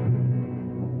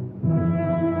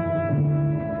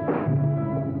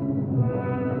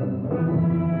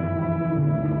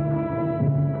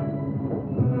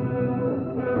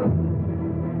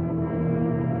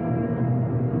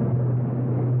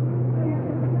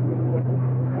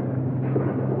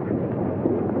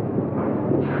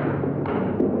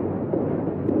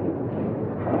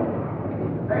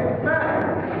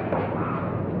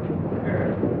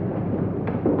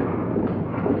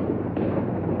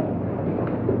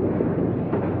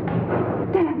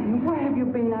 Danny, where have you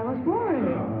been? I was worried.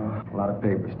 A lot of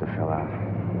papers to fill out.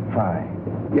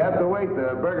 5. You have to wait.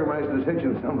 The Burgermeister's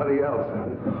hitching somebody else.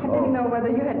 I didn't know whether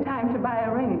you had time to buy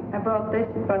a ring. I brought this.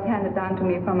 It was handed down to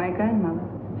me from my grandmother.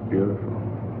 Beautiful.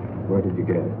 Where did you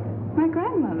get it? My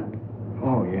grandmother.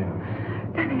 Oh, yeah.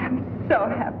 Danny, I'm so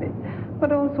happy.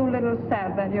 But also a little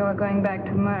sad that you are going back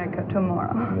to America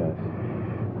tomorrow. Yes.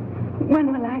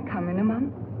 When will I come? In a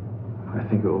month? I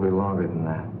think it will be longer than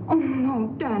that. Oh,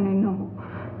 no, Danny, no.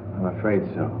 I'm afraid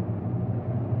so.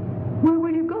 Where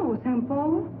will you go? St.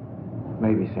 Paul?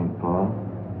 Maybe St. Paul.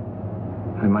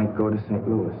 I might go to St.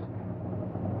 Louis.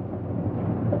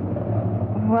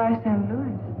 Why St.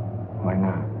 Louis? Why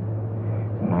not?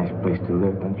 It's a nice place to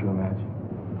live, don't you imagine?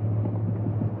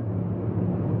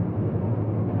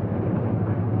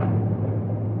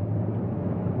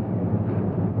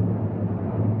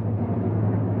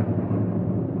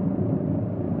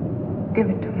 Give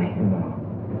it to me. No.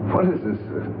 What is this?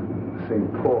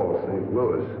 St. Paul, St.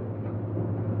 Louis?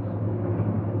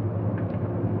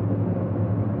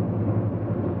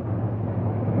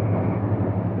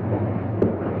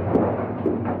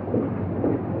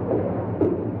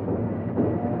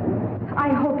 I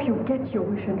hope you get your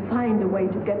wish and find a way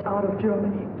to get out of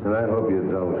Germany. And I hope you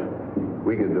don't.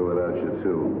 We could do without you,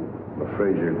 too. I'm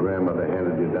afraid your grandmother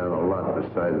handed you down a lot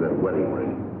besides that wedding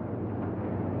ring.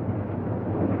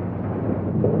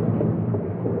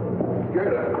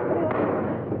 Gerda,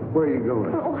 where are you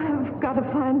going? Oh, I've got to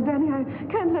find Danny. I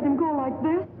can't let him go like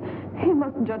this. He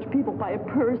mustn't judge people by a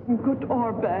person, good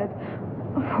or bad.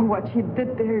 For what she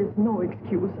did, there is no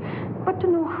excuse. But to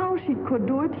know how she could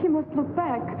do it, he must look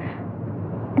back.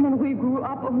 And when we grew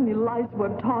up, only lies were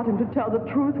taught, and to tell the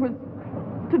truth was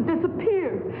to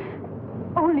disappear.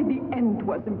 Only the end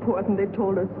was important, they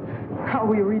told us. How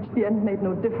we reached the end made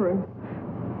no difference.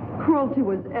 Cruelty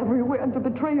was everywhere, and to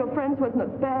betray your friends was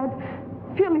not bad.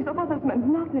 Feelings of others meant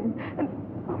nothing. And,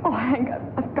 oh, Hank,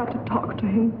 I've got to talk to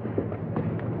him.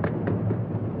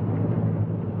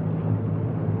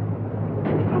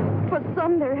 For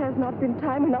some, there has not been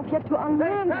time enough yet to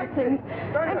unlearn these things.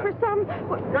 And for some...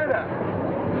 Gerda!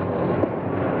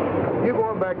 You go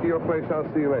on back to your place. I'll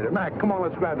see you later. Mac, come on,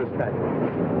 let's grab this taxi.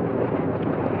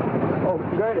 Oh,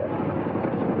 Gerda.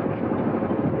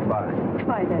 Bye.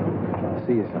 Bye, Daddy.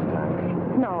 See you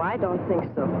sometime. No, I don't think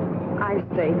so. I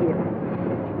stay here.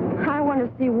 I want to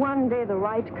see one day the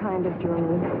right kind of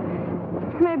Germany.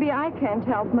 Maybe I can't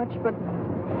help much, but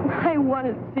I want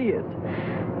to see it.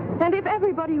 And if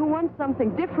everybody who wants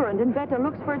something different and better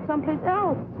looks for it someplace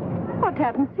else, what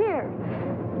happens here?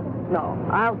 No,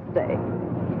 I'll stay.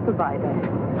 Goodbye, Daddy.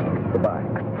 Goodbye.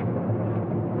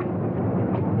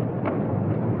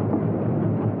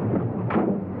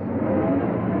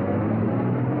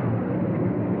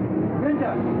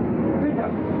 Günther,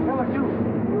 hör mal zu.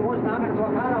 Du musst eine andere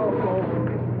Blockade aufgehoben.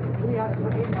 Du hast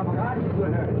von eben am Radio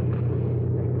gehört.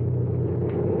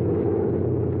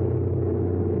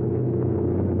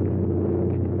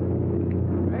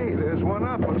 Hey, there's one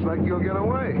up. Looks like you'll get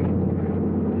away.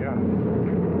 Yeah.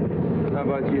 How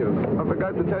about you? I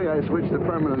forgot to tell you I switched to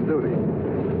permanent duty.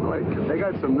 Well, they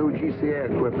got some new GCA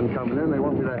equipment coming in. They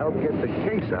want me to help get the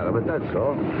case out of it, that's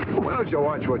all. Why don't you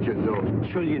watch what you do?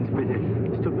 Entschuldigen Sie bitte.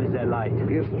 Es tut mir sehr leid.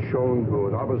 Ist schon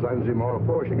gut, aber seien Sie mal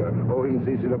vorsichtiger. Wohin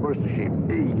Sie der Bürste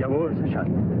schieben? Jawohl, Schatz.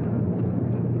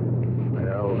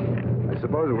 Well, I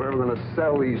suppose if we're ever going to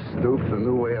sell these stoops a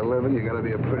new way of living, you got to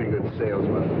be a pretty good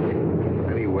salesman.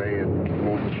 Anyway, it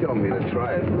won't kill me to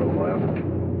try it for a while.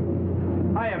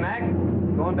 Hiya, Mac.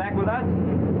 Going back with us?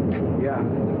 Yeah.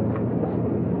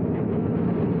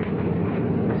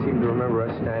 I seem to remember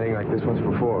us standing like this once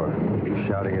before. You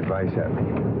shouting advice at me.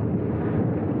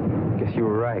 Guess you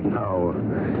were right. No,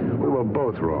 we were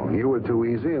both wrong. You were too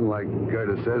easy, and like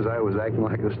Gerda says, I was acting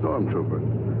like a stormtrooper.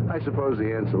 I suppose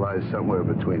the answer lies somewhere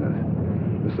between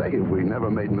us. Say, if we never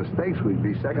made mistakes, we'd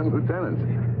be second lieutenants.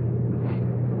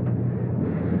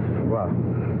 Well,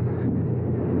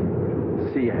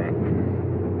 see you, Hank.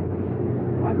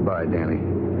 Goodbye, Danny.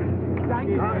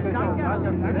 Hey,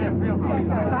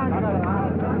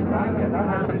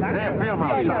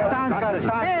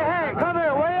 come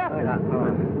here, will you?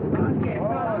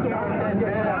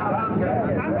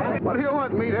 What do you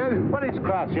want, meathead? What is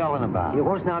Kratz yelling about? Die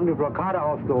Russen haben die Blockade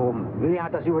aufgehoben. Willi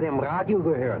hat das über dem Radio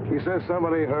gehört. He says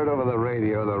somebody heard over the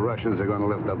radio the Russians are going to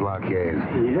lift the blockade.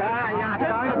 What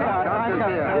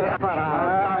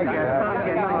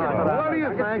are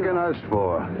you thanking us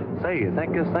for? Say, you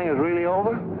think this thing is really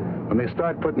over? When they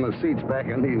start putting the seats back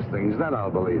in these things, then I'll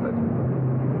believe it.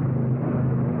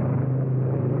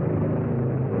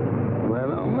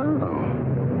 Well, I don't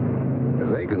know. If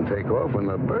they can take off when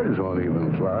the birds won't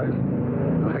even fly,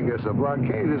 I guess a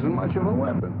blockade isn't much of a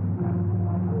weapon.